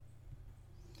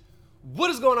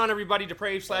What is going on, everybody?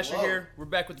 Depraved Slasher Hello. here. We're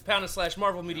back with the Pound and Slash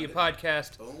Marvel Media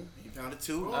Podcast. Boom. You found it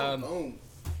too. Boom.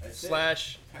 That's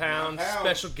Slash Pound Pound.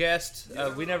 special guest.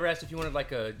 Yeah. We never asked if you wanted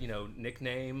like a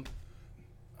nickname.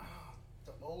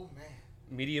 The old man.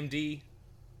 Medium D,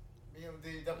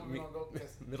 BMD, that's what we're gonna go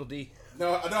with. middle D.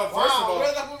 No. First Wow, of all,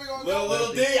 where's that movie gonna go?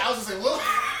 little D. I was just saying, little.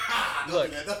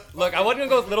 Look, I wasn't gonna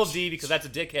go with little D because that's a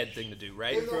dickhead thing to do,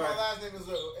 right? Even though my Right. last name was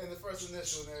Little, and the first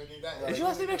initial and everything. Is your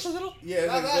last name actually Little? Yeah.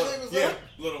 That last name was yeah.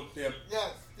 Little? Little. Yeah.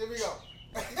 Yes, here we go.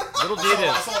 Little D I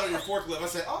it is. saw it on your forklift. I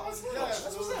said, oh, that's little. Yes,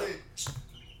 That's Little what's up.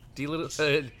 D little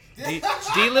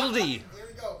D little D. There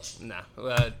we go. Nah.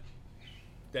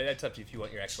 That's up to you if you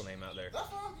want your actual name out there. That's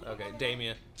fine. Okay,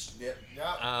 Damien. Yep.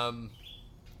 Yeah.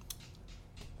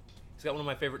 He's got one of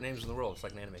my favorite names in the world. It's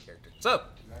like an anime character. So,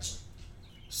 Exactly.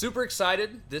 super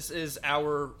excited. This is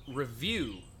our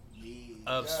review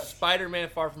of Yes. Spider-Man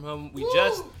Far From Home. We Woo!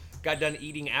 just got done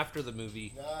eating after the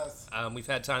movie. Yes. We've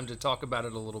had time to talk about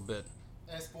it a little bit.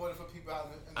 And spoil it for people out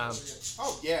in the audience.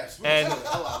 Oh yes. And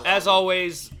Hello. as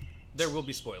always, there will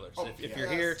be spoilers. Oh, if yeah. you're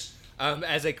here,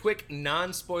 as a quick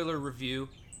non-spoiler review,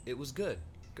 it was good.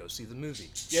 Go see the movie.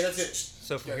 Yeah, that's it.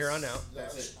 So from Yes. here on out,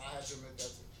 That's Yes, it. I have to admit that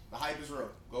too. The hype is real.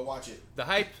 Go watch it. the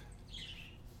hype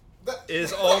The-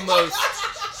 is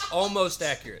almost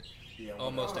accurate. Yeah.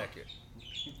 Almost accurate.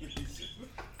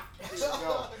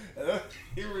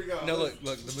 Here we go. No, look,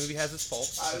 the movie has its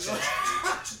faults. Okay.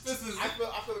 This is. I feel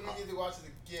like we need to watch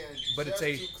it again. But it's just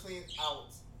a- to clean out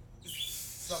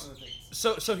some of the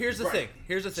things. So here's the Right. thing.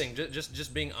 Here's the thing.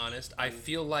 Just being honest, I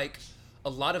feel like a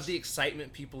lot of the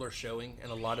excitement people are showing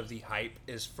and a lot of the hype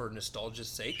is for nostalgia's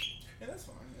sake. Yeah, that's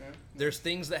fine. Yeah. There's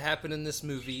things that happen in this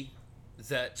movie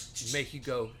that make you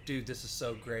go, dude, this is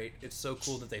so great. It's so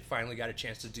cool that they finally got a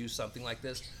chance to do something like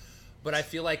this. But I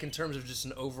feel like in terms of just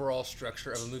an overall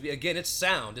structure of a movie, again, it's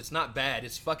sound. It's not bad.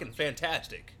 It's fucking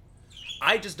fantastic.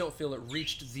 I just don't feel it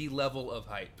reached the level of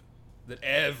hype that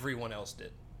everyone else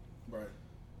did. Right.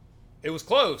 It was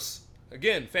close.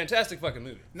 Again, fantastic fucking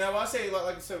movie. Now, I say,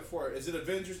 like I said before, is it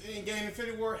Avengers Endgame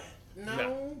Infinity War?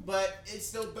 No, but it's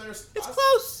still better. It's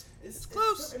close. It's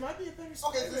close. Still, it might be a better Okay,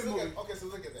 so Spider-Man look movie. at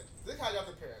look at that. Look how y'all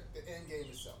compare it. The end game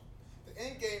itself. The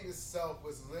end game itself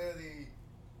was literally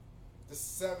the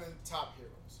 7 top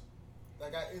heroes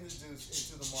that got introduced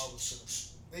into the Marvel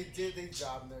cinema. They did their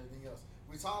job and everything else.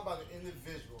 We talking about an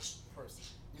individual person.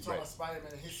 We talking Right. about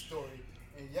Spider-Man and his story,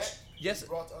 and yet Yes. he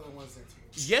brought the other ones into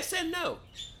it. Yes and no.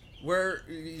 Where,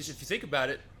 if you think about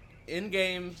it,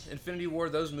 Endgame, Infinity War,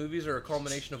 those movies are a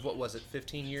culmination of, what was it,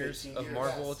 15 years 15 of years.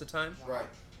 Marvel Yes. at the time? Right.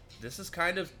 This is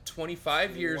kind of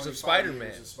 25 years of 25 Spider-Man.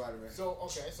 years of Spider-Man.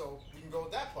 So we can go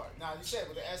with that part. Now you said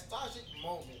with the nostalgic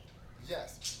moment,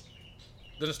 yes.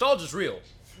 The nostalgia's real.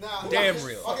 Now, Damn okay,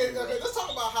 real. Okay, let's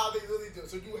talk about how they really do it.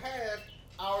 So you have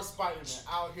our Spider-Man,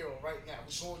 our hero right now,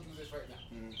 who's going through this right now.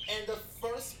 And the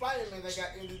first Spider-Man that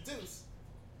got introduced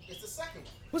is the second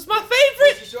one. Was my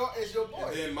favorite! Is your boy.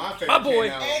 And then my favorite My boy.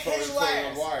 came out And Tobey came last.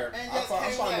 Maguire. And I'm yes, fine came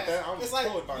with last. that. I'm It's like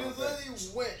totally fine you with that.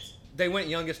 literally went, They went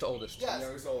youngest to oldest. yes.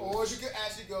 Youngest to oldest. Or you could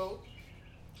actually go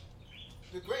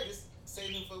the greatest, save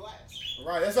him for last.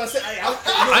 Right, that's what I said. I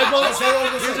will- that's what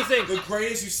I was here's gonna the say. thing. The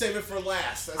greatest, you save it for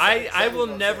last. That's I exactly will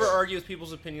what I'm never saying. argue with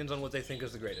people's opinions on what they think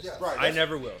is the greatest. Yeah. Right, I that's-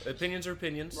 never will. Opinions are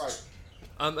opinions. Right.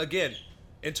 Again,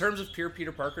 in terms of pure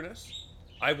Peter Parkerness,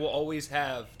 I will always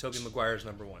have Tobey Maguire's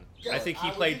number one. Yeah, I think he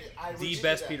will played give you- I will the give you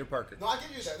best that. Peter Parker. No, I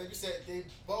give you that. Like you said, they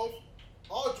both,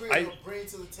 all three of them bring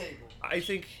to the table. I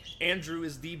think Andrew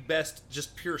is the best,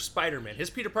 just pure Spider-Man. His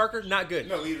Peter Parker, not good.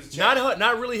 No, he was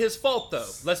not really his fault though.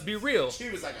 Let's be real. He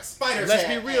was like a spider. Let's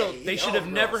be tag. real. Hey, They he should have all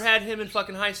never gross. had him in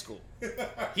fucking high school.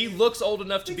 He looks old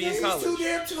enough to be in He's college. too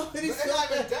damn tall. And he's But it's not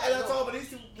even that, that's no. all, but he's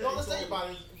too. No, let's think about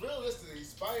it. Realistically,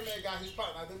 Spider-Man got his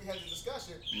partner. I think we had the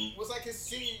discussion. Was like his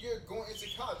senior year going into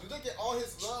college. You look at all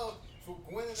his love for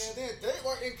Gwen and then they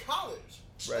were in college.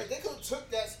 Right. Like, they could have took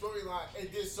that storyline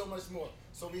and did so much more.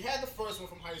 So we had the first one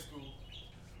from high school.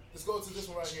 Let's go to this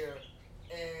one right here,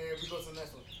 and we go to the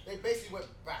next one. They basically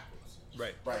went backwards.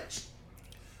 Right. Right.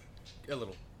 A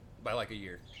little, by like a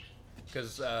year,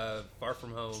 because Far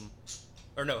From Home,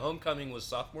 or no, Homecoming was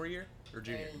sophomore year or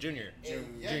junior. And- Junior.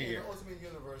 And yeah, Junior in year. the Ultimate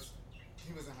Universe,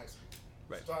 he was in high school.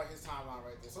 Right. Start his timeline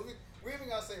right there. So we even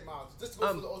gotta say Miles. Just to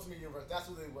go for the Ultimate Universe, that's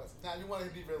what it was. Now you want it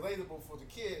to be relatable for the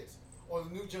kids or the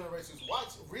new generations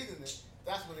reading it.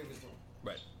 That's what they was doing.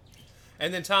 Right.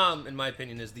 And then Tom, in my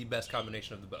opinion, is the best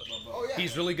combination of the both. Oh yeah.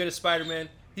 He's really good as Spider-Man.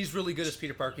 He's really good as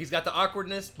Peter Parker. He's got the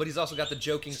awkwardness, but he's also got the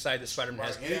joking side that Spider-Man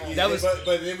has. And he- That was but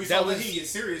then we that saw was- that he gets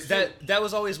serious too. that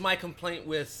was always my complaint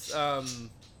with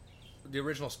the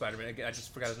original Spider-Man. I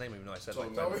just forgot his name, even though I said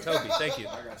like Toby. Toby. Thank you.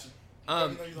 I got you.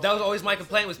 That was always my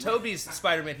complaint with Tobey's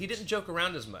Spider-Man. He didn't joke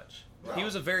around as much. Right. He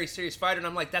was a very serious fighter, and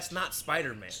I'm like, that's not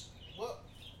Spider-Man. Well,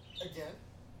 again,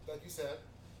 like you said.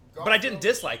 But I didn't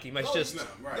dislike him. It's just... No,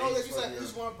 right. No, like you said,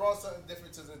 each one brought something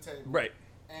different to the table. Right.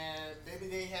 And maybe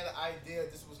they had an idea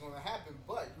this was going to happen,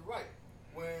 but you're right.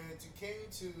 When it came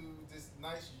to this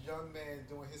nice young man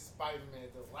doing his Spider-Man,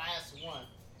 the last one,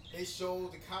 they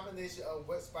showed the combination of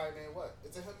what Spider-Man was.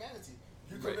 It's a humanity.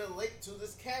 You can relate to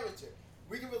this character.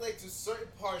 We can relate to certain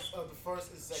parts of the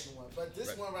first and second one, but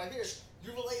this one right here,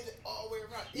 you relate it all the way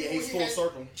around. Yeah, he's full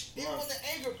circle. Even with the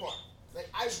anger part. Like,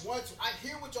 I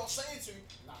hear what y'all saying to me,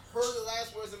 and I heard the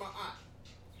last words in my eye.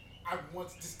 I want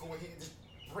to just go ahead and just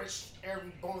break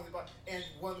every bone in the body, and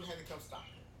one of them had to come stop.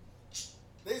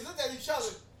 They looked at each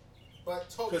other, but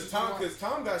because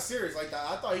Tom got serious like that.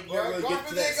 I thought he could never really get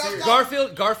to that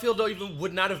serious. Garfield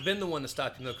would not have been the one to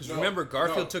stop him though, because remember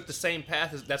Garfield took the same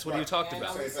path. That's what he talked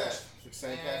about.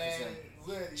 Same path.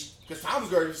 Because Tom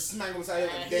was going to smack him inside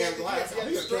the damn glass.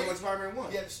 He was pretty much Spider-Man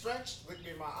 1. He had the strength. Look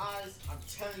me in my eyes. I'm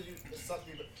telling you, it's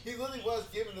something. He literally was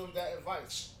giving them that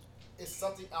advice. It's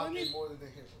something out there more than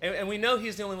him. And we know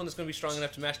he's the only one that's going to be strong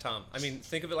enough to match Tom. I mean,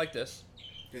 think of it like this.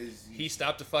 He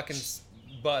stopped a fucking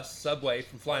subway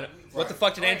from flying up. What the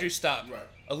fuck did Andrew stop? Right.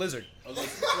 A lizard. Right.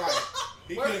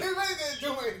 He really didn't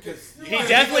do it. He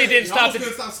definitely didn't stop the.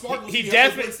 He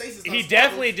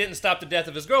definitely didn't stop the death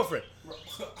of his girlfriend.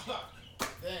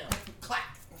 Damn.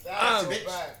 Clap. That's so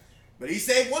bad. But he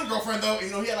saved one girlfriend though. You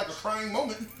know, he had like a crying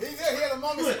moment. He did. He had a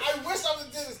moment. I wish I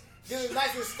would have did it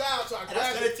nice in style, so I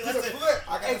grabbed it, did a flip,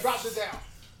 and dropped it down.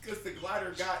 Because the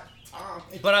glider got Tom.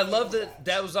 But I love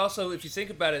that was also, if you think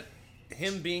about it,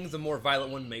 him being the more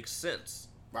violent one makes sense.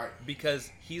 Right.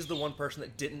 Because he's the one person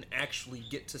that didn't actually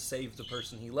get to save the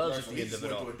person he loves at the end of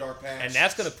it all. And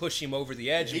that's going to push him over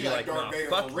the edge and be like, nah,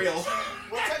 fuck for real.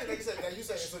 Well, technically, like you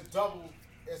said, it's a double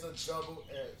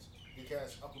edge.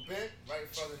 Because Uncle Ben right in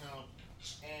front of him,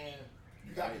 and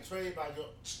you got betrayed by your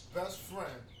best friend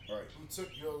who took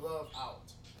your love out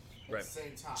at the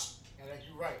same time. And like,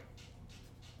 you're right.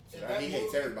 He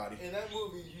hates everybody. In that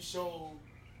movie, you show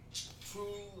true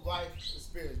life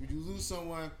experience. When you lose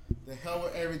someone, the hell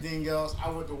with everything else. I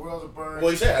want the world to burn.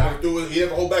 Well, he said he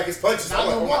never hold back his punches. Not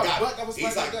no more. But that was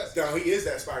he's like, no, he is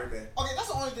that Spider-Man. Okay, that's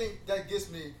the only thing that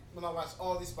gets me when I watch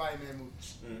all these Spider-Man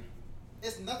movies.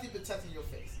 It's nothing protecting your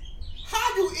face.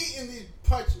 How you eating these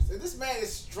punches? And this man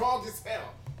is strong as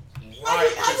hell.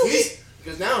 Right,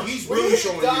 because now he's really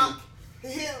showing you. He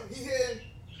hit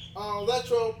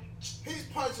Electro. He's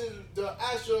punching the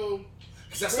actual.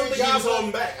 Because I still think he was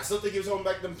holding back. I still think he was holding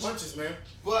back them punches, man.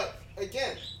 But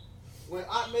again, when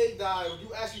Aunt May died, when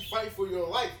you actually fight for your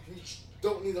life, you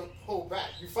don't need to hold back.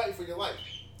 You fight for your life.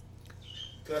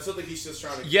 Because I still think he's just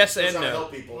trying to. Yes and no.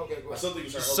 Help people. Okay, I still think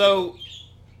he's trying to help people.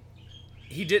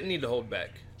 He didn't need to hold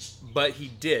back. But he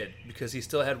did, because he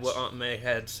still had what Aunt May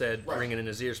had said ringing in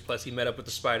his ears. Plus, he met up with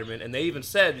the Spider-Man. And they even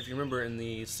said, if you remember in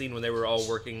the scene when they were all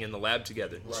working in the lab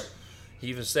together. Right. He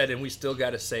even said, and we still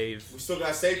got to save. We still got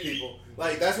to save people.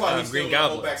 Like, that's why he's still going to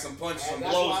hold back some punches, some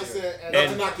blows. Not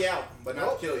to knock you out, but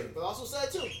not to kill you. But also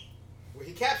said, too, when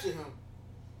he captured him,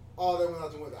 all that went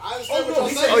out the window. I understand what you're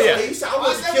saying. Oh, yeah. He said, I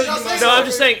want to kill you. No, I'm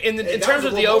just saying, in terms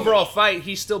of the overall fight,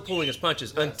 he's still pulling his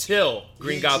punches until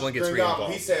Green Goblin gets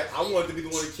re-involved. He said, I wanted to be the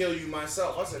one to kill you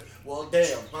myself. I said, well,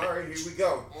 damn. All right, here we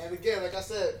go. And again, like I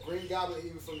said, Green Goblin,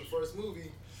 even from the first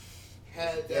movie,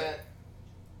 had that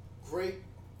great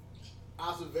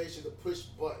observation to push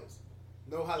buttons.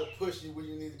 Know how to push you where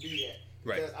you need to be at.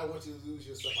 Because I want you to lose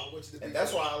yourself. I want you to be. And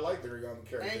that's why I like the Green Goblin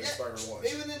character in Spider-Man 1.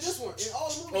 Even in this one, in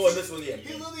all the movies. Oh, in this one, yeah.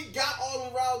 He literally got all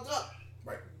them riled up.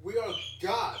 Right. We are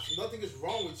gods. Nothing is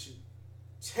wrong with you.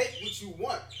 Take what you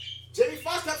want. Jamie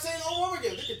Foxx kept saying all over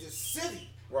again, look at this city.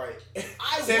 Right.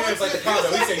 Same as like the condo.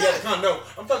 He said, yeah, the condo. No,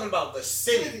 I'm talking about the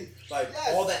city. Like,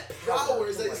 all that power.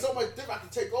 It's like so much different. I can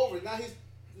take over. Now he's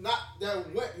not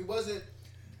that wet. He wasn't.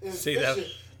 See that.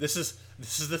 This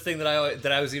is the thing that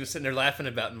I was even sitting there laughing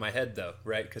about in my head though,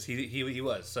 right? Because he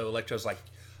was. So Electro's like,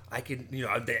 I can,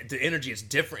 the energy is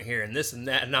different here and this and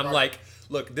that, and I'm like,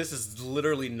 look, this is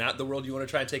literally not the world you want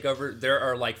to try and take over. There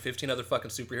are like 15 other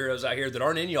fucking superheroes out here that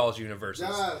aren't in y'all's universes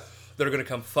that are gonna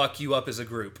come fuck you up as a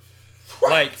group.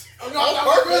 Like,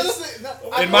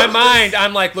 in my mind,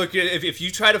 I'm like, look, if you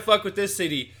try to fuck with this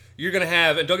city, you're going to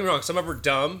have, and don't get me wrong, some of them are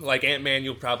dumb, like Ant-Man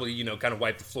you'll probably, kind of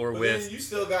wipe the floor with. You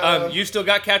still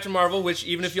got Captain Marvel, which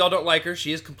even if y'all don't like her,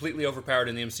 she is completely overpowered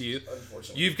in the MCU.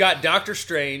 Unfortunately. You've got Doctor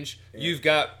Strange, you've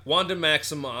got Wanda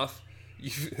Maximoff,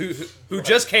 who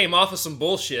just came off of some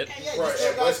bullshit. And yeah, you Right, still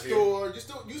at got Westview. Thor.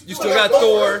 You still got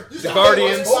Thor, You the still got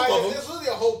Guardians. both of them. Both of There's really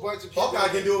a whole bunch of people. Hawkeye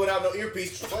can do it without no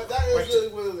earpiece. But that is really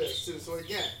what it is too. So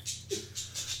again,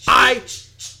 I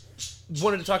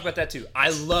wanted to talk about that too. I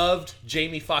loved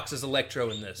Jamie Foxx's Electro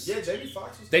in this. Yeah, Jamie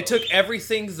Foxx was They dope. took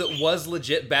everything that was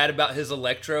legit bad about his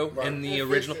Electro Right. in the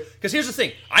And original. fixed it. Because here's the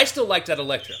thing, I still liked that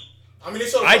Electro. I mean, they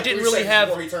showed I like didn't 3 really seconds have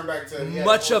before he turned back to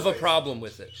much of a face. problem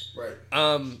with it. Right.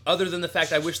 Other than the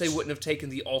fact I wish they wouldn't have taken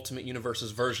the Ultimate Universe's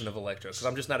version of Electro, because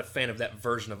I'm just not a fan of that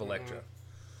version of Electro.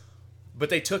 But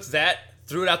they took that,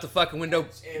 threw it out the fucking window,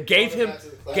 And gave brought it him back to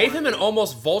the classic. gave him an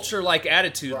almost vulture-like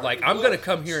attitude, Right. like I'm gonna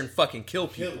come here and fucking kill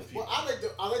people. well, I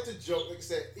like the joke. Like I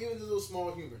said, even the little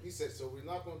small humor. He said, "So we're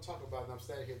not going to talk about it." And I'm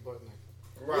standing here butt naked.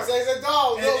 Right. He said,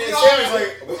 "Dog, And, no, and we Sammy's all-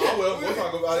 like, well, I will. We'll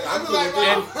talk about it. I'm cool with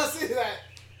like, it. I see that.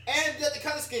 And the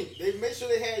kind of scheme. They made sure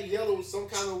they had yellow some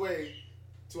kind of way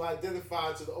to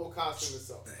identify to the old costume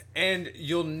itself. And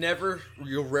you'll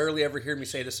rarely ever hear me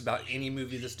say this about any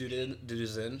movie this dude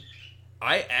is in.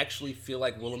 I actually feel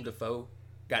like Willem Dafoe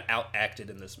got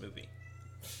outacted in this movie.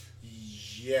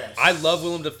 Yes. I love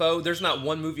Willem Dafoe. There's not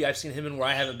one movie I've seen him in where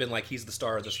I haven't been like, he's the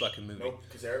star of this fucking movie. Nope,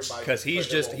 because everybody. Because he's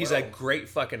played their he's role a well. great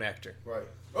fucking actor. Right.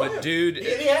 But dude,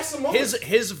 he has some moments.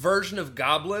 his version of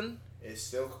Goblin, It's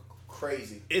still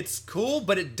crazy. it's cool,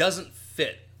 but it doesn't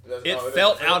fit. It It doesn't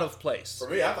felt fit. out of place. For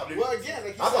me, I thought. Well, again,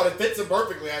 like you I thought said, it fits him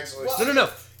perfectly. Actually. Well, No.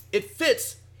 It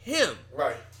fits him.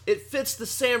 Right. It fits the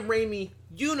Sam Raimi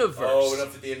universe. Oh,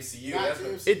 enough for the MCU. Not That's the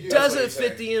what, MCU. It That's doesn't what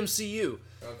fit he's the MCU.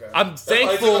 Okay. I'm That's why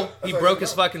thankful took he him- broke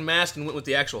that's his why fucking mask and went with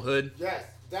the actual hood. yes,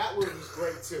 that one was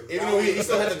great too. Even That though one he was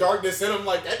still had great. the darkness in him,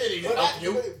 like that didn't even But, help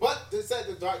you. but they said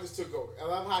the darkness took over. I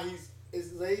love how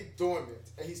is laid dormant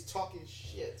and he's talking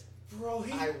shit. Bro,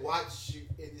 he. I watch you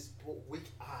in his weak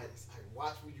eyes. I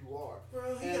watch who you are.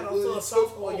 Bro, he And got a literally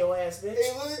philosophical took on your ass, bitch.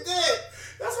 He really did.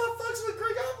 That's what fucks with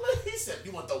Greg Goblin. He said,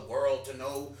 "You want the world to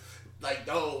know, like,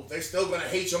 no, they're still gonna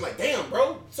hate you." I'm like, "Damn,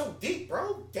 bro, so deep,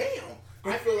 bro. Damn."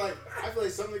 I feel like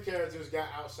some of the characters got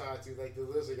outshined too. Like the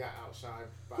lizard got outshined.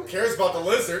 By Who cares about the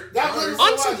lizard? That was-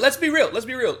 Honestly, let's be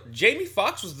real. Jamie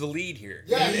Foxx was the lead here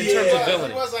Yeah, in he terms was. of He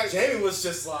villainy. was like Jamie was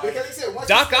just like, because he said once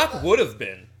Doc you Ock step would have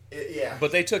been, yeah.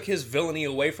 but they took his villainy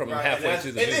away from him Right, halfway and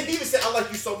through the and then movie. he even said, "I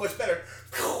like you so much better."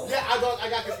 Yeah, I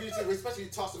got confused too, especially he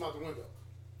tossed him out the window.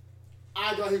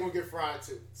 I thought he was gonna get fried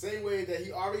too. Same way that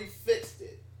he already fixed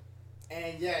it,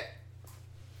 and yet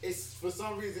it's for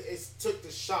some reason it took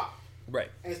the shock Right,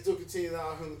 and still continued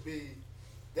on him to be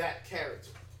that character.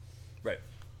 right.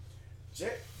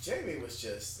 Jamie was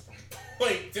just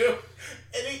point, dude.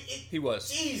 And He was.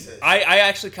 Jesus. I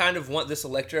actually kind of want this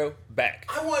Electro back.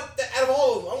 I want that out of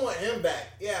all of them. I want him back.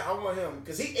 Yeah, I want him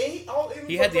because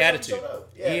He had the attitude.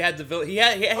 Yeah. He had the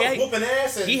he whooping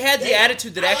ass. And he had the damn.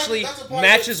 attitude that I like- actually that's the part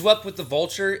matches up with the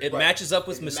Vulture. It Right. matches up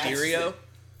with It matches Mysterio,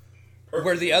 it.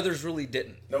 where the others really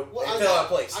didn't. Nope. Well, It fell out of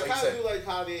place. I Like you kind of said. do like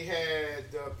how they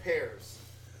had the pairs.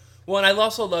 Well, and I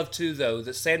also love too though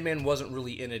that Sandman wasn't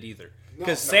really in it either,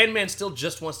 because No. Sandman still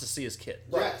just wants to see his kid.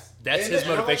 Right. Yes. That's And his I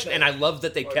like motivation, that. and I love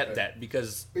that they Okay. kept that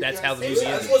because that's how the Because movie I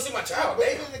ended just want to see my child. But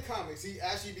Damn. even in the comics, he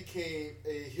actually became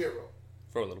a hero.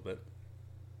 for a little bit.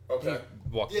 Okay. He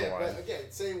walked the Yeah, line. but again,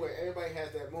 same way. Everybody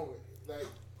has that moment. Like,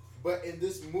 but in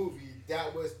this movie,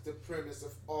 that was the premise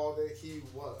of all that he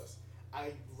was.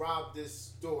 I robbed this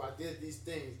store. I did these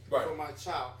things Right. for my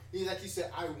child. He, like you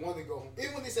said, I want to go home.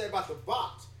 Even when they said about the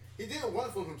box, he didn't want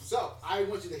it for himself. I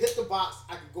want you to hit the box.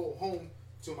 I can go home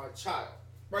to my child.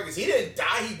 Right, because he didn't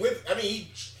die. He went. I mean, He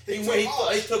he took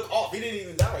off. he took off. He didn't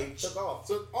even die. He took off.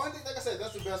 So only thing, like I said,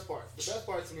 that's the best part. The best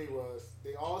part to me was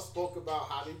they all spoke about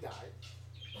how they died.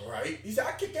 Right. He said,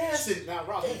 "I kicked ass." And Now,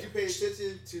 Ross, damn. did you pay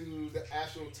attention to the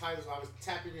actual titles? I was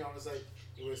tapping you on. It's like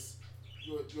it was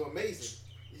you're amazing.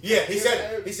 Yeah, he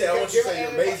said. He said, "I want you to say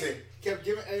you're amazing." Kept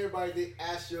giving everybody the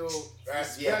actual Yeah,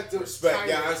 respective respect.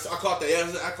 Yeah, titles. I caught that.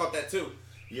 Yeah, I caught that too.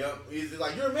 Yeah, he's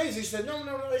like, "You're amazing." He said, "No."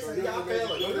 He So said, you're "Yeah, I the feel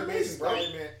like you're you're the amazing, bro."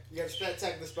 Spider-Man. You got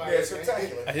spectacular Spider-Man. Yeah,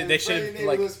 spectacular. I think they should have, Friendly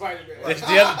like- neighborhood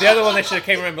Spider-Man. The other one they should have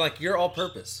came around and been like, "You're all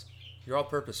purpose. You're all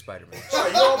purpose, Spider-Man."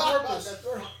 Right, you're on purpose. That's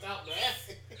rocked out, man.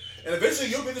 And eventually,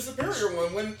 you'll be the superior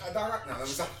one when I die. No,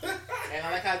 that's not. And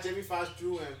I like how Jamie Foxx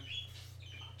drew him.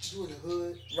 You in the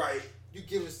hood. Right. You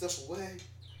giving stuff away.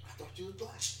 I thought you was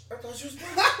black. I thought you was.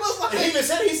 I was like, And he even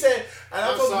said, and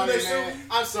I I'm told him sorry, next man. soon.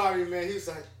 I'm sorry, man. He was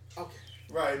like, okay.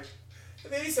 Right.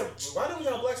 And then he said, "Why don't we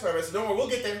got a black Spider-Man?" I said, "Don't worry, we'll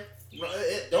get there.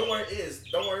 Don't worry, it is.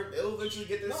 Don't worry, it'll eventually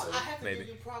get there No, soon." I had to Maybe. give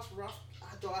you props, Ralph.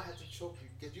 I thought I had to choke you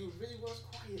because you really was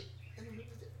quiet. And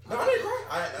No, I didn't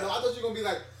cry. No, I thought you were gonna be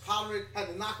like hollering, had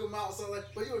to knock him out or something like.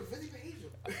 But you were really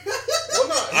behaving. Well,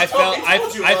 no, I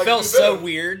told you, I like, felt you so better.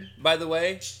 weird. By the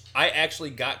way, I actually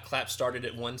got clap started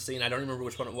at one scene. I don't remember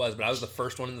which one it was, but I was the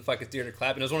first one in the fucking theater to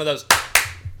clap, and it was one of those.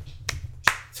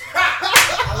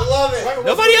 I love it. Wait,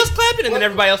 Nobody else clapping, and then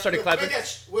everybody else started clapping.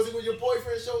 Was it when your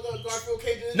boyfriend showed up? Garfield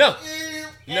came in. No. And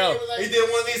No. he was like, He did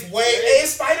one of these wave. Hey,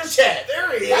 Spider Chat.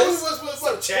 There he That is. was What's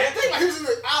up, Chat? Think about it, he was in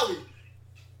the alley.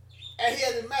 And he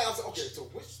had the mask. I was like, okay, so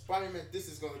which Spider-Man this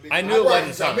is going to be? I knew it Right,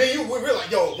 wasn't so, I Tommy. mean, we were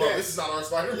like, yo, bro, Yeah. this is not our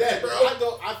Spider-Man, Yeah, bro.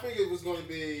 I figured it was going to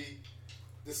be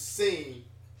the scene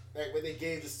like where they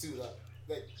gave the suit up.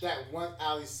 Like that one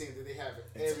alley scene that they have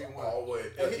in everyone. Oh, wait.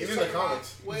 And he Even was the talking about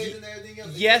comics. Wade and everything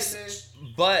else. Yes,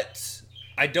 but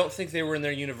I don't think they were in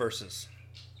their universes.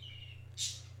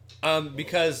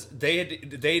 Because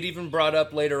they'd even brought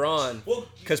up later on, Well,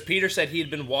 because Peter said he had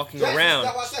been walking That's around.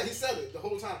 what I said. He said it the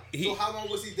whole time. So how long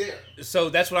was he there? So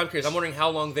that's what I'm curious. I'm wondering how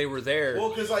long they were there well,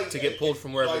 because like to get pulled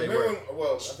from wherever like, they remember were.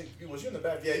 When, I think he was in the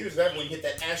back. Yeah, he was back when he hit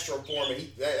that astro form, and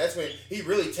that's when he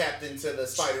really tapped into the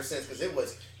spider sense because it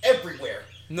was everywhere.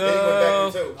 No, Then he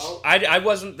went back into Oh, I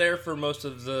wasn't there for most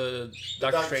of the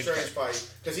the Doctor Strange. fight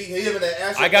because he hit him in that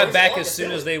astro. I got form, back so, as soon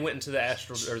damn as it. they went into the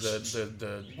astral or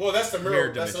the. Well, that's the mirror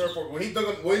mirror. That's the mirror dimension.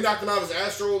 form. When he knocked him out of his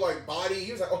astral like body,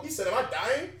 he was like, "Oh," he said, "Am I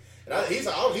dying?" And he's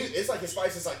like, "Oh, it's like his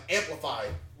spice is like amplified."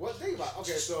 what think about?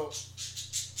 Okay, so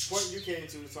point you came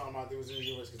to was talking about there was in the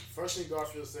universe. Because the first thing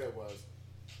Garfield said was,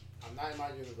 "I'm not in my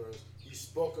universe." He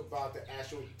spoke about the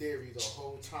actual theory the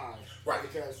whole time, Right.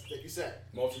 Because, like you said,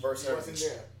 Multiverse. he wasn't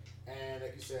there, and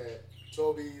like you said,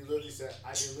 Toby literally said,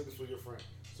 "I've been looking for your friend."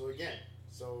 So again,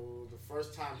 the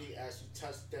first time he actually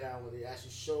touched down, when he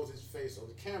actually shows his face on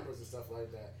the cameras and stuff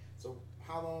like that. So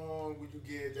how long would you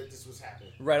give that this was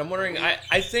happening? Right, I'm wondering.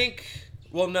 I think.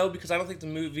 Well, no, because I don't think the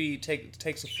movie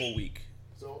takes a full week.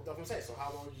 So that's what I'm saying. So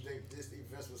how long do you think this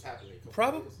event was happening? A couple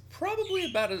Probably days? probably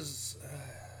about as.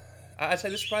 I'd say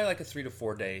this is probably like a 3 to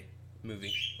 4 day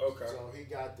movie. Okay. So he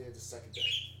got there the second day.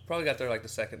 Probably got there like the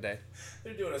second day.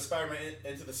 They're doing a Spider-Man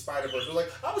into the Spider-Verse. We're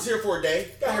like, I was here for a day.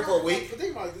 Got here for a week. But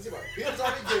think about it. Peter's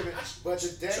already given, but the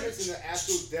damage and the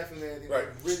actual death and everything Right.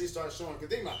 really started showing. Because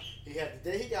think about it. He had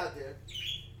the day he got there,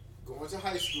 going to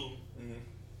high school. Mhm.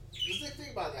 Just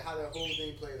think about it, how that whole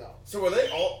thing played out. So were they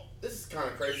all? This is kind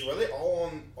of crazy. Were they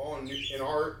all on in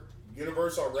our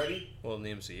universe already? Well, in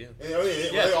the MCU. I mean, were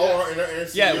Yeah. they all in our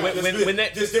MCU? Yeah, when just,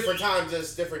 they- just different times,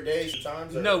 just different days and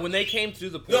times. Or? No, when they came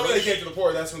through the No, portal. when they came to the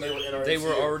port, that's when they were in our They MCU.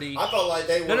 were already- I thought like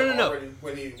they were No. already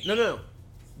when he. No.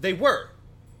 They were.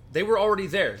 They were already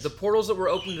there. The portals that were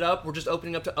opened up were just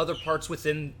opening up to other parts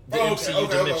within the MCU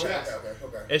dimension.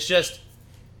 Okay. It's just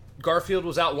Garfield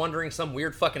was out wandering some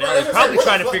weird fucking Right, alley, I was probably like,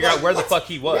 trying to what the figure fuck, out where the what? fuck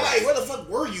he was. Right, where the fuck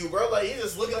were you, bro? Like he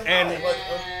just looking like,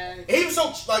 And- he was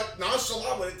so like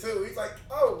nonchalant with it too. He's like,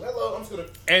 oh, hello, I'm just gonna.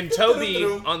 And Toby,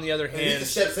 on the other And he hand,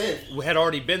 just steps in. had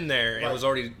already been there and Right. was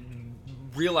already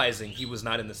realizing he was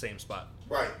not in the same spot.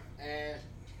 Right. And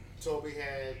Toby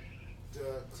had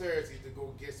the clarity to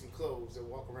go get some clothes and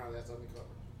walk around that's undercover.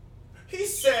 He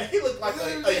said he looked like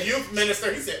a youth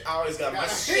minister. He said, I always got my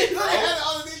shit, bro.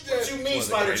 What you mean, One of the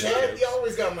Spider greatest Chad? jokes. You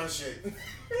always got my shit.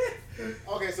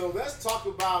 Okay, so let's talk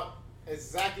about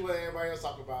exactly what everybody else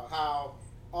talked about. How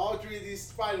all three of these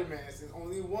Spider-Mans, and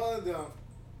only one of them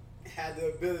had the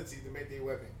ability to make their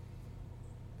weapon.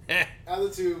 Other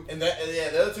two, And the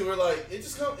other two were like, it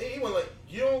just comes. He went like,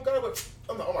 you don't got it.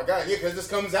 I'm like, oh my god, yeah, because it just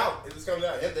comes out. It just comes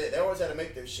out. Yeah, they always had to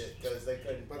make their shit because they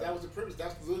couldn't. but that was the premise.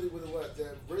 That's literally what it was.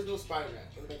 The original Spider-Man.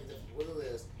 Let's make it different. What it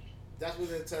is, that's when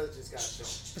the intelligence got shown.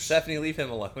 Persephone, leave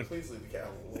him alone. Please leave the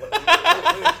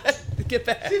cat. Get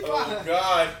back. Oh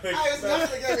god. It's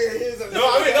nothing to get his. No,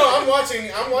 I mean no.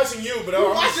 I'm watching you, but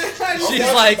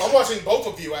She's like- I'm watching both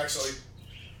of you actually.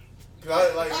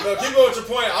 'Cause keep going with your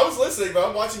point. I was listening, but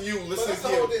I'm watching you But listening that's the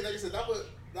to whole you. thing. Like I said,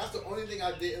 that's the only thing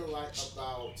I didn't like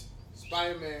about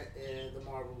Spider-Man and the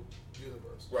Marvel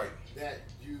universe. Right. That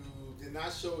you did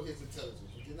not show his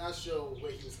intelligence. You did not show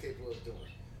what he was capable of doing.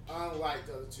 Unlike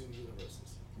the other two universes.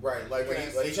 Right. Like when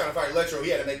Yes. he trying to fight Electro,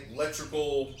 he had to make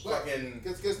electrical Right. fucking.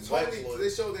 Because web Tony, fluid. they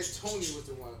showed that Tony was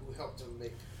the one who helped him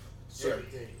make certain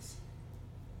things.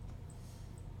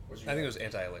 What you I think it got? was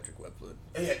anti-electric web fluid.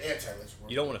 He had anti-electrical.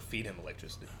 You don't want to feed him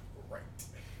electricity. Right.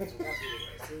 So that's what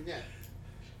it was. So again,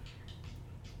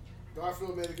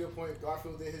 Garfield made a good point.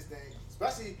 Garfield did his thing.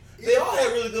 Especially They all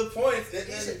had really good points. They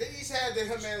each had their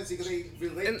humanity because they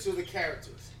relate And- to the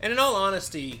characters. And in all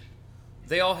honesty,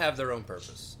 they all have their own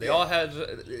purpose. They all have,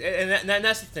 and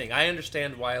that's the thing. I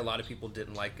understand why a lot of people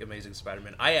didn't like Amazing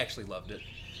Spider-Man. I actually loved it.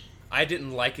 I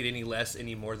didn't like it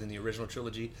any more than the original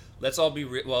trilogy. Let's all be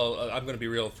real. Well, I'm going to be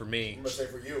real for me. I'm gonna say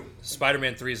for you,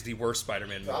 Spider-Man 3 is the worst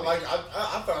Spider-Man movie.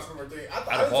 I found Spider-Man 3. I Out of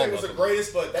didn't all think it was of the them.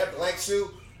 greatest, but that black suit,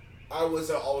 I was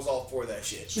all for that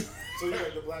shit. So you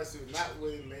got the black suit, not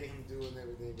what it made him do and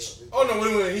everything else. Oh no,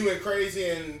 when he went crazy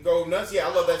and go nuts, yeah,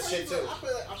 I love that shit too.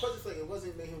 I felt like it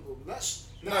wasn't made him go nuts.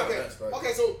 Not okay. nuts, but-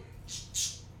 Okay, so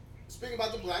speaking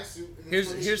about the black suit,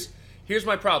 and Here's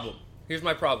my problem. Here's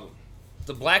my problem.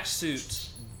 The black suit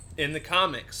in the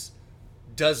comics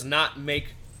does not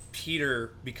make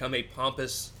Peter become a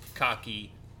pompous,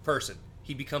 cocky person.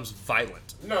 He becomes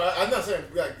violent. No, I'm not saying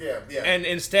like yeah. And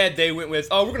instead, they went with,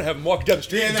 "Oh, we're gonna have him walking down the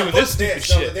street Yeah, and no, doing this fuck stupid dance.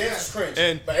 No, shit." the dance is cringe.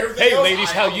 And but everything hey, else,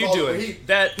 ladies, how I'm you all doing? over. He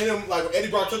That hit him like when Eddie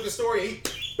Brock took the story. He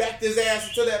backed his ass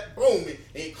into that boom, and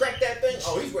he cracked that thing.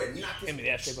 Oh, he's ready to knock his. Hand me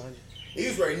the ashtray behind you. He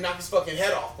was ready to knock his fucking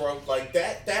head off, bro. Like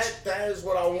that is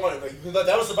what I wanted. Like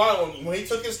that was the bottom when he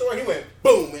took his story. He went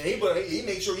boom, and he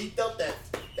made sure he felt that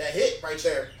hit right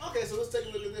there. Okay, so let's take a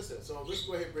look at this then. So let's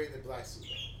go ahead and bring the black suit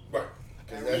down. Right.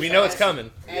 And We know it's coming.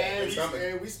 Yeah, And, it's coming.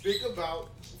 and we speak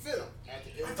about Venom at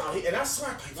the I end. thought and I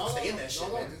swear I No, was saying that shit,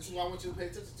 no, man. this is what I want you to pay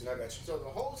attention to. I got you. So the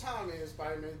whole time in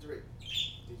Spider-Man 3,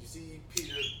 did you see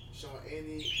Peter showing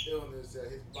any illness that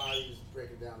his body is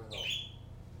breaking down at all?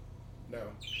 No.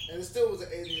 And it still was an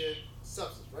alien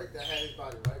substance, right? That had his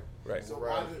body, right? Right. So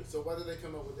Right. why did they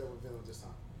come up with that with Venom this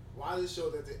time? Why did it show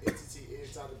that the entity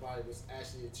inside the body was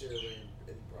actually deteriorating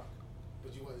Eddie Brock,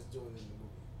 but you wasn't doing it in the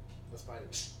movie, Spider-Man?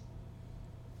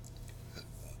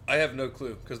 I have no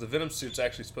clue because the Venom suit's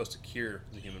actually supposed to cure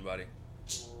the human body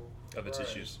of its Right.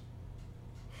 issues.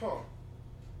 Huh.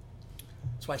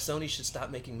 That's why Sony should stop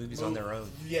making movies on their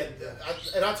own. Yeah,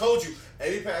 I told you,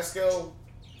 Eddie Pascal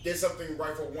did something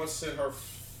right for once in her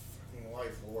fucking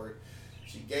life, Lord.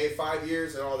 She gave 5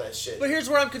 years and all that shit. But here's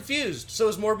where I'm confused. So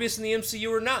is Morbius in the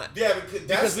MCU or not? Yeah,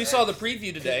 Because we saw the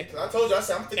preview today, I told you, I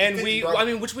said I'm 50, and 50, bro. I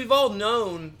mean, which we've all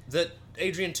known that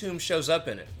Adrian Toomes shows up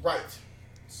in it. Right.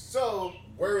 So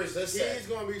Where is this he's at?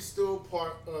 going to be still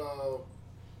part of,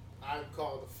 I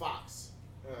call it the Fox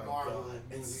Oh, Marvel God.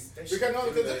 movie. They should Because no,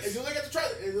 do because this. if you look at the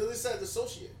trailer, it literally said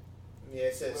associate. Yeah,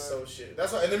 it says Well- so shit.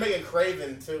 That's why, and they're making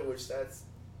Craven too, which that's.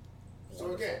 So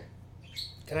wonderful. again,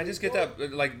 Can I just get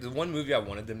that? Like, the one movie I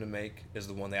wanted them to make is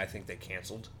the one that I think they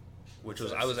canceled, which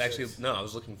was, I was actually, no, I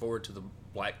was looking forward to the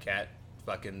Black Cat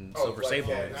fucking Oh, Silver Black Sable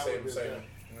Cat, movie. That same, would be same. good.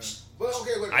 Yeah. but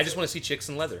okay, wait. I just want to see chicks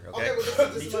in leather, okay? Okay,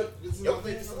 but this is Me my too. this is Yep. my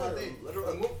thing. This is my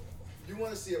thing. You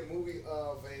want to see a movie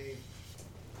of a?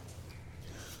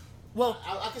 Well,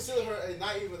 I consider her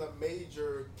not even a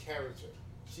major character.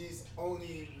 She's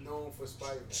only known for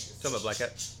Spider-Man. talking about Black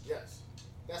Cat? Yes,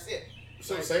 that's it.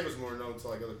 Silver Sabre's more known to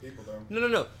like other people though.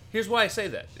 No. Here's why I say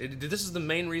that. This is the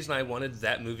main reason I wanted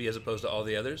that movie as opposed to all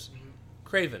the others.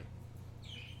 Craven.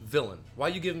 Villain. Why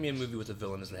are you giving me a movie with a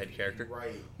villain as the head character?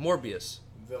 Right. Morbius.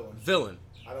 Villain. Villain.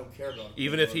 I don't care about.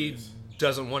 Even if he Morbius.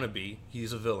 doesn't want to be,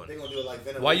 he's a They're villain. gonna do it like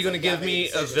Venom. Why are you going to Some guy give me made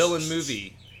a decisions. villain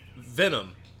movie?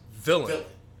 Venom. Villain. Villain.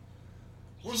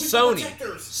 We're people Sony,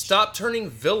 protectors. stop turning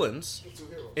villains Two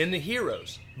heroes. into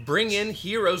heroes. Bring in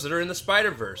heroes that are in the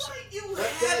Spider-Verse. Right, you That-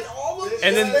 had all of that-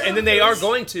 And these then they are characters.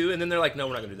 going to, and then they're like, no,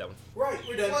 we're not going to do that one. Right,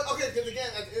 we're done. Well, okay, because again,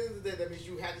 at the end of the day, that means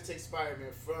you have to take Spider-Man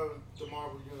from the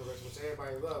Marvel universe, which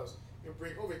everybody loves, and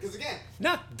bring over. Because again,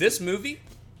 Nah, this movie,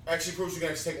 Actually, proves you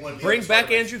guys take one. bring back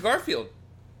Spider-Man. Andrew Garfield.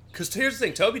 Because here's the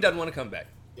thing, Toby doesn't want to come back.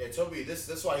 Yeah, Toby.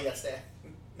 That's why he got stabbed.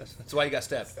 That's why he got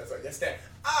stabbed. That's right. That's that.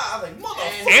 I'm like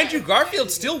motherfucker. Andrew Garfield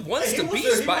still wants Hey, to he be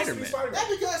wants Spider-Man. that's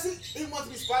because he wants to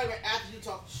be Spider-Man after you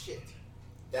talk shit.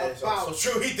 That is About-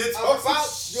 also true. He did talk About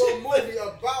some your shit. movie,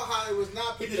 about how it was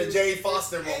not He produced. did a Jane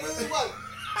Foster And moment. it really was.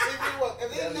 It really was.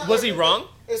 And then Was he wrong?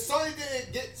 If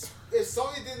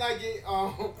Sony did not get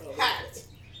hacked,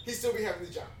 he'd still be having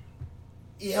the job.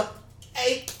 Yep.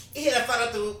 Hey, I found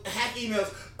out through hack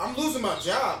emails. I'm losing my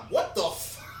job. What the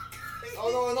fuck?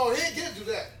 Oh no, he didn't get to do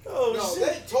that. Oh, no,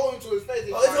 shit. they told him to his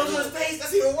face. Oh, it's on his face.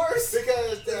 That's even worse.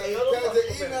 Because the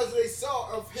Yeah, emails they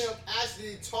saw of him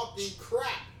actually talking crap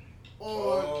on.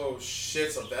 Oh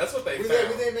shit! So that's what they We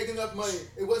found. didn't make enough money.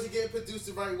 It wasn't getting produced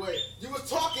the right way. You was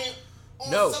talking on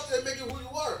No. something that make you who you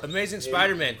were. Amazing Yeah,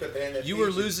 Spider-Man. you could ban that You were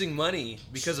feature. losing money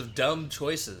because of dumb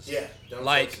choices. Yeah. dumb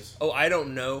Like, choices. oh, I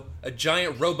don't know, a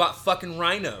giant robot fucking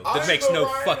rhino that I'm makes the no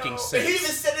rhino. fucking He even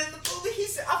sense. said it in the movie. He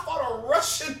said, "I fought a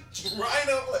Russian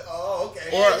rhino." Like, oh,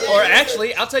 okay. Or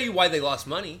actually, I'll tell you why they lost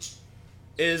money.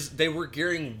 Is they were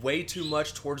gearing way too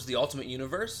much towards the Ultimate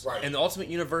Universe, Right. and the Ultimate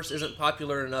Universe isn't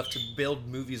popular enough to build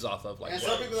movies off of like And that.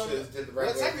 some people don't. Shit, did the right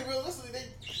Well, way. technically, realistically,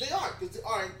 they are. Cause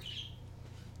all right.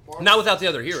 Not without the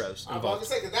other heroes I'm about to involved.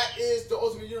 say, 'cause that is the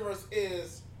Ultimate Universe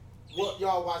is what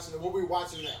y'all watching, what we're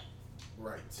watching now.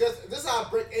 Right. Because this is how I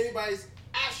break anybody's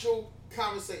actual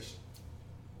conversation.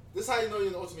 This is how you know you're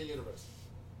in the Ultimate Universe.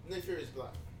 Nick Fury is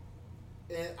black.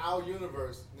 In our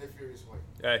universe, Nick Fury is white.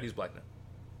 Yeah, he's black now.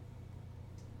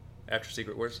 After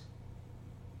Secret Wars,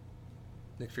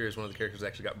 Nick Fury is one of the characters that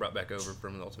actually got brought back over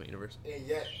from the Ultimate Universe. And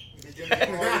yet, in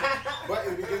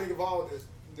the beginning of all of this,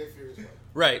 Nick Fury is white.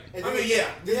 Right. And I mean, Then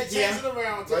they changed it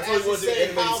around to actually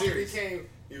say how he became.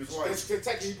 He was white. It's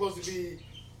technically supposed to be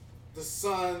the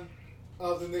son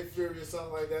of the Nick Fury or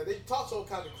something like that. They talk all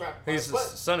kind of crap. He's the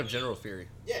son of General Fury.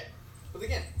 Yeah, but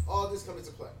again, all this comes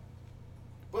into play.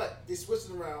 But they switched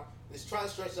it around. They try to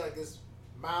stretch it like this.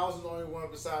 Miles is the only one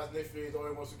besides Nick Fury, the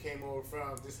only ones who came over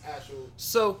from this actual.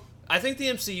 So I think the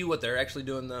MCU, what they're actually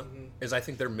doing though, is I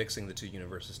think they're mixing the two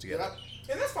universes together.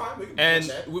 And that's fine. We can And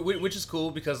that. which is cool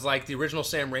because like the original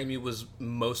Sam Raimi was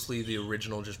mostly the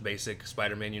original just basic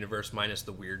Spider-Man universe minus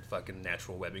the weird fucking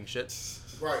natural webbing shit.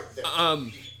 Right.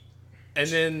 And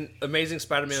then Amazing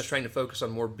Spider-Man was trying to focus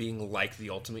on more being like the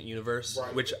Ultimate Universe,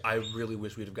 Right. which I really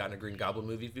wish we'd have gotten a Green Goblin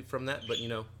movie from that, but you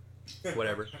know,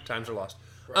 whatever. Times are lost.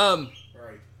 Right.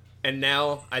 And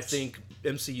now I think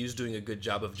MCU's doing a good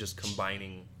job of just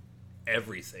combining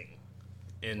everything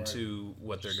into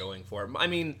what they're going for. I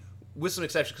mean, with some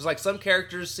exceptions, because like some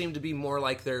characters seem to be more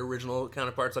like their original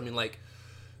counterparts. I mean, like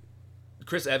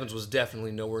Chris Evans was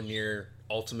definitely nowhere near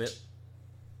Ultimate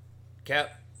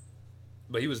Cap,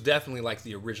 but he was definitely like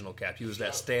the original Cap. He was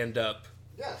that stand-up.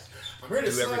 Yes. I'm here to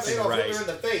Do slap everything Adolf right. Hitler in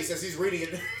the face as he's reading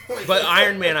it. But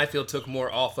Iron Man, I feel, took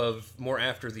more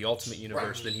after the Ultimate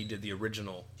Universe Right. than he did the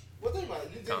original. Well, think about it.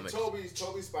 You think Comics.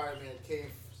 Toby's Spider-Man came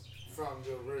from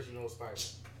the original Spider-Man,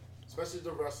 especially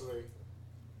the wrestling.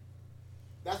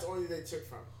 That's the only thing they took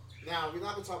from it. Now, we're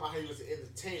not going to talk about how he was an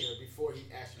entertainer before he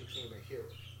actually became a hero.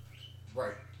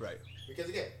 Right. Right. Because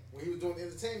again, when he was doing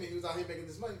entertainment, he was out here making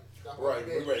this money. That's why Right.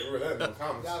 Uncle We Ben- read that in the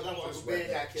comics. That's why Uncle Just Ben read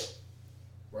that. got killed.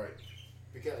 Right.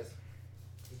 Because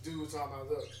the dude was talking about,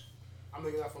 look, I'm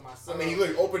looking out for myself. I mean, he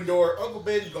looked open door. Uncle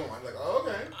Ben's gone. Like, oh,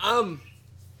 okay.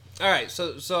 All right,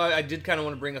 so I did kind of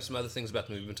want to bring up some other things about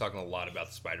the movie. We've been talking a lot about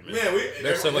the Spider-Man. Man,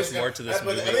 There's so much more to this but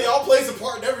movie. I mean, it all plays a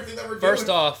part in everything that we're doing. First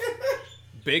off,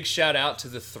 big shout out to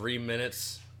the 3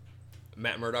 minutes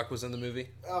Matt Murdock was in the movie.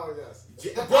 Oh, yes.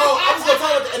 Yeah, bro, I was gonna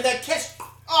talk about that, and that catch.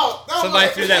 Oh, that was Somebody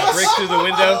like- threw that brick through the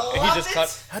window, and he Love just it.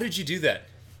 caught. How did you do that?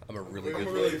 I'm a really I'm good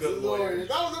a lawyer. really good lawyer. That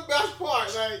was the best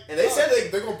part. Like, And they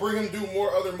said they're gonna bring him to do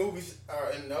more other movies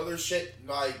and other shit.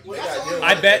 Like, Well, they that's got all deal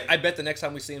I with bet. it. I bet the next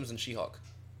time we see him is in She-Hulk.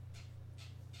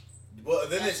 Well,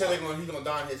 then they said he's gonna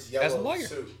don his As a yellow lawyer.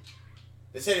 suit.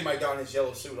 They said he might don his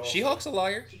yellow suit. Also. She-Hulk's a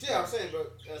lawyer. yeah, I'm saying,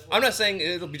 but that's what I'm not saying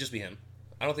it'll just be him.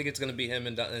 I don't think it's going to be him.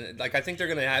 And like, I think they're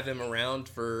going to have him around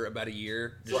for about a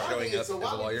year, just So I showing think up so as why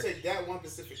a would lawyer. you take that one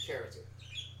specific character?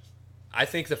 I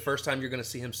think the first time you're going to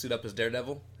see him suit up as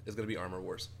Daredevil is going to be Armor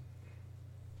Wars.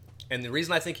 And the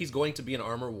reason I think he's going to be in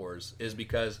Armor Wars is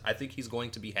because I think he's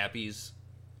going to be Happy's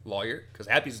lawyer, because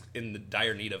Happy's in the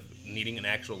dire need of needing an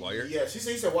actual lawyer. Yeah, he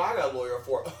said, "Well, I got a lawyer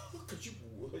for." Cause you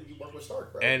work with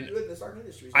Stark, bro. And you in the Stark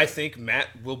Industries. I think Matt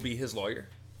will be his lawyer.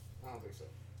 I don't think so.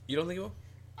 You don't think he will?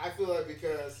 I feel like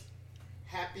because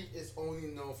Happy is only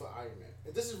known for Iron Man.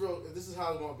 And this is real. This is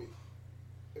how it's gonna be.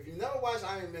 If you never watched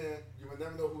Iron Man, you will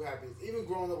never know who Happy is. Even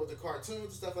growing up with the cartoons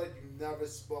and stuff like, you never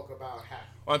spoke about Happy.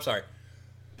 Oh, I'm sorry.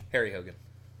 Harry Hogan.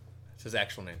 It's his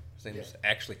actual name. His name is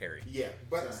actually Harry. yeah,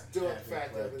 But it's still, not the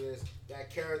fact happening, of it is that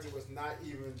character was not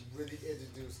even really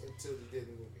introduced until they did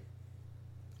the movie.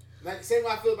 Like same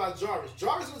way I feel about Jarvis.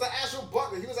 Jarvis was an actual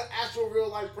butler. He was an actual real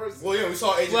life person. Well, yeah, we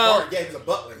saw Agent Well- Carter. Yeah, he was a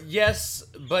butler. Yes,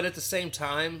 but at the same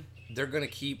time, they're going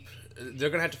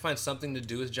to have to find something to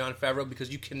do with Jon Favreau,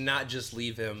 because you cannot just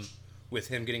leave him with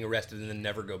him getting arrested and then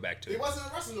never go back to He it.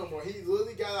 wasn't arrested no more. He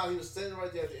literally got out. He was standing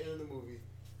right there at the end of the movie.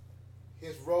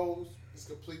 His role is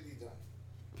completely done.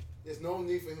 There's no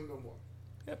need for him no more.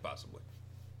 Yeah, possibly.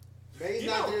 May's You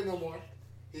not know- there no more.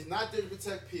 He's not there to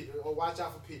protect Peter or watch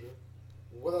out for Peter.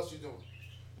 What else you doing?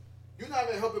 You're not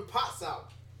even helping Potts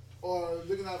out or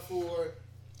looking out for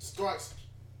Stark's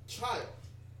child.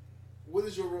 What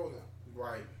is your role now?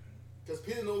 Right, Because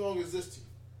Peter no longer exists to you.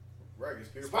 right. It's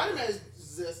Peter Spider-Man Parker.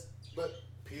 exists, but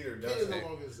Peter Peter does no it.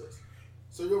 longer exists.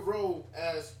 So your role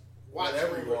as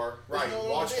Whatever you are, right? no Watch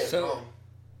longer it. So- come.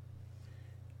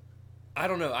 I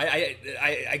don't know.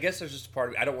 I guess there's just a part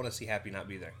of me. I don't want to see Happy not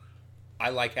be there. I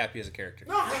like Happy as a character.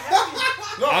 No,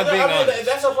 no, I'm being I mean, honest.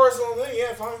 that's a personal thing.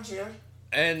 Yeah, fine. Yeah.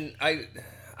 And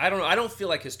I don't know. I don't feel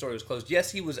like his story was closed.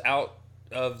 Yes, he was out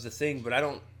of the thing,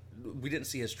 but we didn't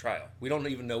see his trial. We don't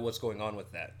even know what's going on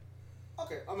with that.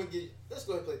 Okay, I'm gonna give you. Let's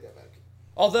go ahead and play that back.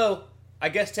 Although, I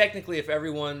guess technically, if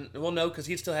everyone, well, no, because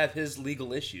he'd still have his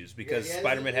legal issues because he had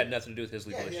Spider-Man legal- had nothing to do with his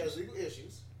legal He has issues. legal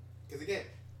issues. Because again,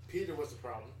 Peter was the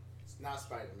problem. It's not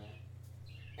Spider-Man.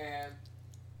 And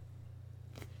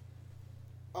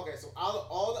okay, so out of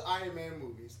all the Iron Man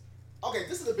movies, okay,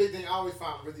 this is a big thing I always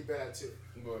found really bad too.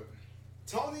 But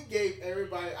Tony gave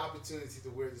everybody opportunity to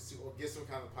wear the suit or get some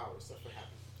kind of power, except for Happy.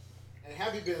 And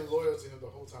Happy been loyal to him the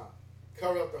whole time.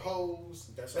 Cover up the holes,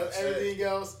 That's what I said. everything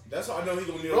else. that's why I know he's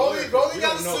gonna need a Rolly lawyer. got We a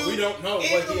don't know. suit. We don't know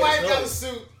Even what the he wife has got a done.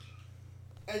 suit.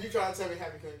 And you trying to tell me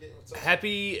Happy couldn't get one? So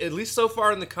Happy, at least so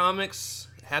far in the comics,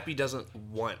 Happy doesn't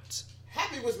want.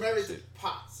 Happy was married to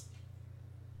Potts.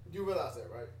 You realize that,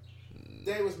 right?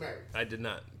 They was married. I did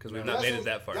not, because we've No, not That's made it what-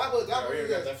 that far. That was, Yeah, we ain't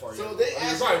got that far so yet. they I mean,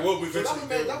 actually, probably will be so that eventually what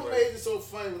made, do, that what but- made it so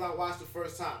funny when I watched the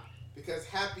first time, because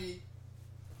Happy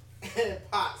and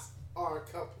Potts are a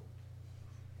couple.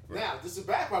 Now, this is the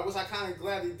bad part, which I kind of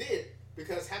glad they did,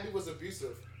 because Happy was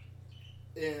abusive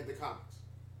in the comics.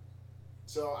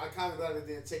 So I kind of glad they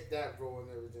didn't take that role and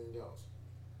everything else.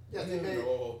 Yeah, they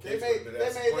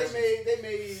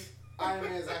made Iron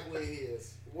Man exactly what he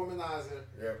is, womanizer.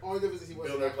 Yeah. Only difference is he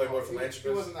wasn't Billionaire playboy alcoholic. He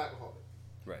philanthropist. wasn't an alcoholic.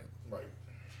 Right. Right.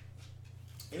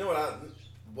 You know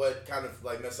what kind of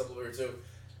like messed up a little bit too?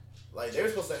 Like they were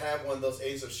supposed to have one of those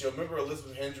Agents of S.H.I.E.L.D. Remember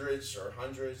Elizabeth Hendricks or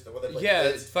Hundreds? The one they played Yeah,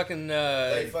 Fitz? it's fucking,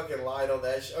 They fucking lied on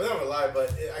that shit. I don't lie, but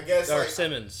I guess or like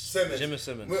Simmons. Simmons. Jimmy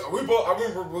Simmons. We both. I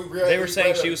remember They were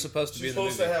saying she was supposed to be in the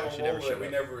supposed movie, to have but a she role never that we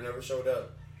showed never showed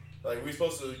up. Like we were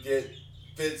supposed to get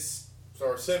Fitz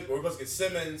or Sim. We were supposed to get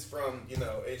Simmons from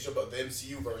Agents of the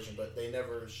MCU version, but they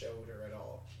never showed her at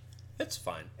all. It's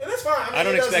fine. And that's fine. I mean, I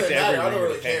don't it doesn't expect matter. every I don't rumor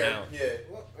really to pan care. out. Yeah.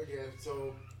 Well, again,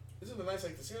 so Isn't it nice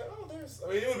like to see that? Oh, there's. I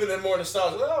mean, it would have been more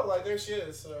nostalgia. Oh, like there she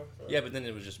is. So. Yeah, but then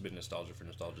it was just a bit nostalgia for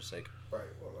nostalgia's sake. Right.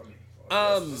 Well, I mean,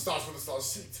 Um, nostalgia for nostalgia's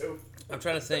sake too. I'm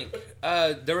trying to think.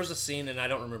 There was a scene, and I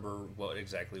don't remember what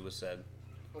exactly was said.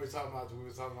 what we were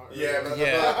talking about. Yeah, but-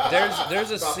 Yeah, there's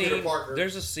a About Peter scene. Parker.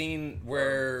 There's a scene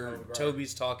where Tom McGuire.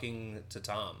 Toby's talking to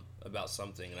Tom about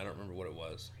something, and I don't remember what it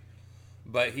was.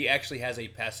 But he actually has a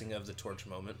passing of the torch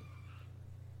moment.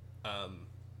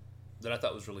 That I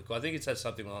thought was really cool. I think it said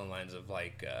something along the lines of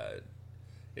like,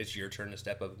 "It's your turn to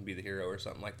step up and be the hero" or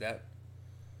something like that.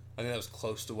 I think that was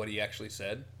close to what he actually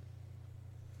said.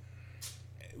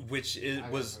 Which I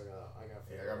was gotta figure it out.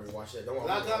 Yeah, I gotta rewatch that. Don't But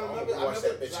want I remember, watch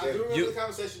that bitch I do again. remember the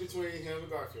conversation between him and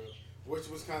Garfield, which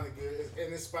was kind of good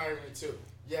and inspiring too.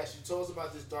 Yes, you told us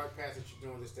about this dark path that you're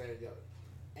doing, this, that, and the other.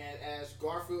 And as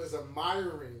Garfield is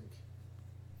admiring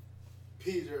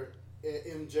Peter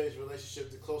and MJ's relationship,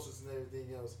 the closest and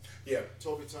everything else, Yeah.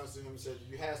 Toby turns to him and says,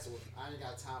 "You have to. I ain't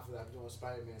got time for that. I'm doing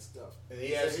Spider-Man stuff." And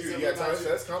he asked you, said, you "What got time? about you?"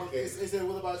 That's complicated. He said,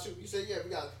 "What about you?" You said, "Yeah,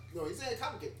 we got." No, he said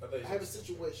complicated. I thought you I have a said-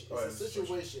 situation. Oh, It's a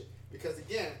situation because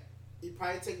again, he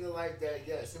probably taking it like that.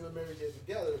 Yes, him and Mary Jane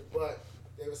together, but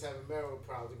they was having marital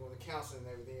problems, going to counseling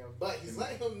and everything else. But he's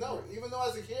letting him know, even though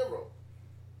as a hero,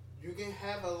 you can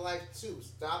have a life too.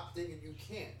 Stop thinking you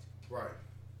can't. Right.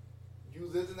 You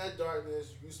lived in that darkness.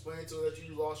 You explained to her that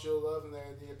you lost your love and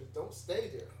everything, but don't stay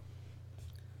there.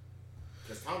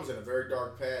 Because Tom was in a very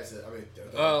dark past. I mean,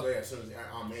 Well- as soon as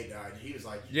Aunt May died, he was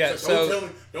like, Yeah, he's like, so-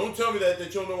 don't tell me that you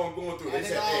don't know what I'm going through. They And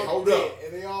said, they hey, all hold did, up.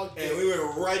 and they all did. And we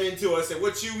went right into it. I said,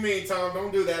 what you mean, Tom?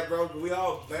 Don't do that, bro. We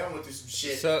all went through some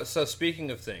shit. So speaking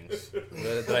of things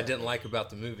that I didn't like about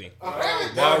the movie, All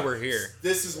right, while we're here,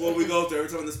 This is what we go through every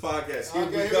time on this podcast. Here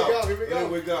Okay, we here go. we go, here we go. Here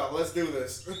we go. Let's do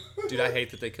this. dude, I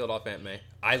hate that they killed off Aunt May.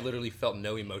 I literally felt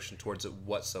no emotion towards it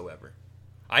whatsoever.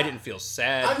 I didn't feel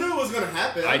sad. I knew it was going to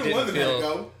happen. I knew didn't one of them had to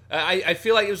feel. go. I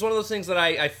feel like it was one of those things that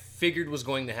I figured was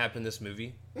going to happen this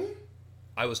movie.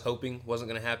 I was hoping wasn't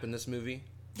going to happen this movie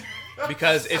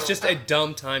because it's just a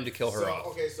dumb time to kill her So, off.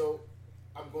 okay, so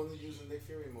I'm going to use a Nick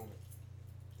Fury moment.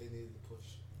 They needed the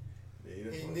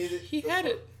push. He needed. He the had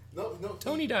push. it. No.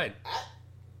 Tony died.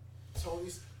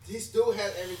 He still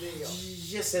had everything else.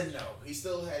 Yes and no. He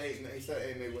still had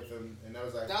Aunt May with him, and that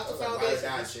was like, That's the that was like ride or foundation.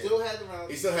 die He shit. still had the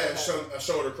round. He still had a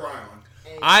shoulder cry on.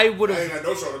 I would I ain't have. got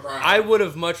no shoulder cry on. I would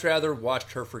have much rather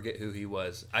watched her forget who he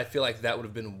was. I feel like that would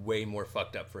have been way more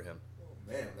fucked up for him.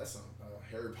 Man, that's some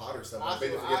Harry Potter stuff. I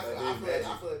feel forget that like magic.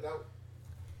 that.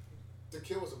 The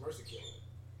kill was a mercy kill.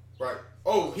 Right.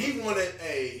 Oh, he wanted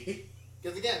a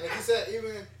Because again, like he said,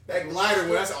 even that glider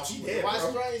when I said, oh, she dead, Why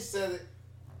bro. Strange said it,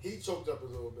 he choked up a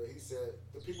little bit. He said,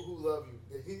 "The people who love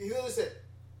you." He literally said,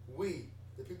 "We,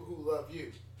 the people who love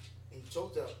you," and he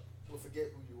choked up, will forget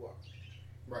who you are.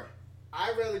 Right.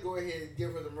 I'd rather go ahead and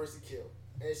give her the mercy kill,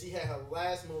 and she had her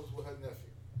last moments with her nephew.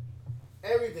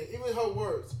 Everything, even her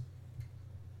words.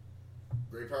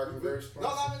 Great power converse. No,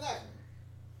 not even that.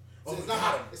 Oh, it's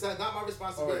got him. not my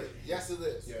responsibility. Oh, yes, it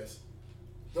is. Yes.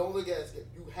 Don't look at it as a gift.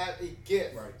 You have a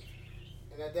gift. Right.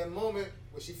 And at that moment,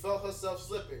 when she felt herself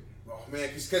slipping, Oh man,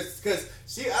 because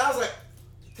I was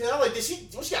like, did she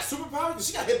got superpowers? Because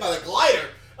she got hit by the glider.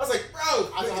 I was like, bro,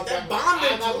 I know her that back. bomb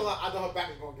I'm not gonna lie, I know her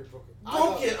back is gonna get broken.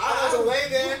 broken. I know lay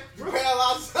there,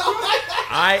 paralyzed.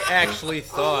 I actually I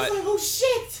thought was like, oh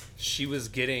shit. she was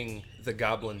getting the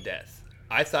goblin death.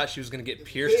 I thought she was gonna get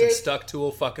pierced and stuck to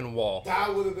a fucking wall.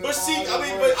 That would have been. But see, all I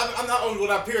mean, the work. but I'm not only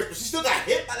without Pierce, but she still got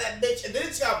hit by that bitch, and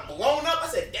then she got blown up. I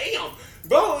said, damn,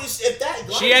 bro, if that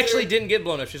glider, She actually didn't get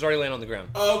blown up. She's already laying on the ground.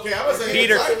 Oh, okay, I was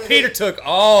saying Peter took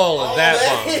all of that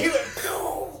bomb. He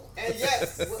went, And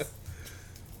yes,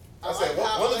 I said,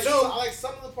 how- one or like, two. I like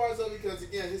some of the parts of it because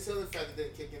again, his healing factor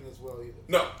didn't kick in as well either.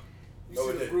 No. You No, see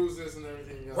it the didn't. bruises and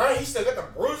everything. You know. Right, he still got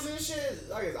the bruises and shit.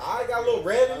 Like his eye got a little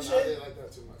red and I shit. didn't like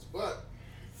that too much, but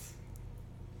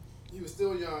he was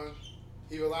still young.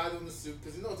 He relied on the suit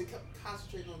because he kept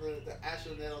concentrating on the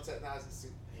actual nanotechnology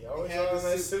suit. He always had on the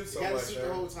that suit so he had much, the suit the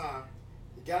man. whole time.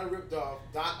 He got it ripped off.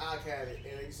 Doc Ock had it,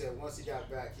 and like you said, once he got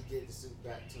back, he gave the suit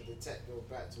back to the tech, go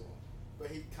back to him.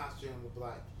 But he concentrated on the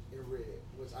black and red,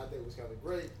 which I think was kind of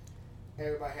great.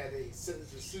 Everybody had a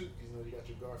signature suit. You got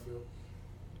your Garfield.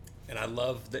 And I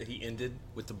love that he ended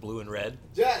with the blue and red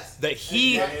Yes. that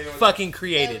he Yeah. fucking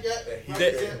created. He That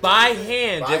did. by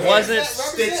hand. By It hand. wasn't.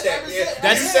 Stitched that. Yeah.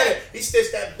 That's- You said it. He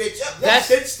stitched that bitch up. That's-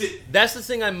 He stitched it. That's the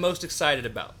thing I'm most excited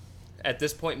about at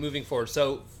this point moving forward.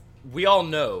 So we all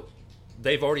know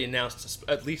they've already announced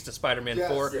at least a Spider-Man Yes.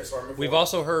 4. Yes, Spider-Man 4. We've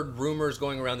also heard rumors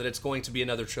going around that it's going to be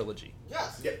another trilogy.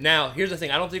 Yes. Yeah. Now, here's the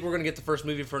thing. I don't think we're going to get the first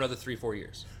movie for another 3-4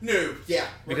 years. No. Yeah.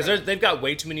 Because they've got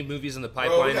way too many movies in the Bro, we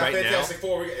pipeline got right now Fantastic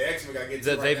Four. We got to get to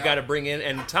that right they've now. got to bring in.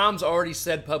 And Tom's already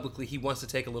said publicly he wants to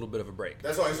take a little bit of a break.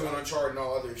 That's why he's doing Uncharted and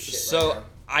all other shit. So right now.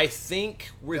 I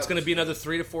think it's going to be another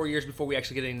 3 to 4 years before we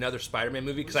actually get another Spider-Man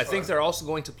movie. Because I think they're also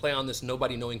going to play on this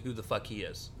nobody knowing who the fuck he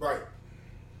is. Right.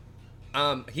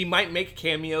 He might make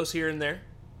cameos here and there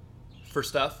for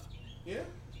stuff. Yeah.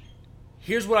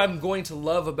 Here's what I'm going to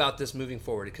love about this moving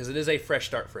forward, because it is a fresh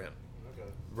start for him, Okay.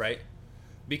 right?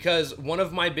 Because one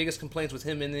of my biggest complaints with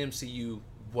him in the MCU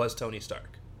was Tony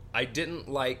Stark. I didn't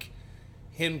like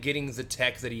him getting the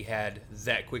tech that he had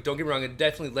that quick. Don't get me wrong, it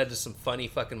definitely led to some funny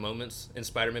fucking moments in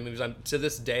Spider-Man movies. To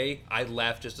this day, I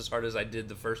laugh just as hard as I did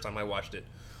the first time I watched it.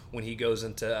 When he goes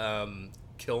into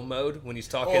kill mode, when he's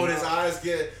talking... Oh, and his eyes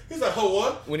get... He's like, oh,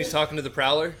 what? when he's talking to the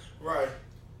Prowler, Right.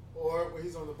 Or when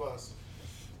he's on the bus.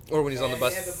 or when he's on the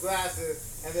bus. And the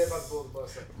glasses, and they're about to blow the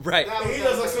bus up. Right. That And was he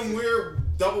does like amazing. some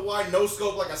weird double wide no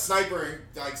scope like a sniper and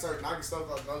like start knocking stuff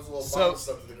like those little bomb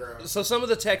stuff to the ground. So some of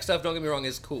the tech stuff, don't get me wrong,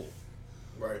 is cool.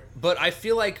 Right. But I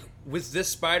feel like with this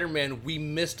Spider-Man, we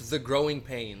missed the growing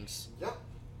pains Yep.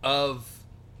 of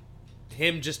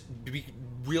him just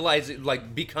realizing,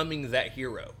 like, becoming that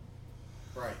hero.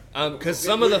 Right. Because We're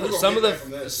some gonna of get that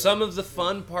from this, some of the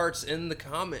fun parts in the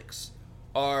comics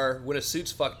are when a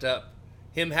suit's fucked up,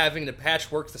 him having to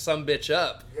patchwork the sumbitch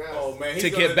up Yes. Oh man, he's to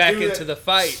gonna get back do into that. the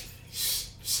fight.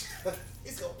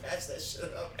 He's gonna patch that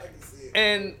shit up. I can see it.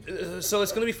 And so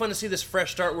it's going to be fun to see this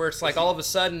fresh start where it's like all of a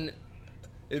sudden,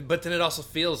 but then it also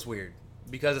feels weird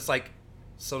because it's like,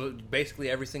 so basically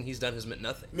everything he's done has meant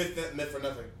nothing Myth for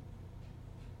nothing.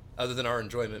 other than our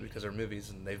enjoyment because they're movies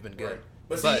and they've been good. Right.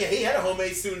 But see, he had a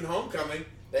homemade suit in Homecoming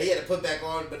that he had to put back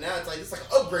on, but now it's like an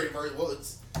upgraded version. Well,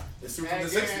 it's the suit from And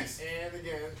the again, 60s. and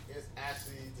again, it's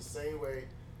actually the same way.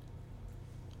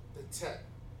 The tech.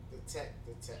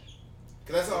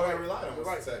 Because that's all I relied on was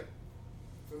Right. the tech.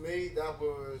 For me, that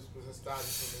was nostalgic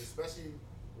for me, especially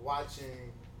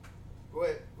watching. Go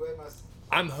ahead,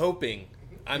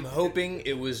 I'm hoping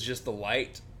it was just the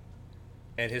light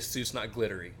and his suit's not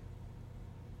glittery.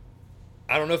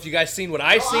 I don't know if you guys seen what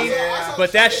I seen, saw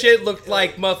but that shit. shit looked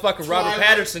like motherfucking Robert Twilight.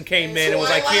 Patterson came in and was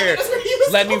like, Twilight, here, that's what he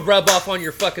was let me talking- rub off on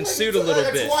your fucking suit a little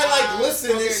That's bit. why I like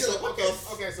listening Okay, and shit. so, Like, what the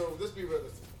f- okay, so let's be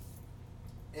realistic.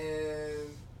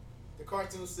 And the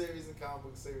cartoon series and comic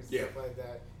book series and Yeah. stuff like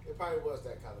that, it probably was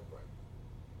that kind of bright.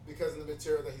 Because of the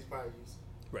material that he's probably using.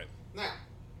 Right. Now,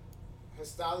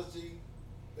 histology,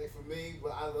 like for me,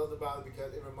 what I loved about it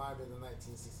because it reminded me of the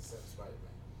 1967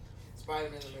 Spider-Man.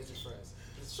 Spider-Man and Amazing Friends.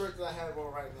 The shirt that I have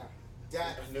on right now,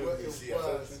 that I knew what you'd it see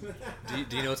was. it.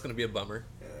 Do you know what's going to be a bummer?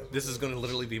 This is going to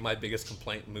literally be my biggest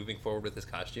complaint moving forward with his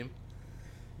costume.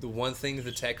 The one thing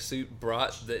the tech suit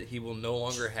brought that he will no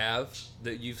longer have,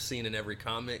 that you've seen in every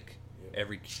comic,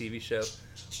 every TV show,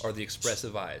 are the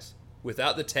expressive eyes.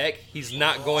 Without the tech, he's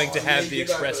not going to Oh, have man, the you're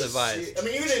not gonna expressive eyes. see- I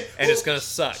mean, even And it's going to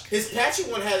suck. his patchy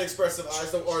one had expressive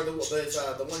eyes, or the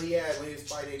one he had when he was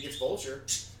fighting against Vulture.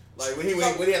 Like when he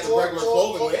had the regular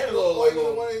clothing, he had a little like the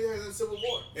one he had in Civil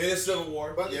War. It is Civil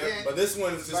War, but but this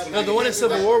one is just. No, the one in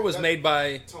Civil War was made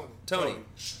by Tony.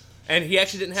 And he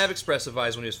actually didn't have expressive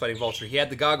eyes when he was fighting Vulture. He had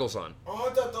the goggles on. Oh,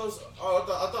 I thought those. Oh,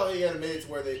 I thought he had made it to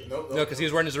where they. No, because he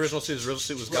was wearing his original suit. His original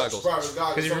suit was goggles. Right,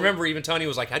 goggles. Because you remember, even Tony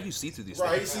was like, "How do you see through these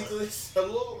right, things?" Right, he sees through this a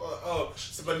little.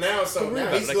 Now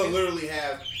he's gonna literally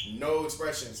have no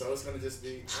expression. So it's gonna just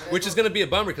be. Which is gonna be a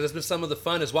bummer because that's been some of the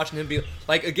fun is watching him be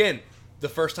like again. The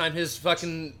first time his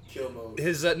fucking kill mode.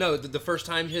 His the first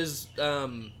time his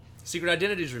secret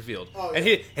identity is revealed, oh, and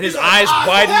his eyes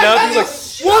widen up. He's like,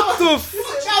 "What the?"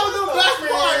 That was the best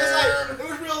part. It's like it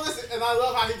was realistic, and I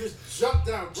love how he just jumped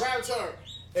down, grabbed her,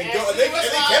 and they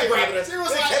kept grabbing her. She was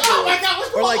like, "Oh my god,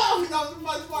 what's going on?" That was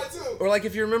my part too. Or like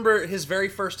if you remember his very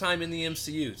first time in the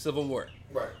MCU, Civil War.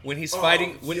 Right. When he's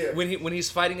fighting when he's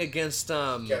fighting against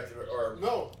when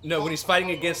he's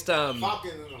fighting against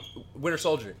Winter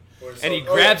Soldier. And he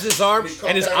grabs his arm,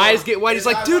 and his eyes get wide. He's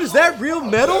like, "Dude, is that real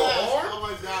metal?" Oh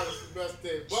my god, it's the best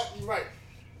thing. But you're right.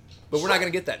 But we're not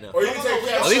gonna get that now. Or you can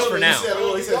take at least for now.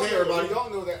 He said, "Hey, everybody." We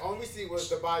don't know that. All we see was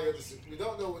the body of the suit. We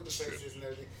don't know what the face is and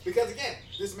everything. Because again,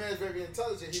 this man is very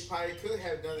intelligent. He probably could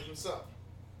have done it himself.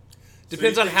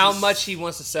 Depends on how much he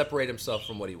wants to separate himself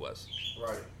from what he was.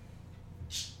 Right.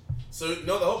 So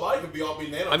no, the whole body could be all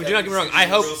nanotech. I mean, do not get me wrong. I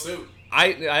hope.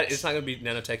 It's not going to be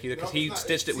nanotech either because he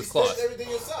stitched it with cloth. He everything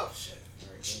himself.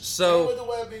 So. Same with the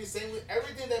webbing, same with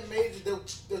everything that made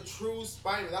the true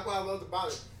Spider-Man. That's what I loved about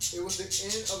it. It was the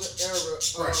end of the era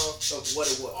of what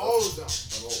it was. All of them.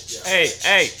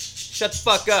 Hey, shut the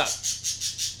fuck up.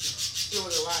 Still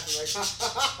they're laughing like.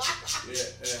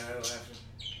 I'm laughing.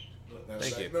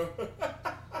 Thank you. No.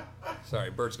 Sorry,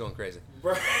 Bird's going crazy.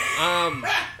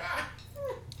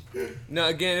 No,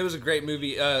 again, it was a great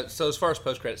movie. So as far as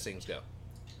post-credit scenes go,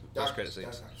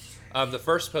 the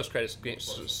first post-credit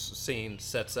scene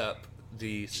sets up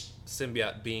the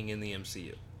symbiote being in the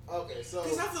MCU. Okay, so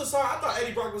because I feel sorry. I thought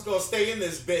Eddie Brock was gonna stay in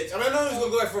this bitch. I mean, I know he was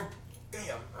gonna go back for.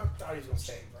 Damn, I thought he was gonna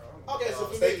stay, bro.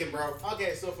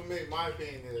 Okay, so for me, my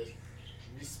opinion is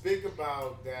we speak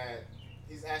about that.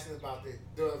 He's asking about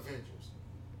the Avengers.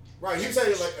 Right, you said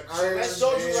like an Iron Man. That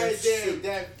shows you right there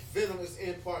that Venom is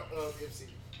in part of MCU.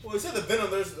 Well, he said the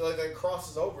Venom there's like that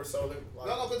crosses over, so they like,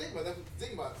 no, but think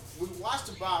about it. We watched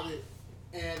about it,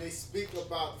 and they speak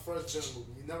about the first Venom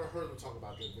movie. You never heard them talk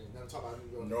about that Venom. Never talk about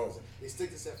New York. No. They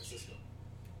stick to San Francisco.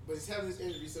 But he's having this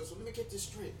interview, so let me get this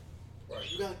straight. Right.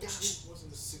 You got a guy who was in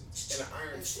the suit. In an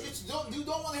iron suit. You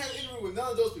don't want to have an interview with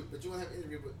none of those people, but you want to have an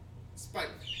interview with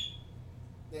Spider-Man.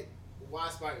 Like, why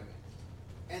Spider-Man?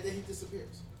 And then he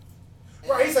disappears.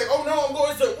 Right, he's like, "Oh no, I'm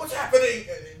going to. What's happening?"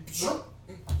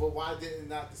 But why didn't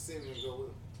not the Simeon go with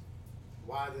him?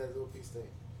 Why did that little piece stay?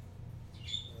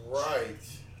 Right.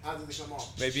 How did it come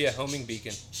off? Maybe a homing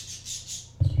beacon, so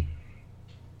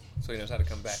he knows how to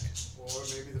come back. Or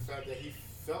maybe the fact that he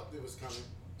felt it was coming,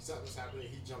 something was happening,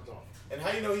 he jumped off. And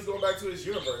how you know he's going back to his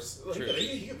universe? True.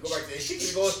 He could go back to.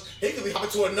 He could be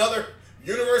hopping to another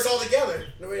universe altogether.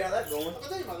 No way how that's going. But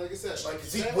think about it, like I said, like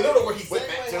we don't know where he went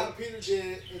back to. How Peter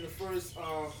did in the first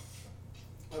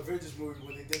Avengers movie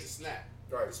when they did the snap.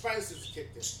 Right. The Spider Sense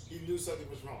kicked in. He knew something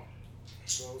was wrong.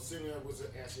 So Simeon was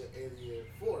actually an alien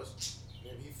force,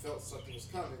 and he felt something was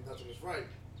coming, nothing was right,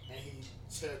 and he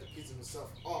teared the piece of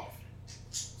himself off.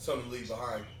 Something to leave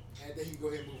behind. And then he can go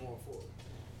ahead and move on forward.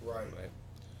 Right.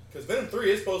 Because Venom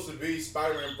 3 is supposed to be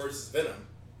Spider-Man versus Venom.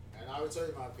 And I would tell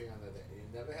you my opinion on that.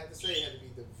 It never had to say it had to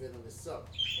be the Venom itself.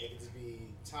 It could just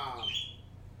be Tom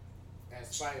as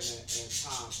Spider-Man and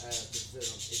Tom as the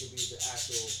Venom. It could be the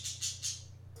actual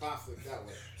conflict that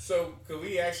way. So could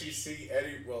we actually see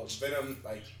Venom,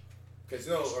 like, because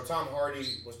or Tom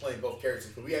Hardy was playing both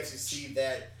characters. Could we actually see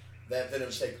that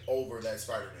Venom take over that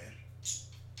Spider-Man?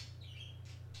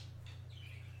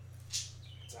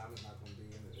 Tom is not going to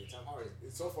be in it. Tom Hardy,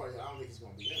 so far, I don't think he's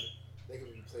going to be in it. They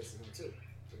could be replacing him too.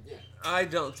 Again, I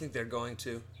don't think they're going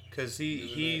to, because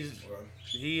he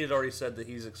had already said that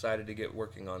he's excited to get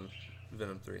working on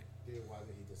Venom 3. Then why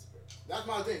did he disappear? That's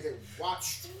my thing. They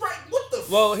watch. Right. What the?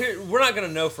 Well, here we're not gonna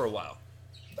know for a while.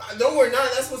 No, we're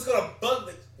not. That's what's gonna bug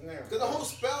me. Because the whole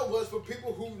spell was for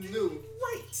people who knew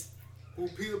right who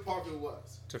Peter Parker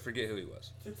was. To forget who he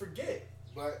was. To forget.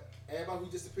 But everybody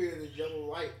who disappeared in the yellow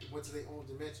light went to their own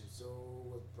dimension. So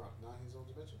was Brock not his own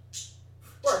dimension?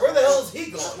 Right, where the hell is he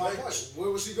going? That's my point.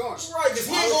 Where was he going? Right, because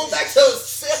he ain't going back to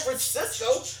San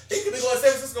Francisco. He could be going to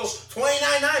San Francisco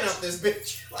 29.9 out this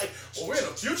bitch. Like, well, we're in a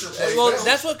future place. Well, now.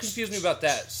 that's what confused me about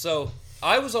that. So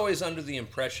I was always under the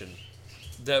impression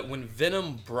that when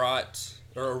Venom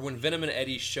when Venom and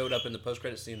Eddie showed up in the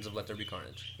post-credit scenes of Let There Be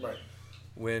Carnage, right,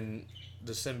 when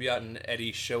the symbiote and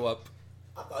Eddie show up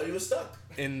I thought he was stuck.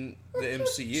 in the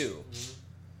MCU.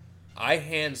 I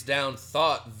hands down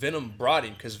thought Venom brought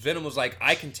him because Venom was like,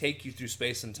 I can take you through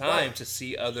space and time Right. to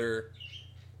see other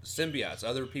symbiotes,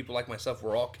 other people like myself.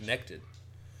 We're all connected.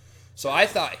 So I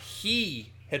thought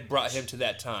he had brought him to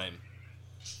that time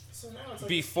So now it's like,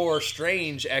 before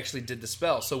Strange actually did the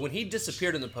spell. So when he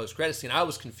disappeared in the post-credit scene, I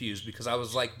was confused because I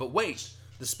was like, but wait,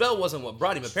 the spell wasn't what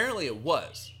brought him. Apparently it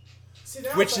was, see, now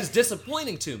which it's is like,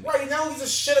 disappointing to me. right now he's a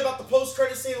shit about the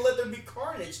post-credit scene and let there be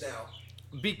carnage now.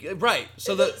 Right.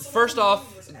 So the first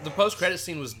off, the post-credit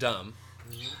scene was dumb,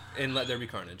 and Let There Be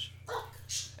Carnage.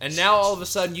 And now all of a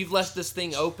sudden you've left this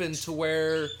thing open to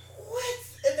where What?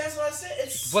 And that's what I said.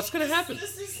 It's what's gonna happen?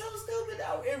 This is so stupid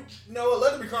now. No,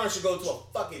 Let There Be Carnage should go to a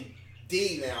fucking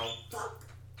D now. Fuck,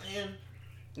 man.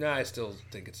 No, I still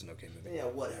think it's an okay movie. Yeah,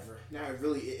 whatever. Now it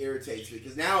really irritates me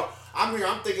because now I'm here.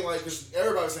 I'm thinking like, because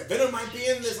everybody's saying Venom might be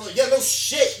in this. I'm like, yeah, no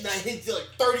shit. And I hit like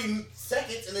 30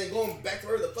 seconds and then going back to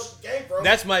where the fucking game from.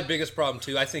 That's my biggest problem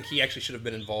too. I think he actually should have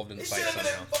been involved in the He fight should have been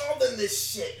somehow. involved in this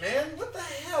shit, man. What the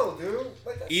hell, dude?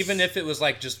 Like, that's- Even if it was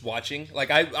like just watching,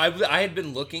 like I had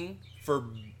been looking for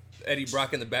Eddie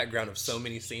Brock in the background of so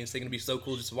many scenes. They're gonna be so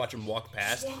cool just to watch him walk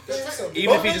past.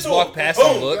 Even if he just walked past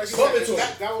Boom. and looked. Bump into him.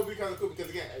 That would be kind of cool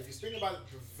because again, if you speak about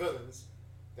the villains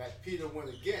that Peter went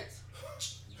against,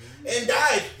 And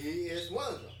died. he is one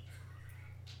of them.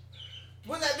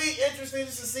 Wouldn't that be interesting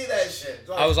just to see that shit?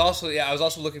 Like, I was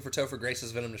also looking for Topher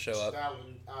Grace's Venom to show up. That would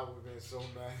I would have been so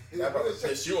mad. that probably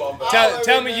pissed you off. But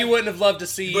Tell me you wouldn't have loved to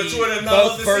see But you wouldn't have loved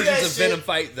both to see versions that of shit. Venom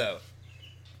fight though.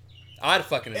 I'd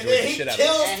fucking and enjoy then the he shit out of it.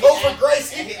 kills And Topher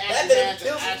Grace. And he That actually didn't had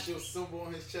kill the him. actual symbol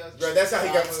on his chest. Right, that's how he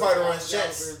got the spider on his That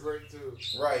chest. would have been great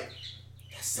too. Right.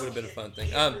 Would have been a fun thing.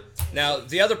 Now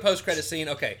the other post-credit scene.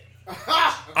 Okay,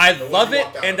 I I The one love you it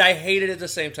walked out and of. I hate it at the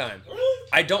same time. Really?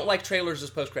 I don't like trailers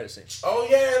as post-credit scene. Oh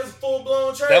yeah, it was full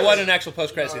blown trailer. That wasn't an actual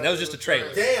post-credit scene. That was just a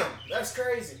trailer. Damn, that's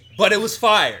crazy. But it was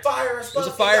fire. Fire as fuck. was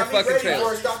a fire Got me fucking ready trailer.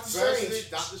 for his Doctor Especially Strange.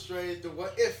 Doctor Strange, the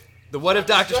what if. The what if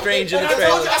Doctor Strange in And the I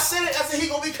told trailer. you, I said it. I said he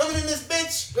gonna be coming in this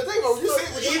bitch. But think about it, when you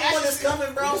see when you Even when actually it's see-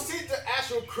 coming, bro. when you see the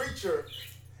actual creature,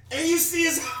 And you see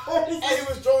his whole and he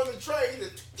was drawing the tray, he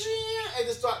just and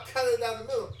just start cutting it down the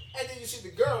middle, and then you see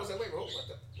the girl and say, wait, what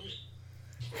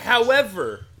the?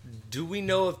 However, do we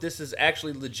know if this is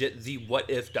actually legit the what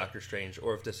if Doctor Strange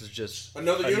or if this is just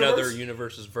Another another universe?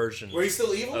 universe's version Where he's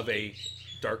still evil? of a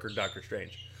darker Doctor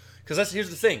Strange? Because here's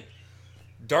the thing.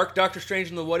 Dark Doctor Strange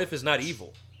in the what if is not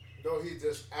evil. No, he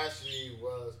just actually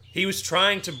was. He was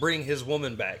trying to bring his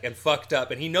woman back and fucked up,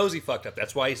 and he knows he fucked up.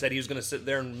 That's why he said he was going to sit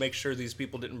there and make sure these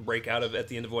people didn't break out of at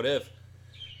the end of What If.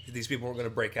 These people weren't going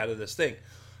to break out of this thing.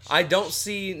 I don't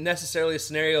see necessarily a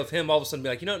scenario of him all of a sudden be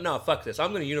like, you know, no, fuck this.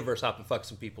 I'm going to universe hop and fuck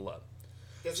some people up.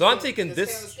 So I'm thinking He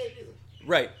this- can't escape either.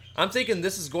 Right. I'm thinking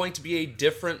this is going to be a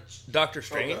different Doctor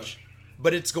Strange,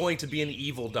 but it's going to be an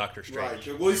evil Doctor Strange.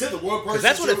 Right. Well, he said the one person.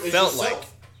 that's what it is felt yourself. like.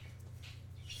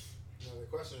 No, the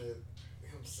question is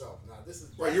himself. Now this is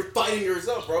Right, you're fighting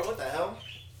yourself, bro. What the hell?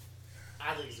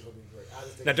 I think it's gonna be great. I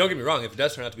just think Now, don't get me wrong. If it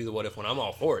does turn out to be the what if one, I'm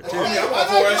all for it, too. Oh, yeah, I'm all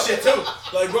for that shit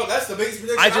too. Like, bro, that's the biggest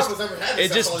prediction I just, was ever had.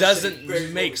 it just All this shit doesn't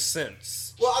crazy make movies.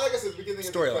 sense. Well, like I said, at the beginning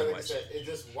of the Storyline like I wise. said, it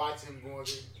just watch him going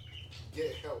to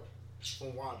get help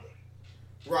from Wanda.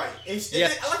 Right. And, Yeah.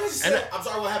 like I just And- said, I'm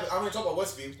sorry, what happened? I'm going to talk about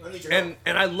Westview. I need your help.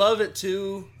 And I love it,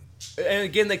 too. And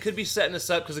again, they could be setting us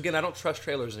up, because again, I don't trust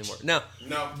trailers anymore. Now,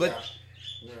 No, but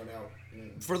yeah. No.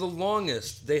 for the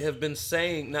longest, they have been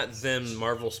saying, not them,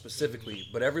 Marvel specifically,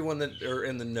 but everyone that are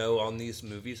in the know on these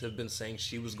movies have been saying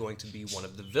she was going to be one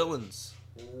of the villains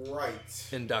Right.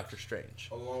 in Doctor Strange.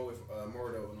 Along with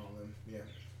Mordo and all them. Yeah.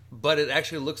 But it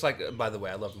actually looks like, by the way,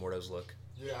 I love Mordo's look.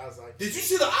 Yeah, I was like, Did you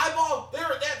see the eyeball?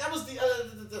 That was the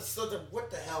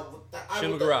what the hell? That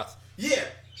eyeball, Shuma Garath. Yeah.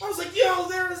 I was like, yo,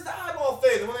 there is the eyeball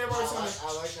thing. The one everybody saw.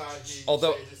 I like how he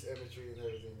Although- changes imagery and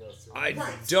everything else too. I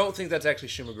Right. don't think that's actually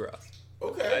Shuma Garath.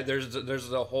 Okay.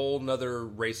 There's a whole nother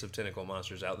race of tentacle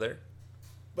monsters out there.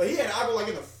 But he had an eyeball like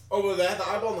in the they had the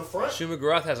eyeball in the front. Shuma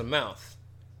Garath has a mouth.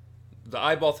 The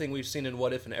eyeball thing we've seen in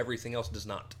What If and everything else does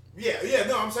not. Yeah.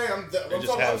 No, I'm saying I'm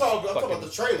talking about the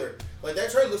trailer. Like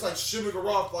that trailer looks like Shuma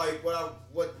Garath, like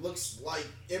what looks like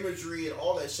imagery and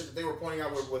all that shit that they were pointing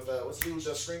out with what's the dude with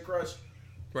the Screen Crush?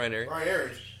 Ryan Airy. Ryan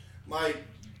Aarons. Like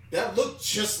that looked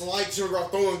just like Shuma Garath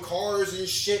throwing cars and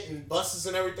shit and buses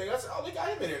and everything. I said, oh, they got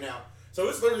him in here now. So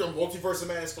it's literally a Multiverse of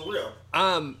Madness for real.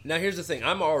 Now here's the thing.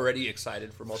 I'm already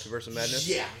excited for Multiverse of Madness.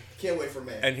 Yeah, can't wait for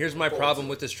Madness. And here's my problem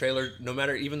with this trailer. No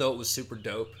matter, even though it was super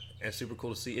dope and super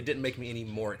cool to see, it didn't make me any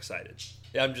more excited.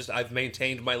 I've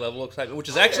maintained my level of excitement, which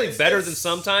is actually better than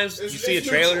sometimes you see a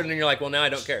trailer and then you're like, well, now I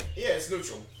don't care. Yeah, it's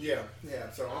neutral. Yeah.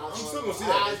 So I'm still gonna see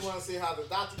that. I just want to see how the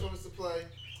Doctor comes to play.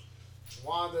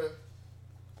 Wanda.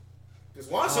 Because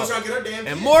Wanda's still trying to get her damn.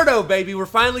 And Mordo, baby, we're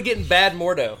finally getting bad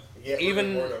Mordo. Yeah,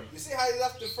 even Mordo. You see how he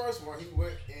left the first one? He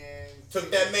went and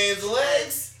took that man's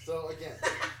legs. So again,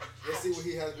 let's see what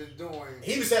he has been doing.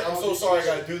 He just said, "I'm so sorry, I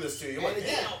got to do this to you." And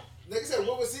again, like I said,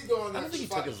 what was he doing? I don't think he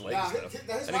took his legs. I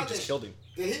think he just killed him.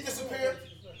 Did he disappear?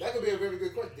 That could be a very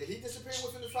good question. Did he disappear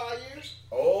within the 5 years?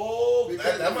 Oh,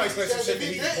 that might explain some shit that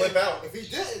he flip out. If he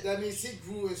didn't, that means he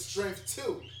grew in strength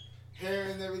too, hair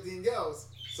and everything else.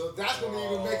 So that's going to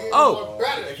even make it more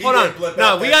better. Hold on.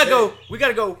 No, we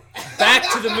gotta go back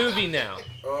to the movie now.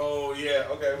 Oh yeah.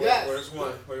 Okay. Yes. Where's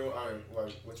one?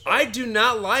 Which I do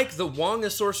not like the Wong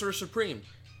as Sorcerer Supreme.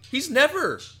 He's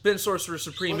never been Sorcerer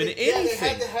Supreme in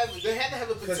anything. They had to have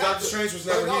a protector. Because Doctor Strange was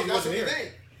never here. He wasn't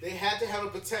here. They had to have a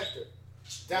protector.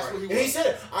 That's what he was. And he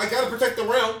said, "I gotta protect the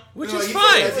realm," which is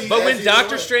fine. But when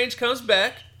Doctor Strange comes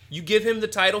back, you give him the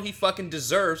title he fucking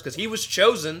deserves because he was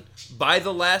chosen by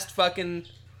the last fucking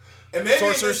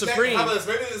Sorcerer Supreme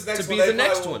to be the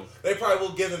next one. They probably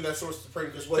will give him that Sorcerer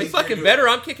Supreme because they fucking better.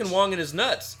 I'm kicking Wong in his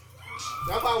nuts.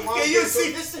 That's why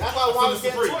Wong was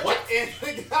getting tortured. But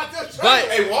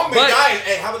hey, Wong may die.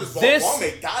 Hey, how about this? Wong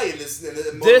may die in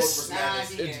this.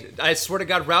 I swear to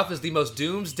God, Ralph is the most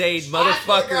doomsday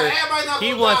motherfucker.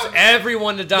 He wants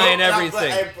everyone to die and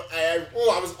everything. I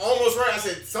was almost right. I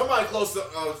said somebody close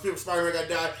to Spider-Man got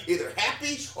to die. Either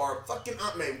Happy or fucking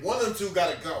Aunt May. One of them two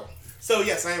got to go. So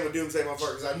yes, I am a doomsday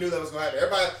motherfucker because I knew that was gonna happen.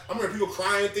 Everybody, I'm hearing people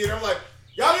crying in the theater. I'm like,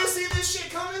 y'all didn't see this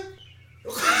shit coming?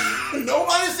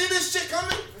 Nobody see this shit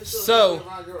coming? So,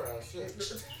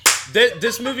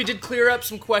 this movie did clear up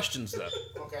some questions, though.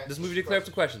 Okay. This movie did clear up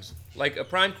some questions. Like, a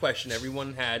prime question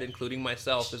everyone had, including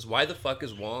myself, is why the fuck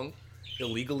is Wong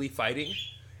illegally fighting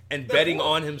and betting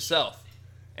on himself?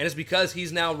 And it's because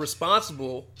he's now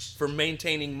responsible for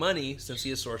maintaining money since he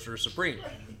is Sorcerer Supreme.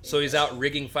 So he's out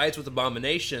rigging fights with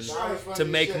Abomination to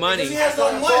make money. Because he has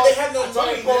no money. They have no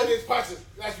money.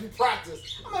 That's we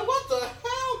practice. I'm like, what the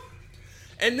hell?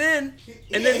 And then he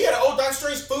had an old Doctor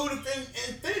Strange food in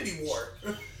Infinity War.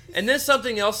 And then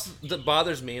something else that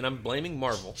bothers me, and I'm blaming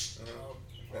Marvel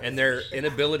and their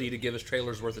inability to give us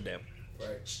trailers worth a damn.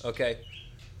 Right. Okay.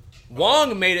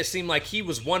 Wong made it seem like he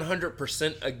was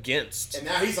 100% against. And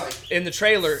now he's like in the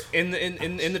trailer, in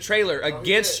the trailer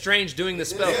against Strange doing the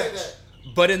spell.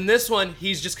 But in this one,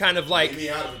 he's just kind of like, get me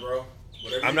out of it, bro.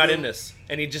 I'm not in this.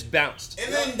 And he just bounced.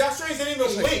 And then Doctor Strange didn't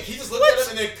even wink. He just looked at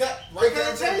him and then cut. They could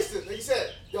have changed it. Like you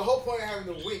said, the whole point of having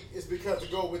the wink is because to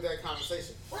go with that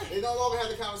conversation. Right. They no longer have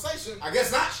the conversation. I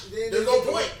guess not. There's no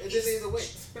point. It didn't need the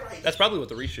wink. Right. That's probably what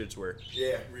the reshoots were.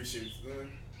 Yeah, reshoots.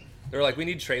 They were like, we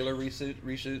need trailer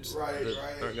reshoots. Right.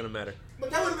 Aren't going to matter.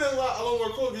 But that would have been a lot more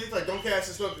cool. He's like, don't cast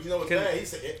this stuff because you know it's bad. He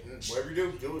said, whatever you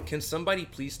do, do it. Can somebody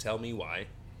please tell me why?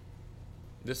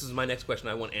 This is my next question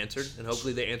I want answered, and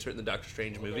hopefully they answer it in the Doctor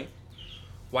Strange movie.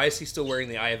 Why is he still wearing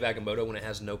the Eye of Agamotto when it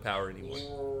has no power anymore?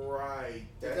 Right.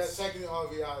 That's second all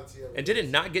reality of it. And did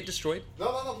it not get destroyed? No,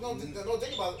 think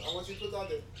about it. I want you to put it out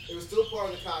there. It was still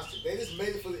part of the costume. They just made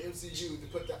it for the MCU to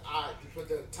put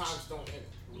the time stone in it.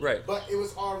 Right. But it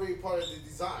was already part of the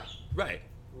design. Right.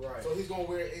 So he's going to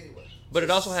wear it anyway. But it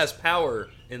also has power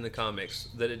in the comics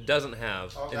that it doesn't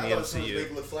have in the MCU. Make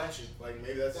it look flashy. Like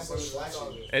maybe that's something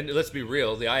flashy. And let's be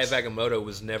real, the Eye of Agamotto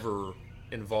was never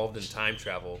involved in time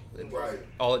travel. Right.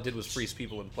 All it did was freeze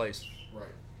people in place. Right.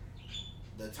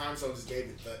 The time zone just gave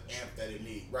it the amp that it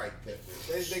needed. Right.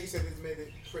 They said they made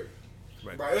it pretty.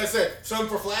 Right. That's it. Something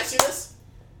for flashiness.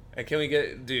 And can we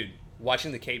get, dude?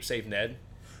 Watching the Cape save Ned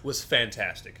was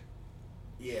fantastic.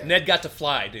 Yeah. Ned got to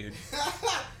fly, dude.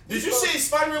 Did you see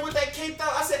Spider-Man with that cape though?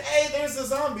 I said, hey, there's the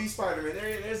zombie Spider-Man.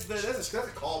 That's a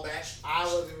callback. I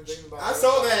wasn't even thinking about that. I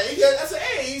saw that. I said,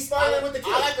 hey, he's Spider-Man with the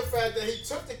cape. I like the fact that he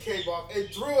took the cape off and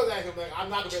threw it at him like, I'm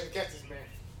not going to be able to catch this man.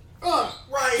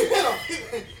 Right. Get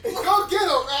him. Go get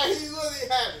him, man. He literally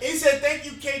had it. He said, thank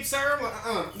you, Cape Sir.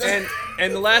 I'm like,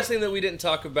 And the last thing that we didn't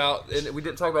talk about, and we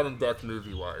didn't talk about in depth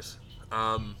movie-wise,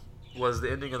 was the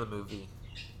ending of the movie.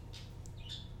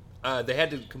 They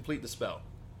had to complete the spell.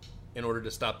 in order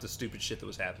to stop the stupid shit that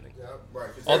was happening. Yeah.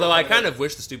 Right. 'cause Although I everyone- kind of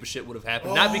wish the stupid shit would have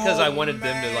happened, not because I wanted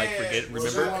them to like forget, man.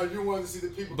 remember, You wanted to see the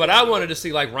people. but I wanted to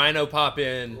see like Rhino pop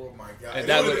in, Oh my god! and And that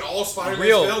that would would been all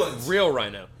Spider-Man's villains. real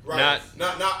Rhino, Right.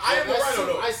 not Not. I am the Rhino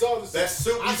though. I saw the That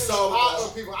suit I we see saw a lot with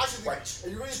of people. Actually, Right.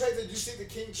 and you really paid that you see the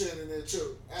Kingpin in there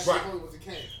too. Actually, Right. probably was the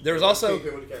King. There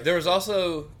was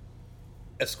also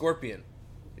a Scorpion.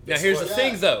 Now here's the Yes.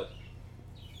 thing though.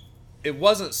 It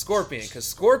wasn't Scorpion, because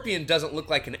Scorpion doesn't look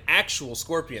like an actual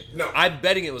Scorpion. No. I'm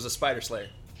betting it was a Spider Slayer.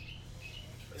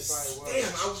 It probably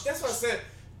Damn, was. that's what I said.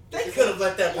 They could have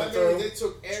let that one I through. mean, they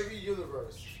took every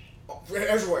universe,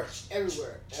 Everywhere.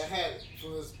 everywhere, and had it.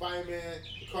 From the Spider-Man,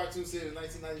 the cartoon series,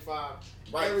 1995,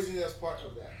 Right. everything that's part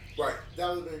of that. Right. That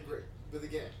would have been great. But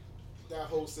again, that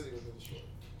whole city would have been destroyed.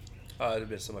 Oh, it'd have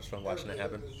been so much fun watching that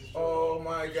happen. Oh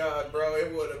my god, bro!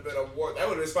 It would have been a war. That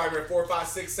would have been Spider-Man 4, 5,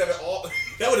 6, 7. All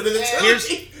that would have been the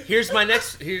trilogy. Here's my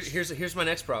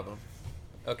next problem.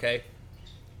 Okay,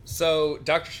 so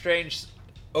Doctor Strange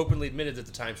openly admitted that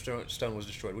the Time Stone was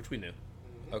destroyed, which we knew.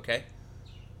 Okay,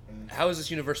 how is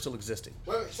this universe still existing?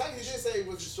 Well, technically, he did say it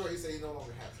was destroyed. He said he no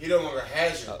longer has it. He no longer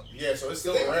has it. Oh. Yeah, so it's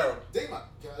still Think around. about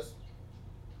it, because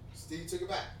Steve took it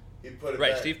back. He put it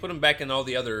Right, back. Steve put him back in all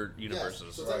the other Yes,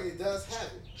 universes. so technically, he does have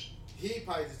it. He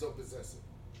probably just don't possess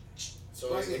it.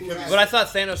 So it could be. But I thought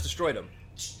Thanos destroyed him.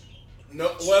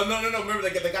 No, well, no. Remember,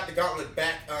 they got the gauntlet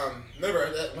back.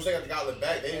 Remember, once they got the gauntlet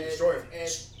back, they didn't destroy him. And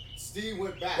Steve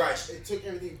went back. Right. They took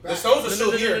everything back. The stones are No,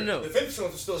 still no, here. no. The Infinity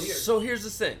Stones are still here. So here's the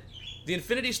thing: the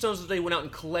Infinity Stones that they went out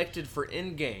and collected for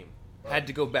Endgame had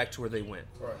to go back to where they went.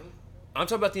 Right. I'm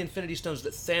talking about the Infinity Stones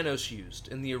that Thanos used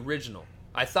in the original.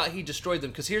 I thought he destroyed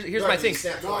them because here's Right, my he thing.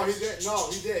 snapped No, he twice. did.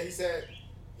 No, he did. He said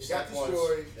he got Snapped once,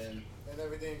 destroyed then- and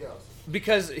everything else.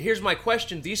 Because here's my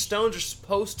question: these stones are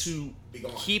supposed to Be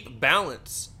gone. keep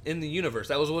balance in the universe.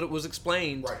 That was what it was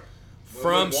explained Right. from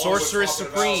When Wong was Sorceress talking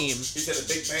Supreme about- he said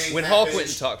the Big Bang when Hulk happened. went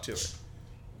and talked to her. So,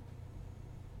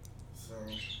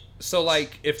 So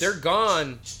like, if they're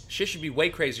gone, shit should be way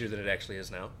crazier than it actually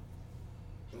is now,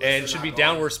 unless and they're should not be gone.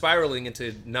 downward spiraling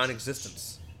into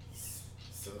non-existence.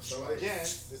 So But again,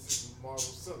 this is Marvel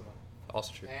cinema,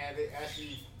 Also true. and they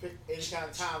actually pick any kind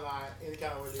of timeline, any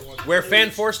kind of way they want. to Where do Fan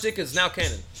it. Four Stick is now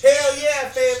canon. Hell yeah,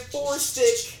 Fan 4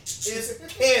 Stick is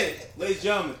canon. Ladies and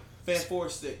gentlemen, Fan 4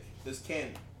 Stick. This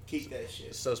canon. Keep that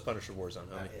shit. So's Punisher Warzone,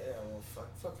 homie. Yeah, well,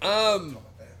 fuck. Um, Talk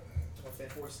about that. Talk about Fan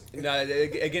 4 Stick. No,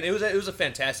 again, it was a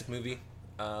fantastic movie.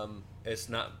 It's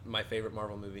not my favorite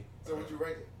Marvel movie. So would you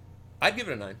rate it, I'd give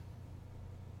it a 9.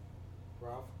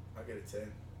 Ralph? I get a 10. You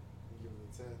give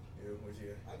it a 10. You, what you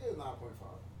get? I give it a 9.5.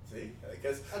 See?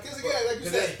 Because again, like you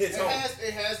said, it's home.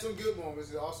 it has some good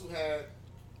moments. It also had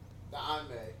the Aunt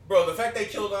May. Bro, the fact they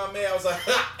killed Aunt May, I was like,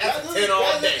 ha, that's a really, 10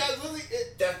 all day. That really,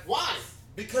 That- why?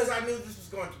 Because I knew this was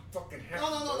going to fucking happen.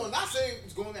 No. Not saying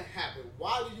it's going to happen.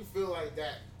 Why do you feel like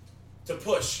that? To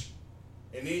push.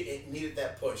 It needed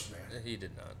that push, man. He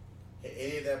did not. It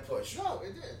needed that push. No,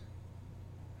 it did.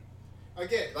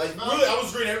 Again, Like, really, I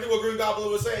was reading everything what Green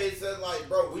Goblin was saying. It said, like,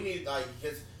 bro, we need, like,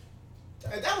 his...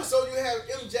 and that was so you have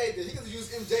MJ. That he could have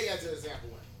used MJ as an example.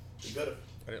 He could have.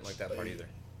 I didn't like that part either.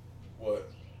 What?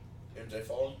 MJ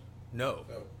falling? No.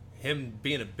 No. Him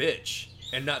being a bitch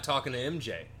and not talking to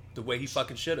MJ the way he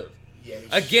fucking should have. Yeah.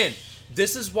 Again,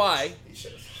 this is why He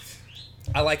should have.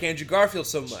 I like Andrew Garfield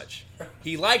so much.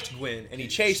 He liked Gwen and he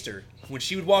chased her. When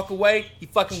she would walk away, he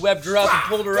fucking webbed her up and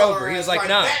pulled her Fell her over. He was ass like, right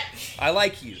nah, back. I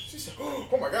like you. She said, oh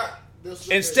my god.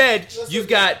 Instead, Let's you've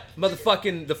look at- got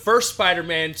motherfucking the first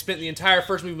Spider-Man spent the entire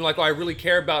first movie being like, oh, I really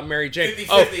care about Mary Jane. 50-50,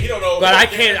 Oh, he don't know. but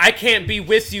I can't be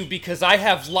with you because I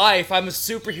have life. I'm a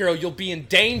superhero. You'll be in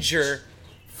danger.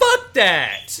 Fuck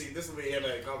that. See, this will be him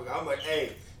at a comic. I'm like,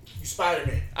 hey, you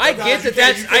Spider-Man. I Sometimes get you that can't-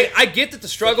 that's you can't- I get that the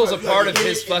struggle's a Sometimes you part gotta of get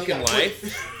his it and you fucking gotta quit.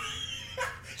 life.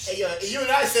 Hey, you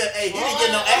and I said, hey, he didn't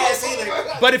get no ass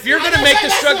either. But if you're gonna make the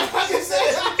struggle, I just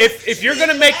said, if you're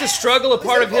gonna make the struggle a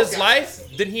part of his both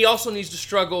life, then he also needs to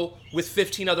struggle with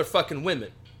 15 other fucking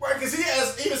women. right, because he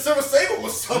has, even Silver Sable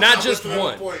was something. Not just at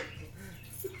one. point.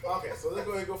 Okay, so let's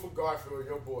go ahead and go for Garfield,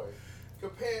 your boy.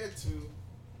 Compared to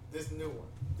this new one,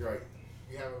 Right.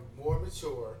 you have a more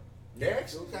mature.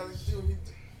 Next. Still kind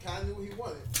of knew what he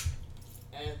wanted,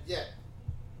 and yet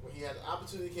when he had the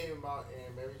opportunity came about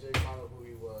and Mary J found out who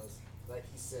he was, like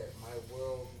he said, my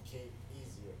world became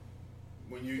easier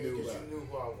When you knew because about you knew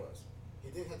who I was. He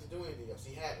didn't have to do anything else.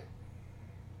 He had it.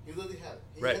 He literally had it.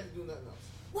 He Right. didn't have to do nothing else.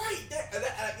 Right.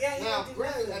 Yeah. he Now, did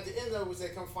granted, that. at the end of it, we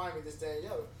said, "Come find me," this, that, and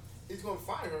the other. He's gonna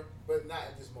find her, but not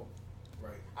at this moment.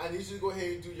 Right. I need you to go ahead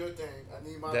and do your thing. I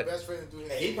need my That- best friend to do his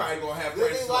And thing. he probably gonna have live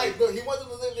friends their life. like, Look, he wants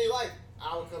them to live their life.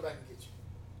 I will come back and get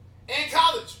you. And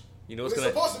college. You know what's It's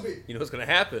gonna supposed to be. you know what's gonna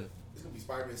happen?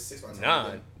 Spider-Man 6 by the time.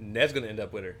 Nah, Ned's gonna end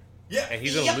up with her. Yeah, And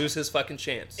he's gonna lose his fucking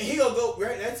chance. And he gonna go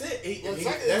right. That's it.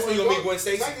 That's when you you gonna meet Gwen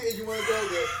Stacy. Second, if you want to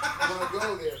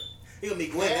go there, He gonna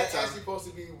meet Gwen that Ned's time. actually supposed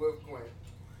to be with Gwen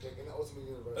in the Ultimate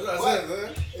Universe. That's what I said,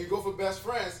 man. If you go for best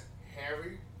friends,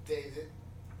 Harry dated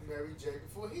Mary J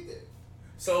before he did.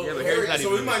 So Yeah, but Harry, Harry's not so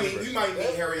even we in might the meet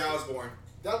universe. Harry Osborn.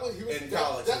 That was he was In that,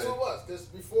 college, That's yeah. what it was. Because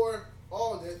before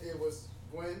all of this, it was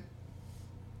Gwen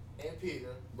and Peter,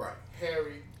 Right.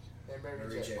 Harry and Mary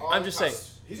Mary J. J. All I'm just college. saying.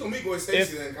 He's gonna meet Gwen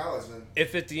Stacy in college, man.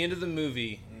 If at the end of the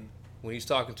movie, when he's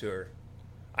talking to her,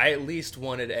 I at least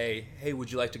wanted a, hey,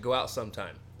 would you like to go out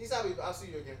sometime? He's not. I'll see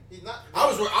you again. He's not. I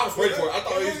was ready for it. I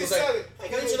thought he was gonna say, said "Hey,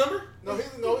 can I get your number?" No, he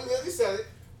literally said it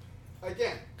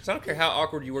again. Because I don't care how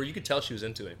awkward you were, you could tell she was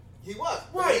into him. He was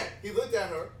Right. Again, he looked at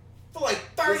her. For like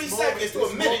 30 This seconds to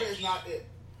moment, a this minute. moment is not it.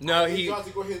 No, He he tried to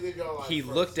go ahead and live your life he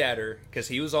first. looked at her because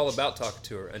he was all about talking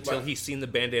to her until Right. he seen the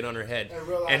Band-Aid on her head. And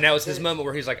realized And that was his danger. moment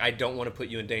where he's like, I don't want to put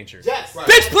you in danger. Yes. Right.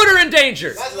 Bitch, put her in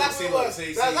danger! That's exactly what it was.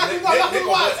 See, That's exactly Nick- what it Nick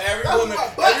was. will put every That's woman-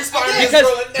 what- but every Spider-Man again,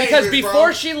 girl Because, in because danger, before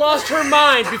bro. she lost her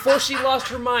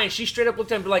mind, she straight up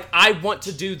looked at him and be like, I want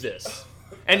to do this.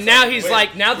 And now he's Wait,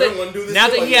 like, now you don't wanna do that this now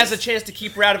too, that I he has a guess. chance to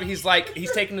keep her out of it, he's like,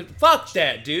 he's taking the fuck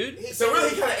that, dude. So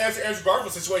really, he kind of answered Andrew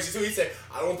Garfield's situation too. He said,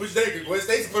 "I don't want to put you in danger." Gwen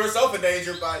Stacy put herself in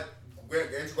danger by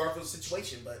Andrew Garfield's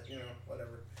situation, but you know,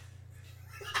 whatever.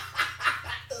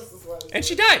 And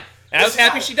she died. And I was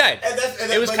happy she died.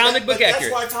 It was comic book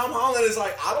accurate. That's why Tom Holland is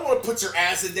like, I don't want to put your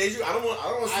ass in danger. I don't want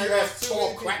to see I your lost ass too all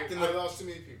many cracked in people. the. I lost too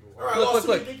many people. All right, I Look, lost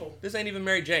look, too many look. people. This ain't even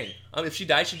Mary Jane. If she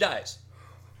dies, she dies.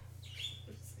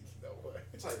 No way.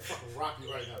 It's like fucking Rocky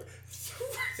right now.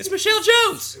 It's Michelle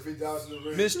Jones. If he dies in the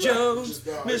ring, Miss he Jones. just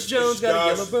dies. Miss Jones got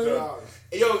a yellow bird.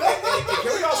 Dies. Yo, and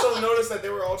can we also notice that they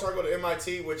were all trying to go to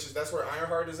MIT, that's where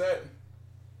Ironheart is at?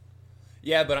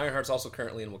 Yeah, but Ironheart's also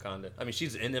currently in Wakanda. I mean,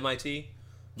 she's in MIT,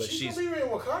 but She's gonna be in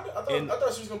Wakanda. I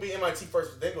thought she was gonna be MIT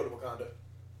first, but then go to Wakanda.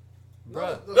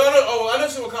 bruh. No. Oh, I know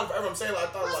she's in Wakanda forever. I'm saying, like, I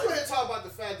thought Let's go like. ahead and talk about the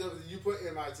fact that you put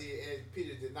MIT and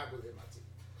Peter did not go to MIT.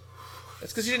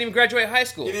 That's because you didn't even graduate high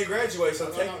school. He didn't graduate, so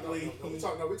No, technically. we're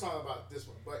talking about this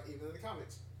one. But even in the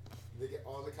comics, they get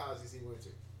all the colleges he went to.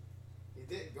 He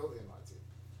didn't go to MIT.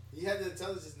 He had the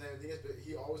intelligence and everything, but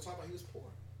he always talked about he was poor.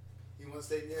 He wanted to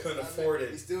stay near. Couldn't Iron afford Man.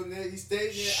 it. He still near. He stayed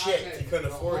near. Shit, Iron Man he couldn't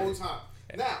afford the whole it. time.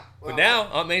 Now, But now,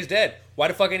 Aunt May's dead. Why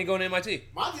the fuck ain't he going to MIT?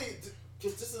 my thing,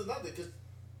 because this is another, because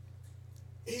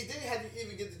he didn't have to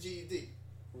even get the GED.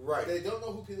 Right. They don't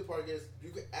know who Peter Parker is. You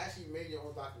could actually make your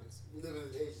own documents. We live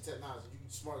in the age of technology. You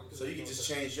smart. So you can just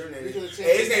change your name. You could've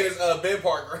Hey, his changed name his is Ben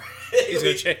Parker. He's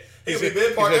gonna change. He'll He's be gonna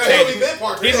Ben Parker.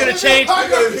 he's He'll gonna be change. Ben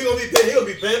Parker. He's gonna change. He'll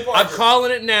be Ben Parker. I'm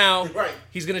calling it now. Right.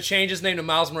 He's gonna change his name to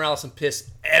Miles Morales and piss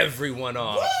everyone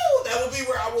off. Woo! That will be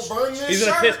where I will burn this He's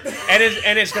gonna shirt. piss,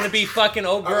 and it's gonna be fucking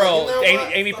old I'm like, girl you know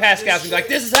what? Amy Fuck Pascal. this Be like, shit.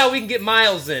 this is how we can get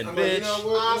Miles in, I'm like, bitch. you know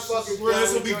what? This fucking is where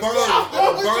this will be down burned. with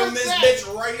I will just burn this that.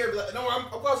 bitch right here. Be like, no, I'm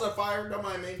close on fire. Don't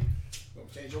mind me. I'm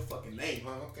gonna change your fucking name,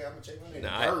 huh? Okay, I'm gonna change my name.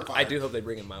 Nah, Bird I Fire. do hope they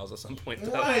bring in Miles at some point.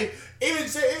 Though. Right. Even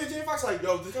Jay Fox like,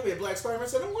 yo, there's gonna be a black Spider-Man. I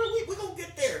said, don't worry, we gonna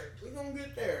get there. We gonna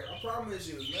get there. I promise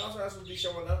you. Miles Morales will be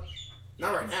showing up.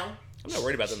 Not right now. I'm not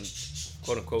worried about them,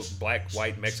 quote unquote, black,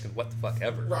 white, Mexican, what the fuck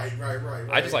ever. Right.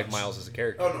 I just like Miles as a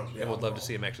character. Oh, no. Yeah, and would love no. to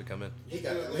see him actually come in. He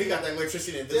got that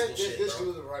electricity and invisible shit, Just bro.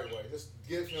 do it the right way. Just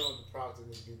give him the props that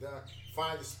needs to be done.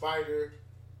 Find the spider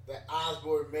that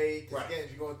Osborn made. 'Cause Right. again,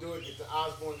 if you're gonna do it, get the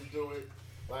Osborn to do it.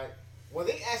 Like when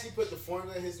they actually put the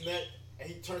formula in his neck and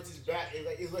he turns his back,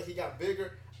 it's like he got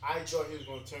bigger. I thought he was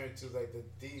gonna turn into like the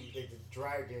demon, like the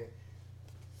dragon.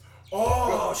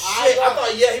 Oh, shit. I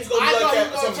thought, he was gonna be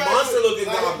like that. Some monster looking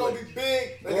like, goblin. He's gonna be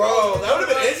big. Like, Bro, that would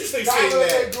have been interesting That seeing would've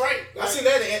that. been great. I seen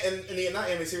that in the not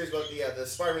anime series, but the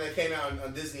Spider-Man that came out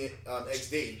on Disney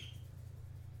XD.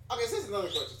 Okay, so this is another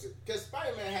question too. Because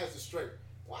Spider-Man has the straight.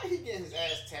 Why he getting his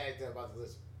ass tagged up by the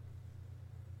lizard?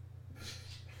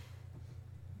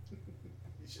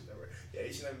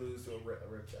 He should never lose to a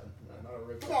reptile. No, not a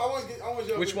reptile. Come on, I want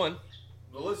to Which one?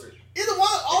 The lizard. Either one,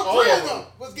 all three of them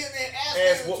was getting their ass Ass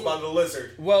handed whooped to by them. the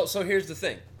lizard. Well, so here's the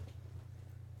thing.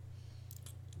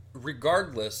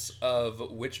 Regardless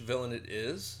of which villain it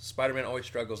is, Spider-Man always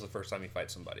struggles the first time he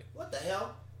fights somebody. What the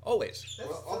hell? Always.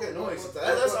 Well, okay, annoying. no,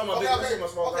 That's on my big. That's on my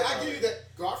small. Okay, I guy. give you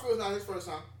that. Garfield's not his first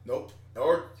time. Nope.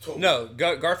 Or Toby. No,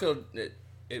 Garfield.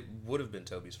 It would have been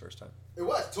Toby's first time. It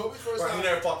was Toby's first Right, time. he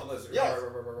never fought the lizard. Yes,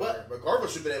 but Garfield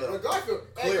should have been able to. But Garfield,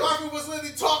 and Clear. Garfield was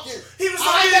literally talking. He was I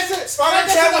like talking- that shit. Spider-Man I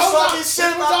like that was shit the whole talking time. shit He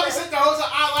was about talking that. shit the whole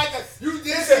time. I like that. You did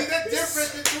He see said- the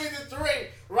difference between the three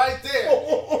right there.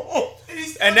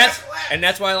 And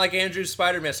that's why I like Andrew's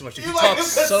Spider-Man so much. He You talks like him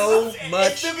 'cause so it's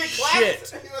much stupid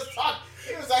shit. He was talking.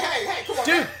 He was like, hey, come on,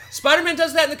 Dude, man. Spider-Man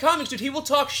does that in the comics, dude. He will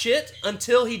talk shit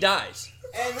until he dies.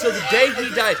 And Till the day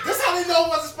he dies. That's how they know it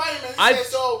wasn't Spider-Man. I've- Said,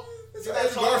 so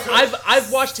that's Garfield.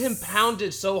 I've watched him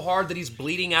pounded so hard that he's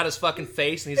bleeding out his fucking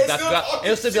face, and he's about to go. And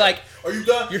he'll still be like, "Are you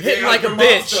done? You're hitting Yeah, like a your mom's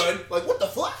bitch." done. Like what the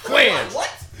fuck? Wham. Like, what?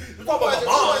 You talking But about the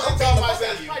my mom? I'm I'm talking talking about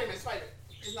about Spider-Man.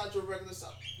 It's not your regular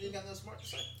self. You ain't got no smart to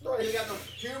say. Right. You ain't got no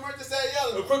humor to say.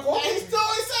 Yeah, A quick walk. And he still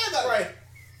ain't saying that. Right.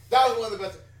 That was one of the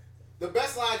best. The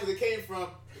best line because it came from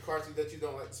the cartoon that you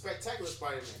don't like, Spectacular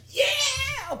Spider-Man. Yeah.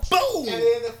 Boom. And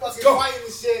then the fucking go. fighting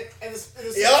and shit, and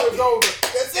the Yup. scene was over.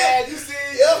 That's it. And you see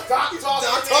Yup. Doc talking.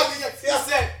 Doc talking. He Yeah.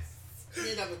 said, "You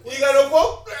ain't got no You got no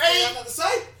quote? You Hey. ain't got nothing to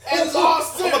say." And it was all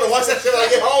I'm about to watch that shit when I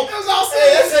get home. It was all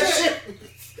Hey, that's that serious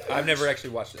shit. I've never actually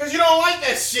watched it. Because you don't like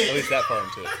that At shit. least that far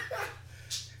into it.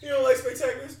 You don't like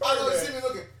Spectacular I know you Spider-Man. see me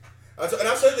looking. And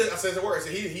I said this. I said the word. I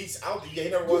said he's out. He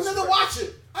never You watched never it. watch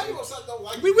it. I ain't gonna say don't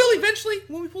like it. We will eventually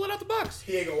when we pull it out the box.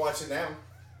 He ain't gonna watch it now.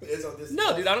 It's on this.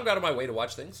 No, dude, I don't go out of my way to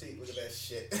watch things. See, look at that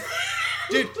shit.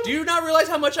 Dude, do you not realize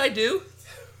how much I do?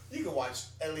 You can watch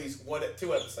at least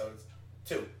 2 episodes.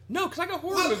 2. No, because I got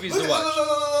horror Look, movies look, to look,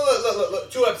 watch.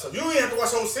 look, 2 episodes. You don't even have to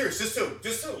watch the whole series. Just 2.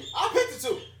 Just 2. I'll pick the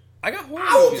two. I got horror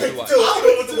I will movies pick to the watch. 2.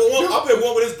 I'll pick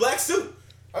one with his black suit.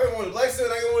 I pick one with his black suit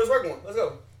and I get one with his work one. Let's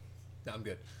go. No, I'm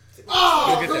good. Oh,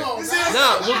 We'll get there. come on, You man. see,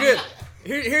 No, we're good.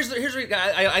 Here's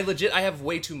I legit I have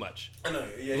way too much. I know.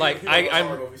 Yeah, Like you don't watch I'm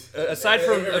horror movies. aside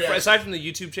from the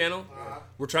YouTube channel, Uh-huh.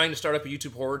 we're trying to start up a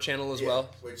YouTube horror channel as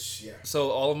well. Which, yeah. So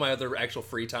all of my other actual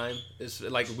free time is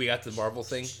like we got the Marvel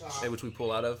thing, Uh-huh. which we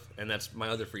pull out of, and that's my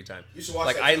other free time. You should watch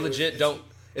Like that I too. legit It's- don't.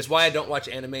 It's why I don't watch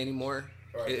anime anymore.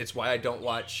 Right. It's why I don't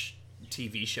watch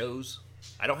TV shows.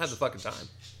 I don't have the fucking time.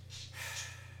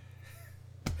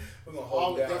 We're going to Oh,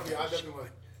 hold you down. I definitely want.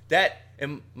 That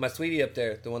and my sweetie up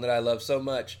there, the one that I love so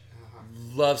much,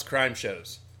 loves crime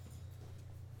shows.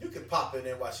 You can pop in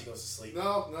there while she goes to sleep.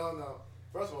 No.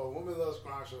 First of all, Woman Loves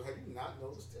Crime Show. Have you not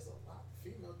noticed there's a lot of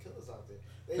female killers out there?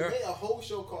 They Sure. made a whole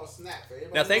show called Snap. For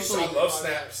everybody Now, who thankfully- knows I love about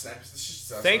Snap. that. Snap is the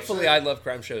shit. Thankfully, I love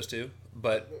crime shows too,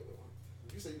 but Wait.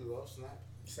 You say you love Snap?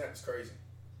 Snap is crazy.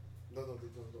 No.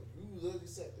 You literally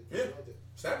said that. Yeah. You loved it.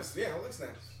 Snap is, yeah, I like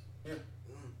Snap. Yeah.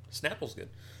 Snapple's good.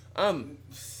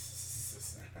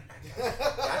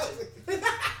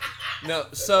 No,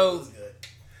 so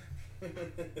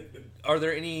are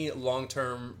there any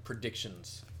long-term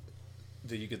predictions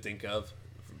that you could think of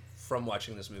from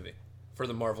watching this movie for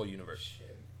the Marvel Universe?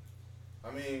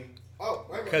 I mean, Oh, wait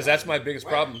a minute. Because that's my biggest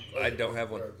Wait. problem. I don't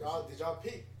have one. Did y'all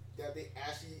peep that they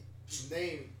actually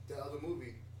named the other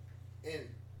movie in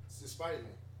Spider-Man?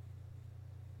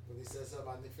 When they said something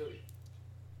about Nick Fury.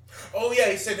 oh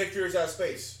yeah, he said Nick Fury's out of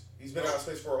space. He's been out of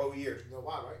space for a whole year. You know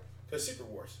why, right? Because Secret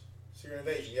Wars. Secret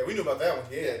Invasion. Yeah, we knew about that one.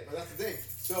 Yeah. But that's the thing.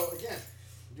 So again,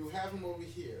 you have him over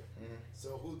here. Mhm.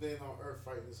 So who been on Earth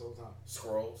fighting this whole time?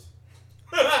 Scrolls.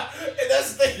 And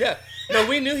that's the thing. Yeah. No,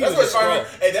 we knew he That's was a what Spider-Man.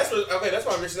 Skrull. Hey, that's what. Okay, that's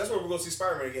why I'm mentioning. That's where we're gonna see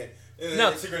Spider-Man again. In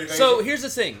No, Secret Invasion. so here's the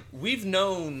thing. We've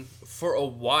known for a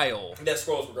while that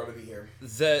Scrolls were gonna be here.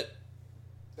 that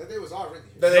That they was already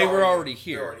here. They were already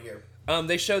here. They're already here.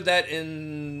 they showed that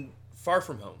in Far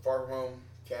From Home. Far From Home,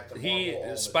 Captain Marvel. all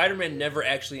of it. Spider-Man never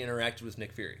actually interacted with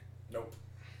Nick Fury. Nope.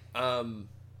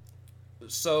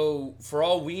 So for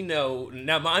all we know,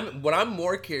 now what I'm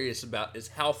more curious about is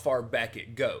how far back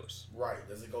it goes. Right.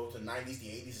 Does it go to 90s, the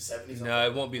 80s, the 70s? No,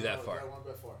 it won't be that far. That won't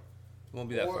be that far. It won't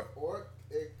be that far. Or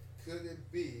could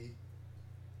it be?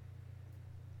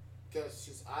 Because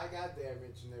since I got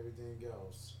damage and everything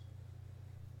else,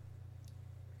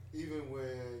 even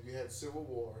when you had Civil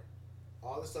War,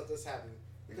 all the stuff that's happening,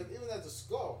 because even as a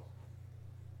Skull,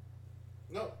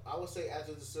 no, I would say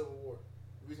after the Civil War.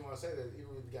 The reason why I say that,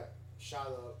 even when he got shot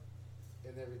up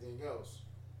and everything else,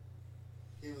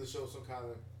 he would show some kind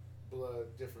of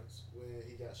blood difference when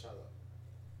he got shot up.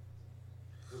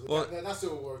 Well- Not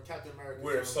Civil War, Captain America.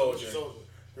 Winter Soldier.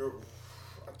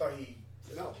 I thought he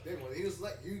No, then when he was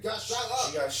he got shot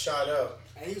up, got shot up.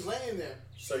 and he was laying there.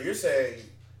 So you're saying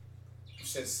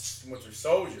since Winter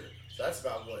Soldier, so that's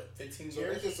about what, 15 So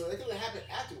years? they could have happened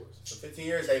afterwards. So 15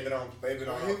 years they've been on our When he,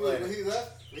 planet. when he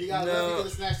left, when he got No. left, they could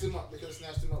have snatched him up. They could have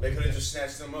snatched him up. They could have just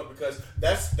snatched them up because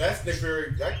that's Nick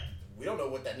Fury. We don't know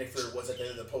what that Nick Fury was at the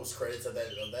end of the post credits of that.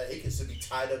 He could still be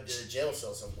tied up in a jail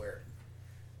cell somewhere.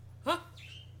 Huh?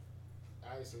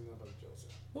 I ain't seen nothing about the Joseph.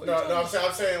 What No, are you no, talking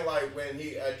I'm saying like when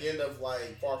he at the end of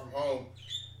like Far From Home,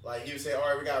 like he would say, all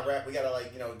right, we got to rap, we got to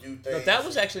like do things. No, that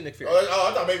was actually Nick Fury. Oh,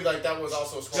 I thought maybe like that was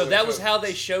also. No, that was how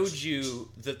they showed you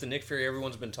that the Nick Fury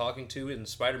everyone's been talking to in the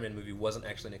Spider-Man movie wasn't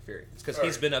actually Nick Fury. It's because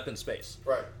he's Right. been up in space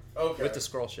Right. Okay. with the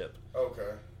Skrull ship.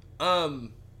 Okay.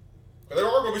 But there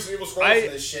are going to be some evil Skrulls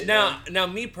in this shit. Now,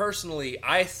 me personally,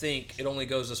 I think it only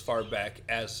goes as far back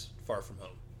as Far From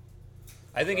Home.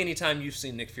 I think anytime you've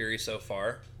seen Nick Fury so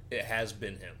far, it has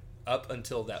been him up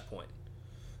until that point.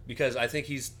 Because I think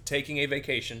he's taking a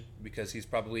vacation because he's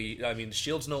probably, I mean, the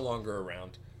Shield's no longer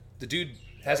around. The dude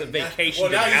hasn't vacationed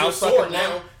well, now in how he's fucking sword long.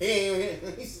 now.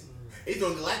 He's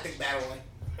doing galactic battling.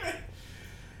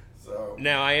 So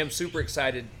Now, I am super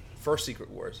excited for Secret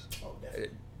Wars. Oh,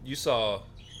 definitely. You saw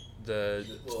the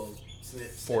little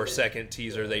snip, 4-second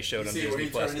teaser they showed on you see where Disney he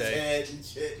Plus turned his Day. head and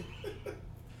shit.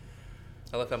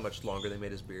 I love how much longer they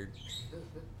made his beard.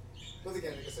 But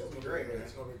again, like I said, it's gonna Great, be great. man.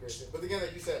 It's gonna be a great shit. But again,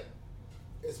 like you said,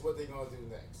 it's what they're gonna do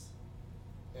next.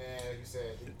 And like you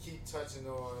said, they keep touching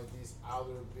on these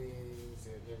outer beings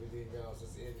and everything else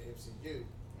that's in the MCU.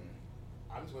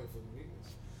 I'm just waiting for the mutants.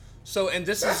 So, and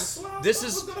this That's is what this I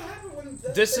is was gonna happen when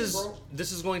that this thing is broke.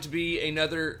 this is going to be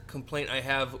another complaint I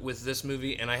have with this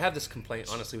movie, and I have this complaint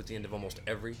honestly with the end of almost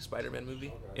every Spider-Man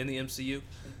movie in the MCU.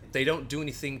 They don't do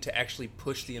anything to actually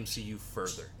push the MCU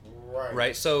further,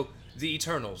 right? So the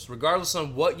Eternals, regardless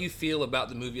on what you feel about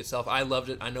the movie itself, I loved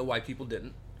it. I know why people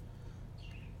didn't.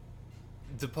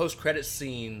 The post-credit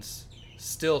scenes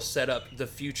still set up the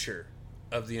future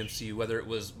of the MCU, whether it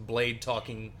was Blade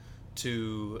talking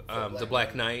to the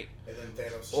Black Knight, And then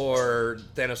Thanos. or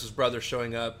Thanos' brother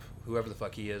showing up, whoever the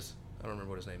fuck he is. I don't remember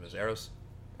what his name is. Eros?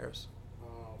 I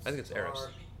think it's Eros.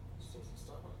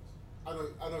 I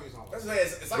know he's on. That's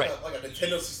nice. It's like, Right. like a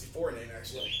Nintendo 64 name,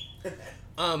 actually.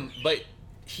 But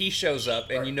he shows up,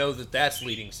 and Right. you know that that's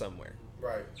leading somewhere.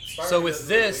 Right. So with Spider-Man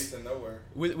this- doesn't lead to nowhere.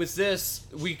 With this,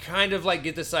 we kind of like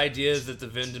get this idea that the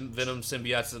Venom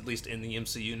symbiote's at least in the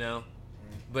MCU now.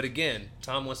 But again,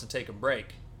 Tom wants to take a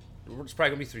break. It's probably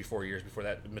gonna be 3-4 years before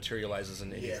that materializes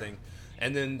into Yeah. anything.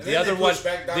 And then And the then other they one, push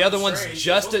back the Doctor other one's Strange.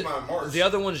 just It's supposed to be on March. the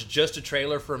other one's just a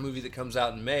trailer for a movie that comes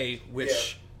out in May,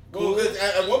 which. Well,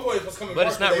 at one point it was coming. But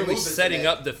it's not they really moved it to setting May.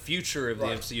 up the future of the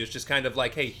Right. MCU. It's just kind of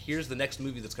like, hey, here's the next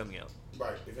movie that's coming out.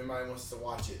 Right. If anybody wants to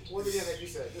watch it. Well, again, like you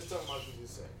said, just talking about what you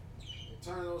said.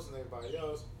 Eternals and everybody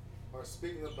else are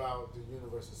speaking about the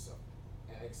universe itself.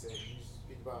 And like I said, you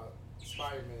speak about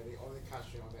Spider-Man, they only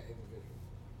concentrate on that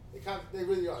individual. They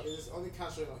really are. They just only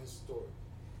concentrate on his story.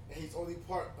 And he's only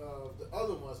part of the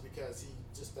other ones because he's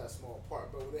just that small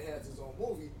part. But when they have his own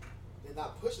movie, they're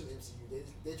not pushing the MCU.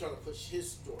 They trying to push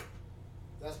his story.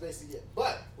 That's basically it.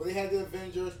 But when they had the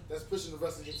Avengers, that's pushing the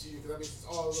rest of the MCU because that means it's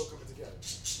all a little coming together.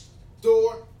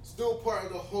 Thor, still part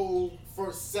of the whole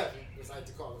first seven, as I like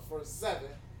to call it, first seven.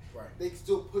 Right. They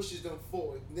still pushes them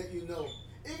forward. Let you know,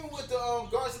 even with the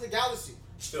Guardians of the Galaxy,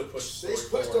 Still push. they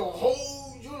pushed the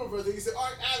whole universe. They said, "All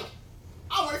right, Adam,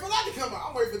 I'm waiting for that to come out.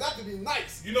 I'm waiting for that to be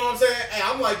nice." You know what I'm saying? Hey,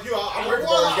 I'm like you. I'm Adam ready for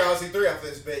Warlock. Guardians of the Galaxy 3 after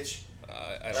this bitch.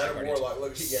 I don't Adam know. Warlock.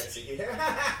 Look, he got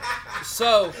it.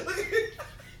 So,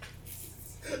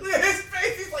 Look at his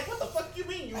face. He's like, "What the fuck you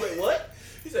mean? You wait, what?"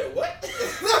 He said, "What?"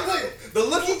 Like, The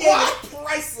look he gave is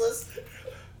priceless.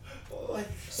 Like,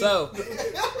 so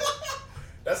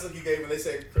that's the look he gave when they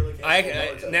said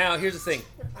acrylic. now here's the thing.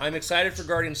 I'm excited for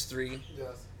Guardians 3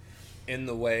 yes. in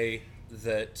the way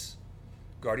that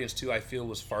Guardians 2 I feel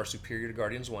was far superior to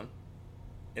Guardians 1,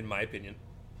 in my opinion,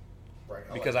 Right,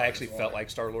 because like I actually this felt one. like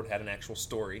Star-Lord had an actual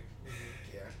story.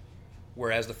 Yeah.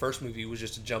 Whereas the first movie was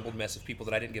just a jumbled mess of people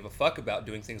that I didn't give a fuck about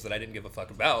doing things that I didn't give a fuck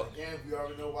about. Again, we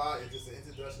already know why. It's just an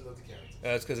introduction of the character.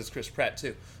 It's because it's Chris Pratt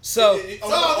too. So that's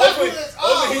Ultimately, what it is.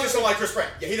 ultimately, he Oh, just don't like Chris Pratt.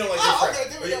 Yeah, he don't like Oh, Chris okay,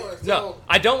 Pratt. there we go. no,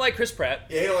 I don't like Chris Pratt,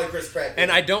 Yeah, he don't like Chris Pratt.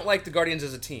 and I don't like the Guardians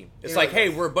as a team. It's Yeah, like, hey,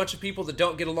 that's- we're a bunch of people that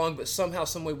don't get along, but somehow,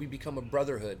 some way, we become a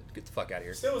brotherhood. Get the fuck out of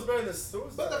here. Still was better than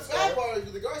Suicide But the Squad. bad part is,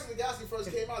 when the Guardians of the Galaxy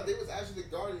first came out, they was actually the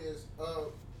Guardians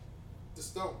of the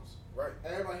Stones. Right.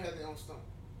 Everybody had their own stone.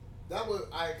 That was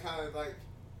I kind of like.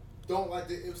 Don't like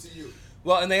the MCU.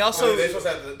 Well, and they also They're supposed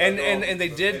to have the and dome, they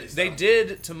the did big they stone.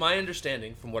 did, to my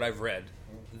understanding from what I've read,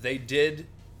 they did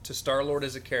to Star-Lord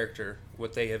as a character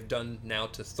what they have done now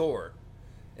to Thor,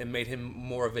 and made him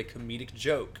more of a comedic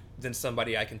joke than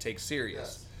somebody I can take serious.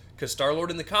 Yes. Because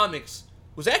Star-Lord in the comics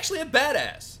was actually a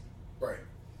badass, Right.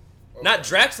 Okay. not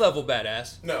Drax level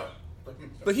badass, No.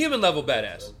 but human level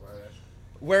badass.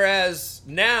 Whereas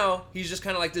now he's just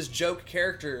kind of like this joke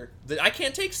character that I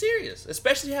can't take serious,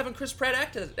 especially having Chris Pratt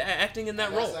acting in that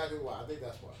That's role. exactly why. I think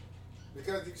that's why.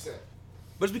 Because you said.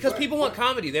 But it's because Where- people want where-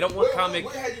 comedy. They don't want comic.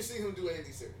 Where had you seen him do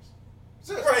anything serious?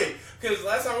 Seriously. Right. Because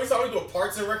last time we saw him do a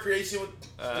Parks and Recreation with.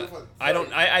 I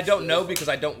don't know because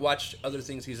I don't watch other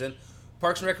things he's in.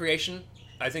 Parks and Recreation,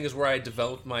 I think, is where I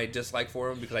developed my dislike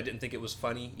for him because I didn't think it was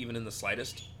funny even in the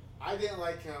slightest. I didn't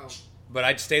like him. But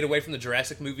I stayed away from the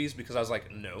Jurassic movies because I was like,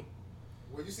 no.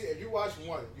 Well, you see, if you watch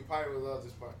one, you probably would love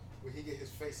this part where he get his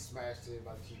face smashed in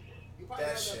by the keyboard. You probably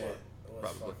That love shit. part.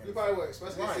 Probably. You probably would,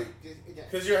 especially Right. again.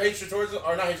 Because your hatred towards him,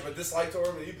 or not hatred, but dislike towards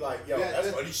him, and you'd be like, yo,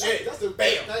 that's funny shit. That's the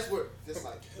Bam. That's what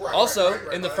dislike. Right, Also,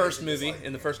 right, in the right, first right, movie, dislike.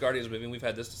 in the first Guardians movie, and we've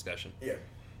had this discussion. Yeah.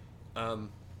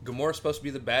 Gamora's supposed to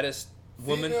be the baddest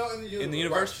woman Female in the Right,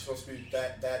 universe, she's supposed to be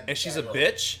that and she's a that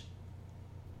bitch.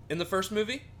 In the first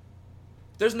movie,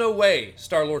 there's no way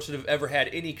Star-Lord should have ever had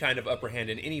any kind of upper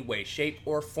hand in any way, shape,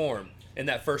 or form in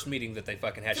that first meeting that they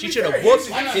fucking had. To She be should have fair, whooped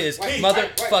he's- his Wait,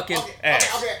 motherfucking okay,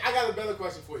 ass. Okay, I got a better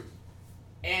question for you.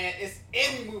 And it's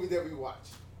any movie that we watch.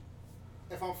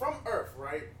 If I'm from Earth,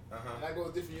 right, and I go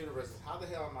to different universes, how the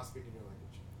hell am I speaking your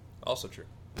language? Also true.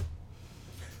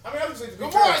 I mean, obviously, to be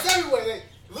Gamora is fair, everywhere.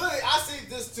 Literally, I see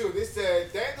this too. They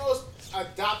said Thanos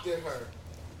adopted her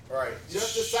right,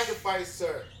 just to sacrifice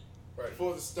her right,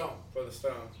 for the stone. for the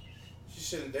stone. She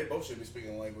shouldn't. They both should be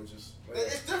speaking languages.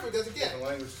 It's different because again, Different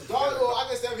language. Well, I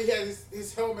guess that he had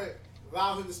his helmet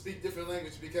allowed him to speak different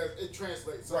language because it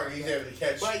translates. Right, something he's like able to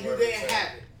catch. But you whatever didn't it's have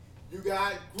saying. it. You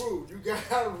got Groot, you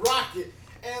got Rocket,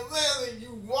 and literally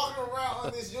you walking around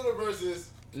on this universes.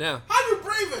 Now, How you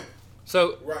breathing?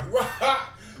 so Right.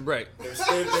 right. They're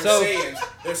So- sayings.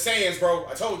 They're sayings, bro.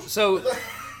 I told you. So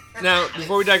now,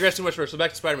 before we digress too much further, so back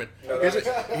to Spider-Man. No,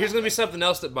 Here's gonna be something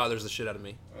else that bothers the shit out of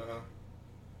me. Uh-huh.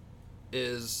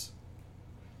 Is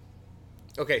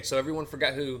okay. So everyone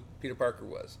forgot who Peter Parker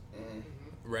was, Mm-hmm.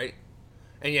 right?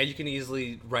 And yeah, you can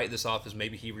easily write this off as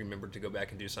maybe he remembered to go back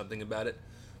and do something about it.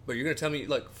 But you're gonna tell me,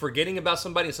 like, forgetting about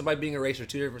somebody and somebody being erased are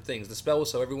two different things. The spell was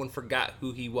so everyone forgot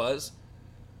who he was.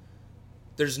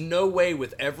 There's no way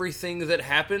with everything that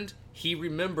happened, he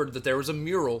remembered that there was a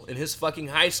mural in his fucking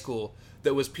high school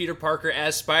that was Peter Parker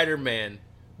as Spider-Man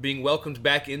being welcomed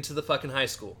back into the fucking high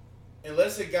school.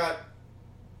 Unless it got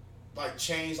like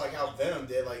changed, like how Venom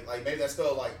did, like maybe that's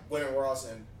still like Winter Ross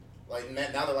and like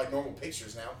now they're like normal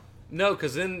pictures now. No,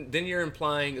 because then you're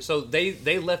implying... So they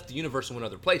left the universe and went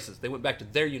other places. They went back to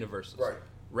their universes. Right.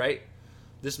 Right?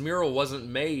 This mural wasn't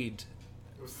made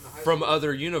It was in the high from school.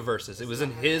 other universes. It was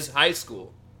in his high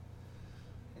school.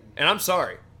 And I'm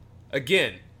sorry.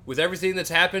 Again, with everything that's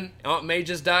happened, Aunt May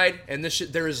just died, and this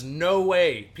shit, there is no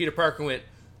way Peter Parker went,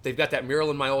 they've got that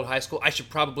mural in my old high school. I should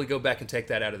probably go back and take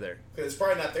that out of there. Because it's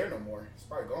probably not there no more. It's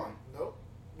probably gone. Nope.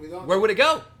 We don't. Where would it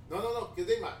go? No. Because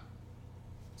think about it.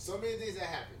 So many things that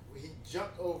happened. When he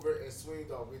jumped over and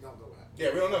swinged off, we don't know what happened.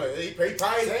 Yeah, we don't know. He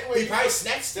probably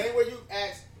snatched it. Same way you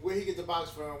asked where he get the box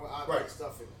from with all Right. that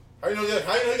stuff in it. How you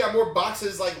know he got more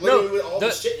boxes like literally with all the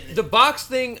shit in it? The box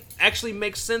thing actually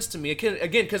makes sense to me. Again,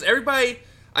 because everybody...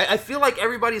 I feel like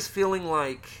everybody's feeling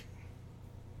like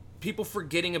people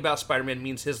forgetting about Spider-Man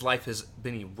means his life has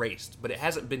been erased, but it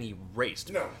hasn't been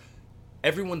erased. No.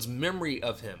 Everyone's memory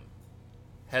of him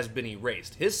has been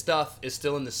erased. His stuff is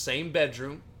still in the same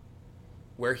bedroom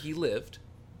where he lived.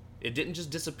 It didn't just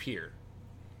disappear.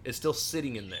 It's still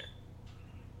sitting in there.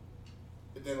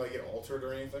 It didn't like get altered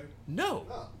or anything. No.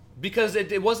 No. Because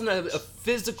it wasn't a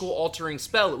physical altering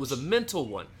spell, it was a mental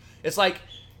one. It's like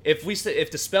if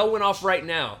the spell went off right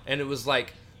now and it was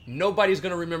like nobody's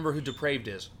going to remember who Depraved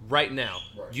is right now.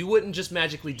 Right. You wouldn't just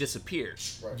magically disappear.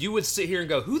 Right. You would sit here and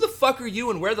go, "Who the fuck are you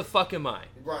and where the fuck am I?"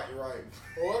 Right.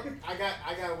 Or I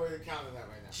got a way to counter that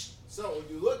right now. So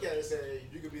when you look at it, say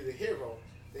you could be the hero.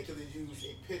 They could have used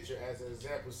a picture as an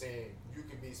example, saying you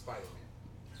can be Spider-Man.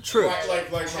 True.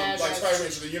 Right. Like Had that- Spider-Man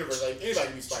to the universe. Like anybody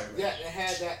can be Spider-Man. Yeah, they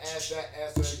had that as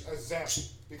an example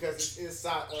because it's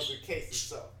inside of the case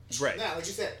itself. Right. Now, like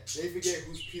you said, they forget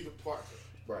who's Peter Parker.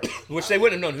 Right. Which they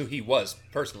wouldn't have known who he was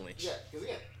personally. Yeah, because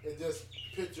again, it just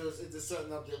pictures, it just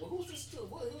something up there. Well, who's this dude?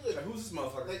 Who's Like, this? who's this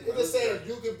motherfucker? Like, it's just saying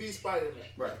you can be Spider-Man.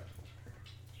 Right.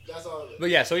 That's all it is. But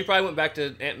yeah, so he probably went back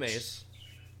to Aunt May's.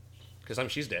 Because I mean,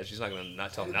 she's dead. She's not going to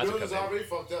not tell him The not to building's come in. already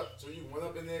fucked up, so you went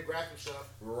up in there and grabbed some stuff.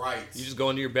 Right. You just go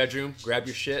into your bedroom, grab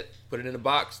your shit, put it in a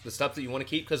box, the stuff that you want to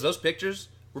keep. Because those pictures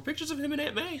were pictures of him and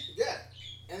Aunt May. Yeah,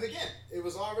 and again, it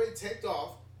was already taped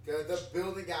off because the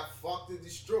building got fucked and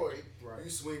destroyed. Right. You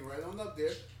swing right on up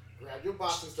there, grab your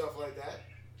box and stuff like that,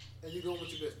 and you go with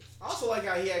your business. I also like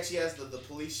how he actually has the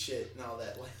police shit and all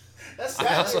that. Like, that's I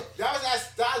That, also- that was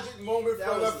that nostalgic moment That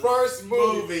from was the a first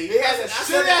movie. They had a That's-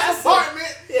 shit ass that's-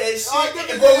 apartment. yeah, shit. Oh, look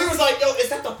at Bro, we this. was like, yo, is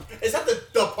that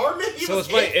the apartment? He So was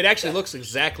it's funny. in? It actually looks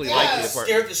exactly Yeah. like I the was apartment.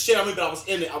 scared the shit out of me, but I was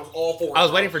in it. I was all for it. I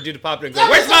was waiting for dude to pop in and go, That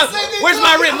 "Where's was the same my thing where's too.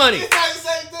 my rent money?" It's not the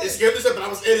same thing. It scared the shit, but I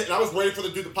was in it, and I was waiting for the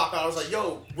dude to pop out. I was like,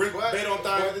 yo, rent But, bed on but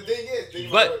time. the thing is,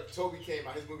 think But- about when Toby came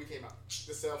out, his movie came out.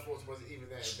 The Salesforce wasn't even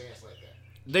that advanced like that.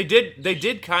 They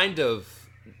did kind of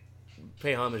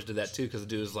pay homage to that too, because the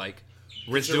dude was like,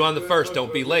 "Rinse due on the first,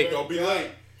 don't be late." Don't be late.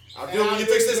 I'll And do it when I you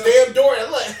fix this really damn door.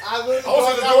 And look, I literally I was thought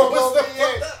at the that door. was What's gonna the be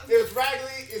it. fuck? It was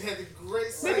raggedy. It had the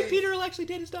great scene. Maybe Peter will actually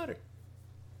date his daughter.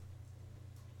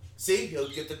 See, he'll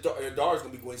get the daughter's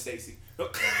gonna be Gwen Stacy.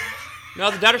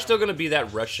 No, the daughter's still gonna be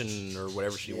that Russian or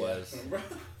whatever she was.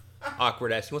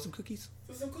 Awkward ass. You want some cookies?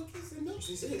 Some cookies and milk.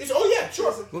 Oh yeah,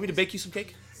 sure. Want me to bake you some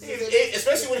cake?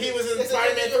 Especially when he was in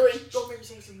Spider-Man 3. Go make me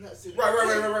some nuts.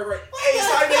 Right. Hey,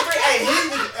 Spider-Man 3.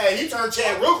 Hey, he turned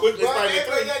Chad real quick in Spider-Man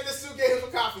 3. Like the suit gave him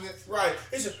some confidence. Right.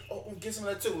 He said, "Oh, get some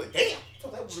of that too." Like, damn, I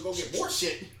thought that was gonna go get more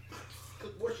shit.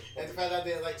 And the fact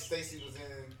that like Stacy was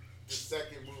in the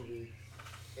second movie,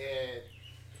 and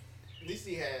at least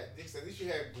you had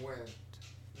Gwen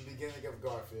in the beginning of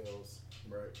Garfield's.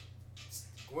 Right.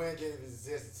 Gwen didn't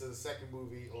exist until the second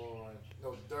movie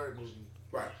the third movie.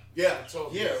 Right. Yeah.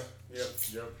 Yep.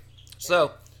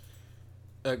 So,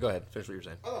 go ahead. Finish what you were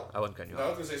saying. Oh, I wasn't cutting you No,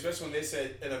 I off. was gonna say, especially when they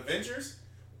said an Avengers.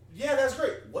 Yeah, that's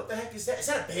great. What the heck is that? Is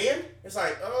that a band? It's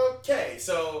like, okay,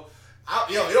 so,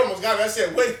 it almost got me. I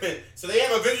said, wait a minute. So they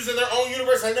have Avengers in their own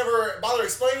universe. I never bothered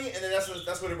explaining, and then that's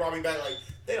what it brought me back. Like,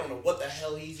 they don't know what the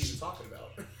hell he's even talking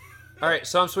about. All right,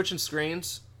 so I'm switching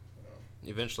screens.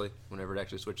 Eventually, whenever it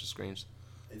actually switches screens.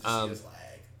 It just gets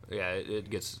lag. Yeah, it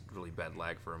gets really bad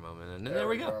lag for a moment, and then there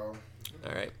we go.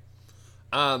 All right.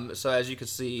 So as you can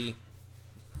see,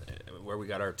 where we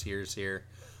got our tiers here,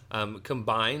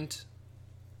 combined,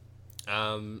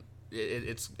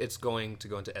 it's going to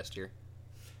go into S tier.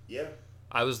 Yeah.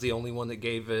 I was the only one that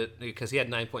gave it because he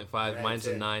had 9.5. Mine's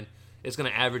a 9. It's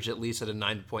going to average at least at a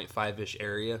 9.5-ish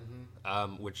area,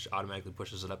 which automatically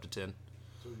pushes it up to 10.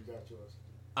 So you got yours.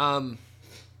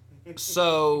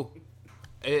 So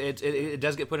it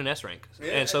does get put in S rank,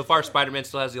 and so far Spider-Man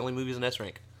still has the only movies in S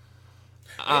rank.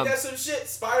 Ain't that some shit?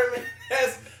 Spider-Man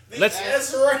has the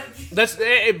S rank.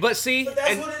 But see, But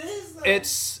that's what it is, though.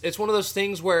 it's one of those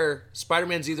things where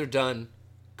Spider-Man's either done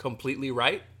completely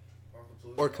right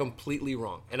or completely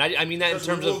wrong, and I mean that in Because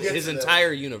terms we'll of get his to that.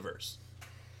 entire universe.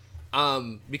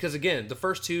 Because again, the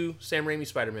first two Sam Raimi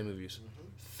Spider-Man movies,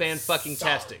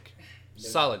 fan-fucking-tastic,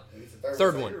 solid.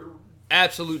 Third one,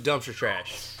 absolute dumpster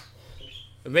trash.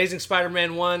 Amazing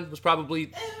Spider-Man 1 was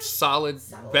probably solid,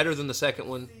 better than the second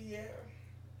one.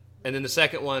 And then the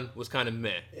second one was kind of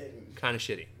meh, kind of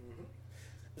shitty.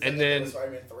 And then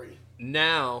Spider-Man 3.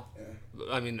 now,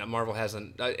 I mean, Marvel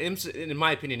hasn't, in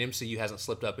my opinion, MCU hasn't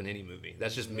slipped up in any movie.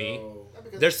 That's just me.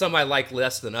 There's some I like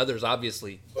less than others,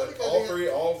 obviously. But all three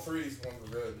ones were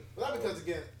good. But not because,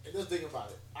 again, just think about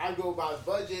it. I go by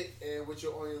budget and what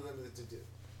you're only limited to do.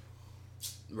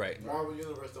 Right. Marvel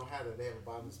Universe don't have that. They have a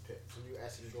bottomless pit. So you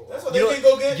actually go. That's what they can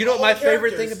go get. You know what all my the favorite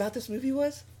characters. thing about this movie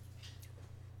was?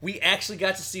 We actually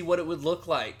got to see what it would look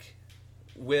like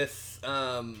with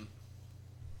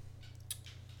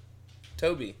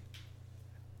Toby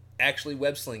actually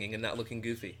web slinging and not looking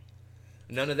goofy.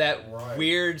 None of that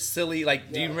weird, silly,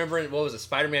 like, do you remember, what was it,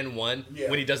 Spider-Man 1? Yeah.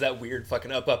 When he does that weird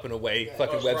fucking up and away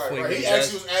fucking web swing. Right. He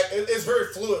actually was, it's very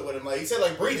fluid with him. Like, he said,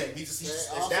 like, breathing.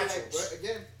 It's natural. But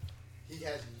again, he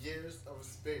has years of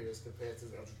experience compared to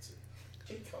the other two.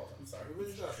 I'm sorry. He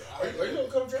really does. Are you gonna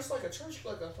come dressed like a church,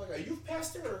 like a youth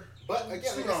pastor? Or But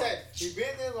again, like I said, he's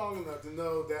been there long enough to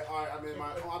know that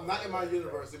I'm not in my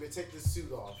universe. Let me take this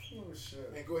suit off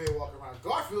and go ahead and walk around.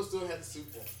 Garfield still had the suit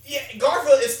on. Yeah,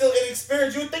 Garfield is still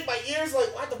inexperienced. You would think by years,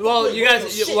 like, what the fuck? Well, you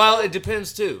guys, well, it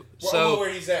depends too. So,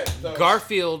 where he's at. No.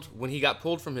 Garfield, when he got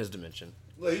pulled from his dimension,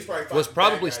 Look, he's probably was fighting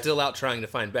probably bad guys. still out trying to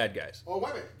find bad guys. Oh,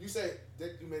 wait a minute. You say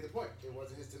that you made the point. It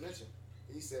wasn't his dimension.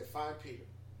 He said, find Peter.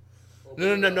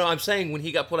 No. I'm saying when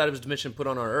he got pulled out of his dimension and put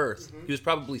on our Earth, he was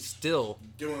probably still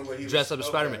doing what he was dressed up as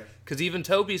Spider-Man. Because even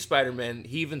Tobey's Spider-Man,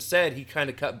 he even said he kind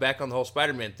of cut back on the whole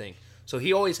Spider-Man thing. So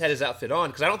he always had his outfit on,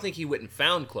 because I don't think he went and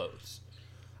found clothes.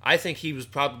 I think he was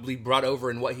probably brought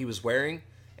over in what he was wearing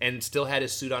and still had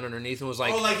his suit on underneath and was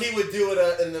like... Oh, like he would do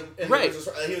it in the... Right.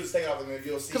 He would take off the movie.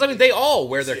 Because, I mean, they all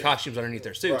wear their costumes underneath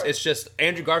their suits. Right. It's just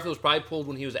Andrew Garfield was probably pulled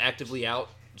when he was actively out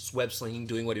web slinging,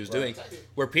 doing what he was doing.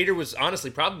 Where Peter was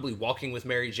honestly probably walking with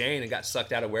Mary Jane and got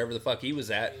sucked out of wherever the fuck he was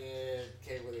at. And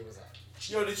came where they was at.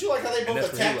 Yo, did you like how they that's both where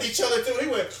he attacked was. each other too? They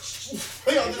went...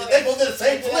 they both did the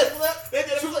same flip. They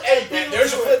did a flip. Hey, man,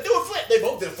 there's your flip. Do a flip. They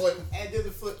both did a flip. And did the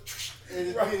flip.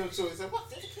 And then Peter showed it. Said, what?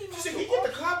 Did it come She said, out "Can you your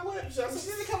get the arm? cobwebs?" I Did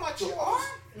said, it come out your arm?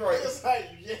 Right. It's like,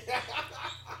 yeah.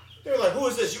 They were like, "Who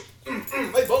is this?" You.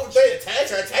 They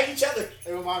attack each other.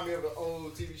 It reminded me of the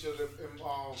old TV show that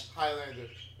Highlander.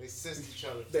 They sensed each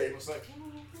other. It was like,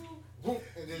 boom,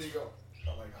 and then you go. I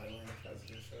like Highlander. That's a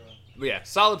good show. But yeah,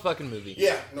 solid fucking movie.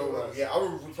 Yeah, yeah.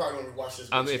 We probably gonna watch this.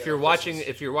 If you're watching,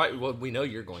 well, we know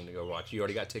you're going to go watch. You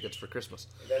already got tickets for Christmas.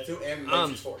 That too, and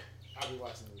Matrix 4. I'll be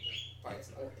watching it. Probably.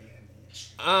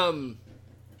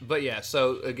 But yeah,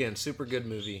 so again, super good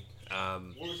movie.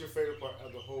 What was your favorite part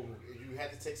of the whole movie? If you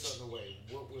had to take something away,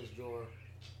 what was your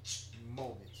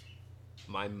moment?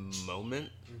 my moment.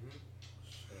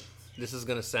 This is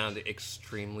gonna sound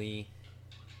extremely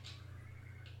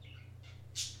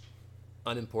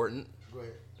unimportant. Go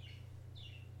ahead.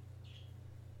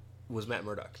 Was Matt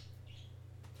Murdock.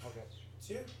 Okay.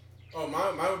 Yeah. Oh,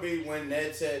 mine would be when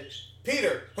Ned said,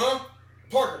 "Peter, huh?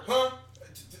 Parker, huh?"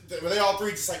 When they all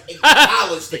three just like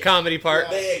acknowledged The it. comedy part.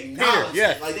 They acknowledged Peter,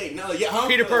 yeah. it. Like they acknowledged, yeah, huh?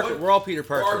 Peter Like, Parker. what? We're all Peter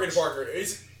Parker. Peter Parker.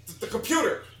 It's the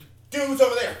computer. Dude's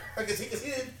over there. Because he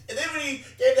didn't. And then when he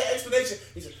gave that explanation,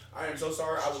 he said, "I am so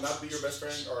sorry. I will not be your best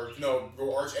friend or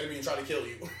your arch enemy and try to kill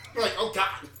you." I'm like, oh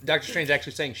God. Doctor Strange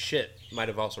actually saying shit might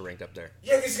have also ranked up there.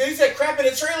 Yeah, because he said crap in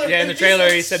the trailer. Yeah, in the trailer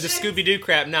he said the shit. Scooby-Doo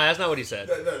crap. No, that's not what he said.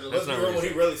 No, That's let's not be real what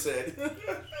what he really said.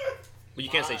 But you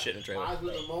can't say shit in a trailer. Mine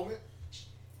was the moment.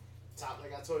 Top,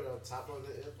 like I told you, top of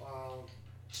the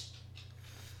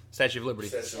Statue of Liberty.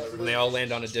 Statue of Liberty. And they all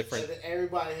land on a different... and then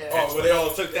everybody had. Oh, but they all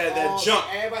took that jump.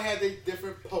 Everybody had their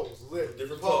different pose. Literally.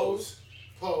 Different pose.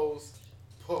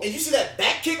 And you see that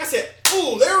back kick? I said,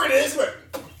 "Ooh, there it is."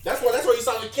 That's where you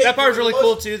saw the kick. That part's really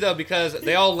cool too, though, because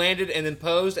they all landed and then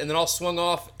posed and then all swung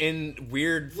off in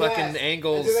weird fucking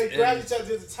angles. And then they grabbed each other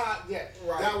to the top. Yeah,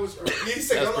 Right. that was great. He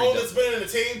said, That was "I'm the pretty only that's been in the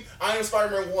team. I am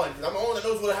Spider-Man 1. I'm the only that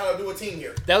knows how to do a team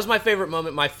here." That was my favorite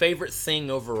moment. My favorite thing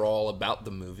overall about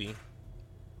the movie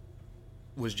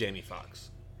was Jamie Foxx.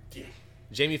 Yeah.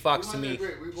 Jamie Foxx to me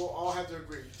We will all have to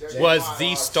agree. was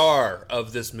the star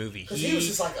of this movie. Because he was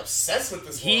just like obsessed with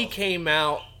this. He world. came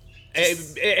out,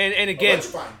 and again,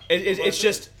 Electrifying. it's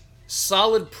just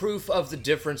solid proof of the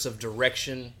difference of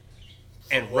direction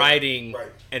and writing Right.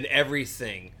 and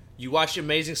everything. You watch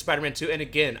Amazing Spider-Man 2, and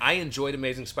again, I enjoyed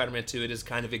Amazing Spider-Man 2. It is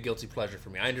kind of a guilty pleasure for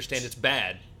me. I understand it's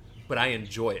bad, but I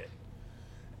enjoy it.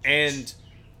 And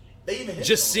They even hit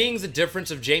just him. seeing the difference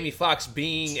of Jamie Foxx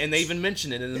being, and they even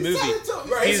mention it in the He movie. said it too.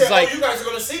 Right. He He's said, like- "Oh, you guys are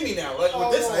gonna see me now." Like Oh,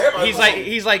 with this, no. everybody.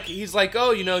 He's like,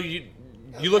 oh, you know, you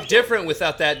look different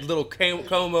without that little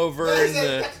comb over and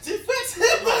the.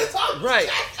 Right.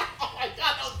 Oh my God,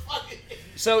 that was fucking.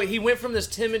 So he went from this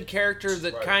timid character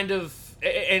that Right. kind of,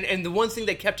 and the one thing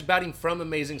they kept about him from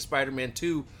Amazing Spider-Man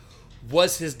 2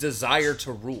 was his desire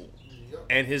to rule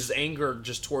and his anger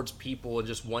just towards people and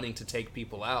just wanting to take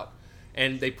people out.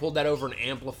 And they pulled that over and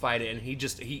amplified it, and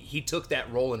he took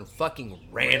that role and fucking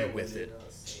ran with it.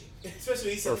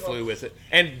 Especially he said, Or flew with it.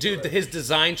 And dude, his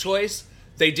design choice,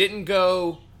 they didn't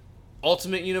go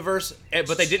Ultimate Universe,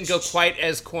 but they didn't go quite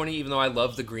as corny, even though I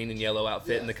love the green and yellow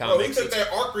outfit in the "Oh, he comics. took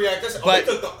that arc reactor." But-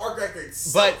 He took the arc reactor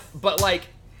itself. But like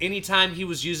anytime he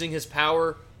was using his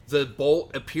power, the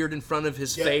bolt appeared in front of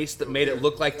his Yeah. face that made it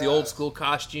look like the Yeah. old school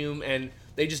costume, and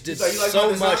they just did He's like, "You like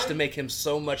so my much design?" to make him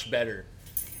so much better.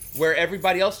 Where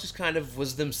everybody else just kind of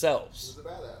was themselves. He was a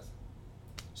badass.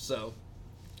 So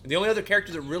the only other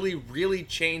character that really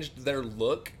changed their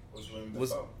look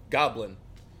was Goblin.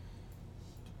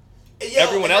 And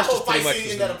everyone and else that just whole pretty fight much scene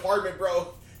was in that them. apartment,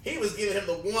 bro. He was giving him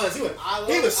the ones. He was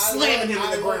I slamming him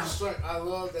in the ground. Strength. I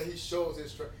love that he shows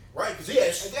his strength. Right, because he had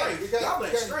Again, strength. Goblin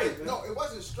had strength. man. No, it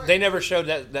wasn't strength. They never showed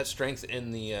that strength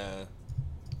in the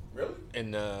Really?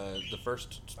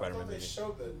 first I Spider-Man thought they movie.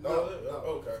 showed that. No, No, no.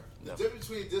 okay. The No. difference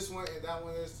between this one and that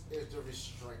one is the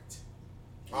restraint.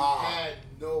 He Ah. had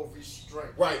no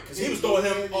restraint. Right, because he was throwing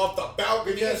him off the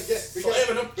balcony,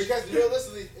 slamming him. Because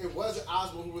realistically, it wasn't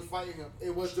Osborn who was fighting him.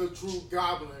 It was the true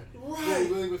Goblin. Right.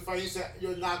 Who really was fighting. He said,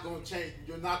 "You're not going to change.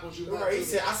 You're not going to do nothing." Right, he to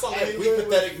said, me." "I saw And that he weak, really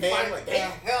pathetic was man, fighting like, the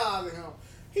damn. hell out of him.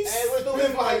 He And it was threw the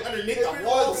him like underneath the it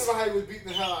walls. was how he was beating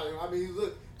the hell out of him. I mean,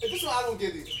 look, and this is what I don't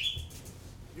get either.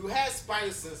 You had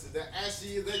spider senses that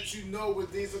actually let you know when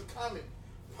things are coming,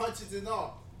 punches and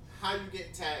all. How you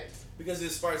get tagged? Because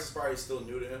his Spider is still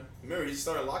new to him. Remember, he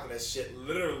started locking that shit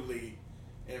literally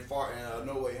in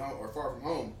No Way Home or Far From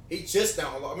Home. He just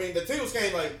now. I mean, the Tingles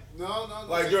came like No.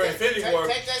 Like Take during that- Infinity take- War.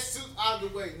 Take that suit out of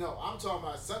the way. No, I'm talking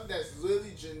about something that's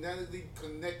literally genetically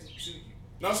connected to you.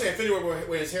 No, I'm saying Infinity War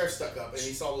when his hair stuck up and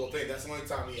he saw a little thing. That's the only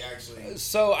time he actually.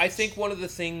 So I think one of the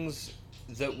things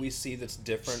that we see that's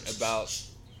different about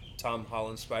Tom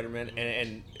Holland's Spider-Man,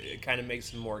 and it kind of makes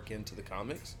him more akin to the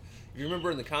comics. If you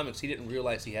remember in the comics, he didn't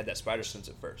realize he had that spider sense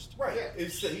at first. Right. Yeah.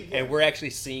 It's, And we're actually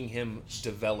seeing him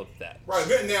develop that. right.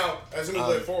 But now, as we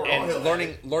move forward, all and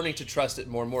he'll learning to trust it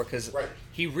more and more, because Right.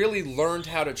 he really learned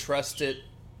how to trust it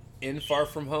in Far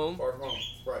From Home, Far From Home.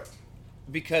 Right.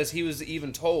 because he was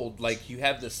even told, like, you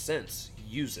have this sense,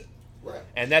 use it. Right.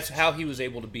 And that's how he was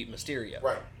able to beat Mysterio.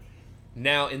 Right.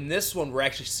 Now, in this one, we're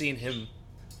actually seeing him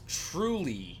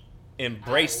truly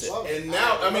embrace it. And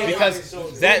now, I mean, Because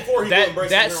that- before he that embraced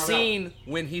that it from here on scene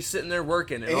when he's sitting there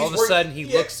working and And all of he's a sudden he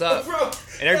working- looks up bro, and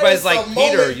that everybody's is like, a Peter,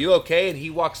 moment. are you okay? And he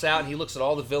walks out and he looks at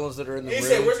all the villains that are in the He room.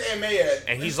 said, "Where's Aunt May at?"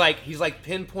 And he's like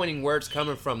pinpointing where it's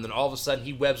coming from. Then all of a sudden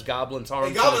he webs Goblin's arms.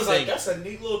 And to the Goblin's like, thing. "That's a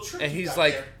neat little trick." And you he's got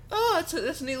like, there." oh,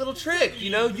 that's a neat little trick.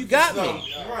 You know, you got No,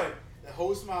 me. right, The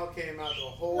whole smile came out. The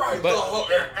whole right. But- the whole-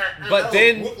 but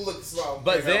then- look slow.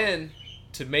 But then,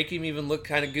 to make him even look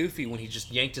kind of goofy when he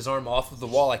just yanked his arm off of the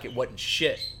wall like it wasn't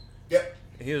shit. Yep.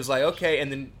 He was like, okay,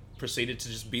 and then proceeded to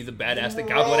just be the badass that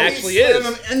Bro, Goblin he's actually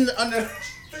slamming is. them under,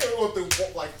 they're going through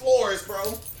like floors,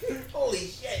 bro. Holy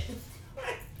shit.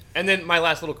 And then my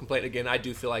last little complaint again, I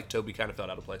do feel like Toby kind of felt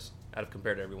out of place,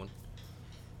 compared to everyone.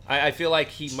 I feel like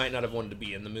he might not have wanted to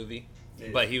be in the movie,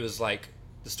 but he was like,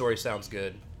 the story sounds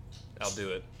good, I'll do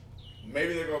it.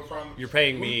 Maybe they're gonna promise. You're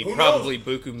paying me Who probably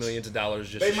buku millions of dollars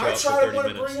just They to show might up for try to 30 want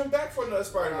to minutes. bring him back for another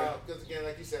Spider-Man. Because again,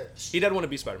 like you said, He doesn't want to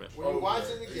be Spider-Man. when you Oh, watch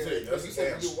yeah. it He said again, he like you doesn't said,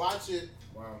 when dance. you watch it,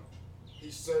 Wow. he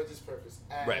served his purpose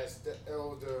as Right. the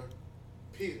elder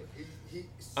Peter. He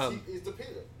is the Peter.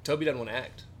 Toby doesn't want to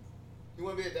act. He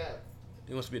want to be a dad.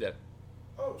 He wants to be dead.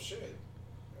 Oh shit.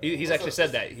 He's What's actually up?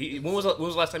 said that. When was the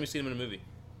last time you seen him in a movie?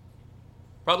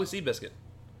 Probably Seabiscuit,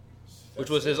 which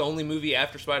was his only movie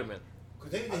after Spider-Man. Cause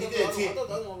then I he thought did a I TV. thought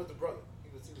the other one with the brother.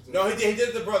 No, he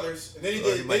did the brothers, and then he Oh,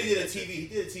 did. he might Then he did a be. TV. He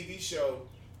did a TV show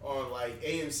on like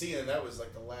AMC, and that was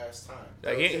like the last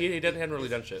time. He hadn't really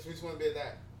done shit. So he just want to be a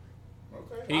dad.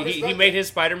 Okay. I He respect made that. his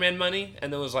Spider-Man money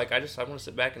and then was like, I want to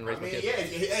sit back and raise I my mean, kids.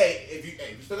 yeah. If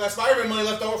you still got Spider-Man money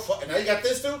left over, fuck, and now you got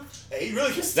this too. Hey, he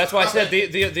really just. That's why I said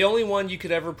the only one you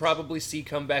could ever probably see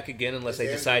come back again, unless they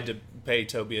Andrew. decide to pay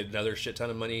Toby another shit ton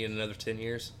of money in another 10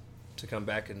 years to come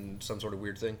back in some sort of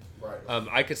weird thing. Right.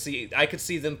 I could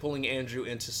see them pulling Andrew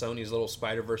into Sony's little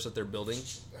Spider-Verse that they're building.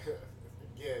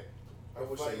 Yeah. I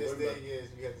wish The they funniest would, thing is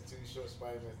you have the two short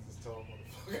Spider-Man this tall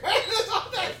motherfucker.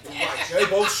 Right. They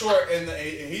both short, and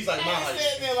he's like my I'm height.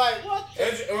 sitting there like, what?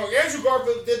 Andrew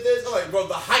Garfield did this. I'm like, bro,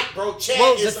 the height, bro. Chad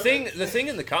Well, the is thing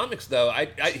in the comics though,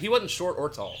 he wasn't short or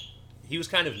tall. He was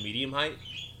kind of medium height,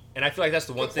 and I feel like that's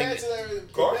the one thing.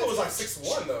 Garfield was like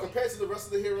 6'1" though. Compared to the rest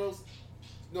of the heroes,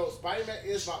 no, Spider-Man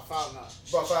is about 5'9".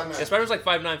 About 5'9". Yeah, Spider-Man's like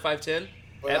 5'9", 5'10".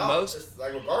 But at now, most. it's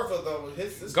like with Garfield though,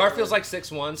 his Garfield's like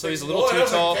 6'1", so he's a little 6'1", too I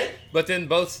was like, tall. okay. But then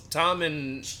both Tom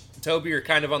and Toby are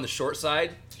kind of on the short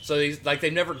side, so he's like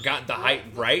they've never got the height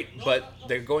right, but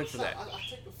they're going for that. I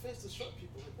take offense to short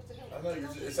people. Like, what the hell? I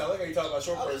know it sounds like you talking about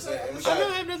short person. And we I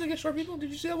got, have nothing against short people. Did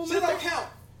you see that woman? She up there?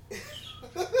 don't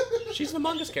count. She's an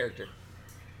Among Us character.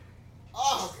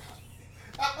 Oh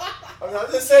god.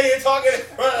 I'm just saying you're talking.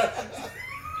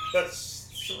 That's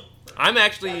I'm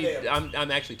actually Goddamn.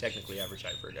 I'm actually technically average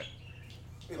height for a guy.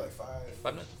 be like 5'9". 5'9".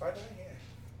 5'9",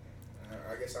 yeah.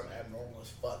 I guess I'm abnormal as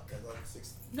fuck because I'm 6'.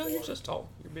 No, you're just tall.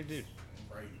 You're a big dude.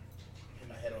 right in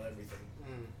my head on everything.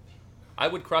 I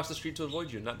would cross the street to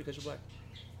avoid you, not because you're black.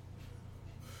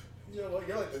 You know what?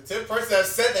 You're like the 10th person that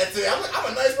said that to me.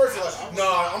 I'm a nice person. Like, no,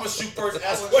 I'm gonna shoot first,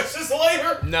 ask questions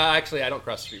later. No, actually, I don't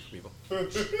cross the street for people.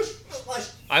 Like,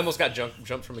 I almost got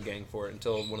jumped from a gang for it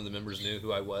until one of the members knew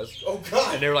who I was, oh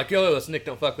god. and they were like, "Yo, let's Nick,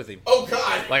 don't fuck with him." Oh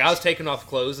god. Like I was taking off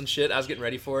clothes and shit. I was getting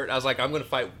ready for it. I was like, I'm gonna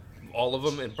fight all of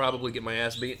them and probably get my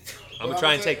ass beat. I'm gonna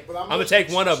try and take. I'm gonna take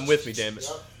one of them with me, damn it.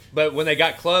 Yep. But when they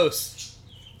got close,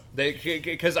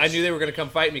 because I knew they were gonna come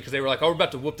fight me because they were like, "Oh, we're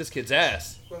about to whoop this kid's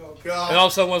ass." Oh god. And all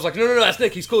of a sudden, I was like, "No, that's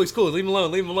Nick. He's cool. Leave him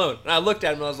alone. Leave him alone." And I looked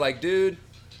at him and I was like, "Dude,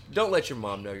 don't let your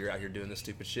mom know you're out here doing this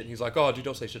stupid shit." And he's like, "Oh, dude,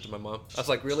 don't say shit to my mom." I was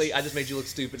like, "Really? I just made you look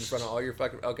stupid in front of all your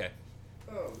fucking okay."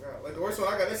 Oh god. Like the worst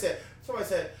one I got, they said, somebody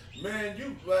said, "Man,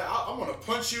 you, like, I'm gonna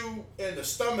punch you in the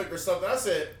stomach or something." I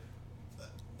said,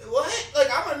 "What? Like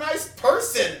I'm a nice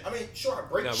person. I mean, sure I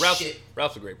break No, shit.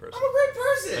 Ralph's a great person I'm a great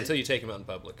person." until you take him out in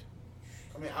public.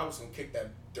 I mean, I was gonna kick that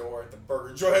door at the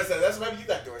burger joint. I said, "That's maybe you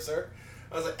that door, sir."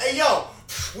 I was like, "Hey, yo,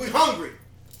 we hungry."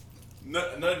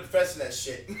 None of defense that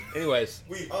shit. Anyways,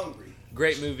 We hungry.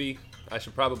 great movie. I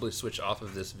should probably switch off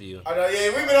of this view. I know.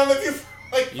 Yeah, we've been on the view. For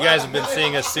like You guys have been 5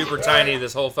 seeing us super tiny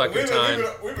this whole fucking We've time.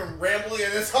 been rambling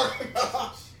and then talking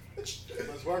about.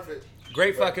 It's worth it.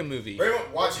 Great fucking movie.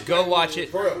 Watch it. Go watch it.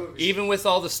 For real. Even with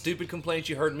all the stupid complaints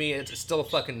you heard me, it's still a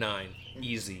fucking 9.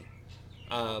 Easy.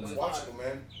 It's watchable,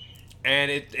 man.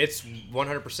 And it's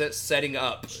 100% setting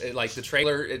up. Like the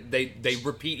trailer, they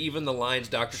repeat even the lines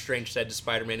Doctor Strange said to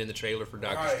Spider-Man in the trailer for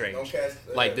Doctor Right, Strange. okay.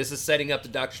 Like this is setting up the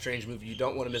Doctor Strange movie. You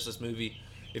don't want to miss this movie.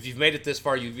 If you've made it this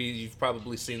far, you've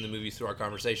probably seen the movie through our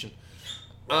conversation.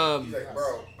 He's like,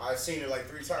 bro, I've seen it like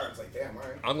 3 times. Like, damn, all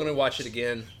right. I'm gonna watch it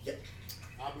again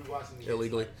I'll be watching it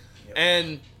illegally, Yep.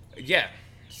 and yeah.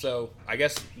 So I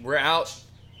guess we're out.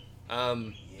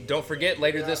 Don't forget,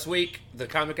 later this week, the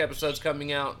comic episode's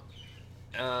coming out.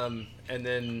 And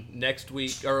then next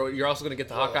week, or you're also going to get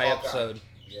the Hawkeye episode.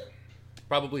 Yeah.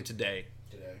 Probably today,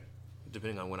 Today.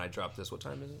 depending on when I drop this. What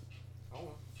time is it? I don't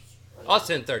know. Oh, it's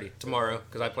 10:30 tomorrow,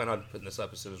 because I plan on putting this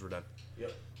up as soon as we're done.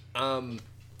 Yep.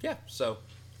 Yeah, so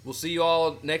we'll see you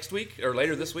all next week, or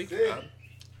later this week.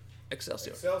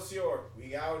 Excelsior. Excelsior.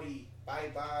 We outie.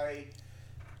 Bye-bye.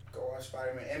 Go watch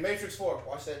Spider-Man. And Matrix 4.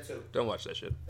 Watch that too. Don't watch that shit.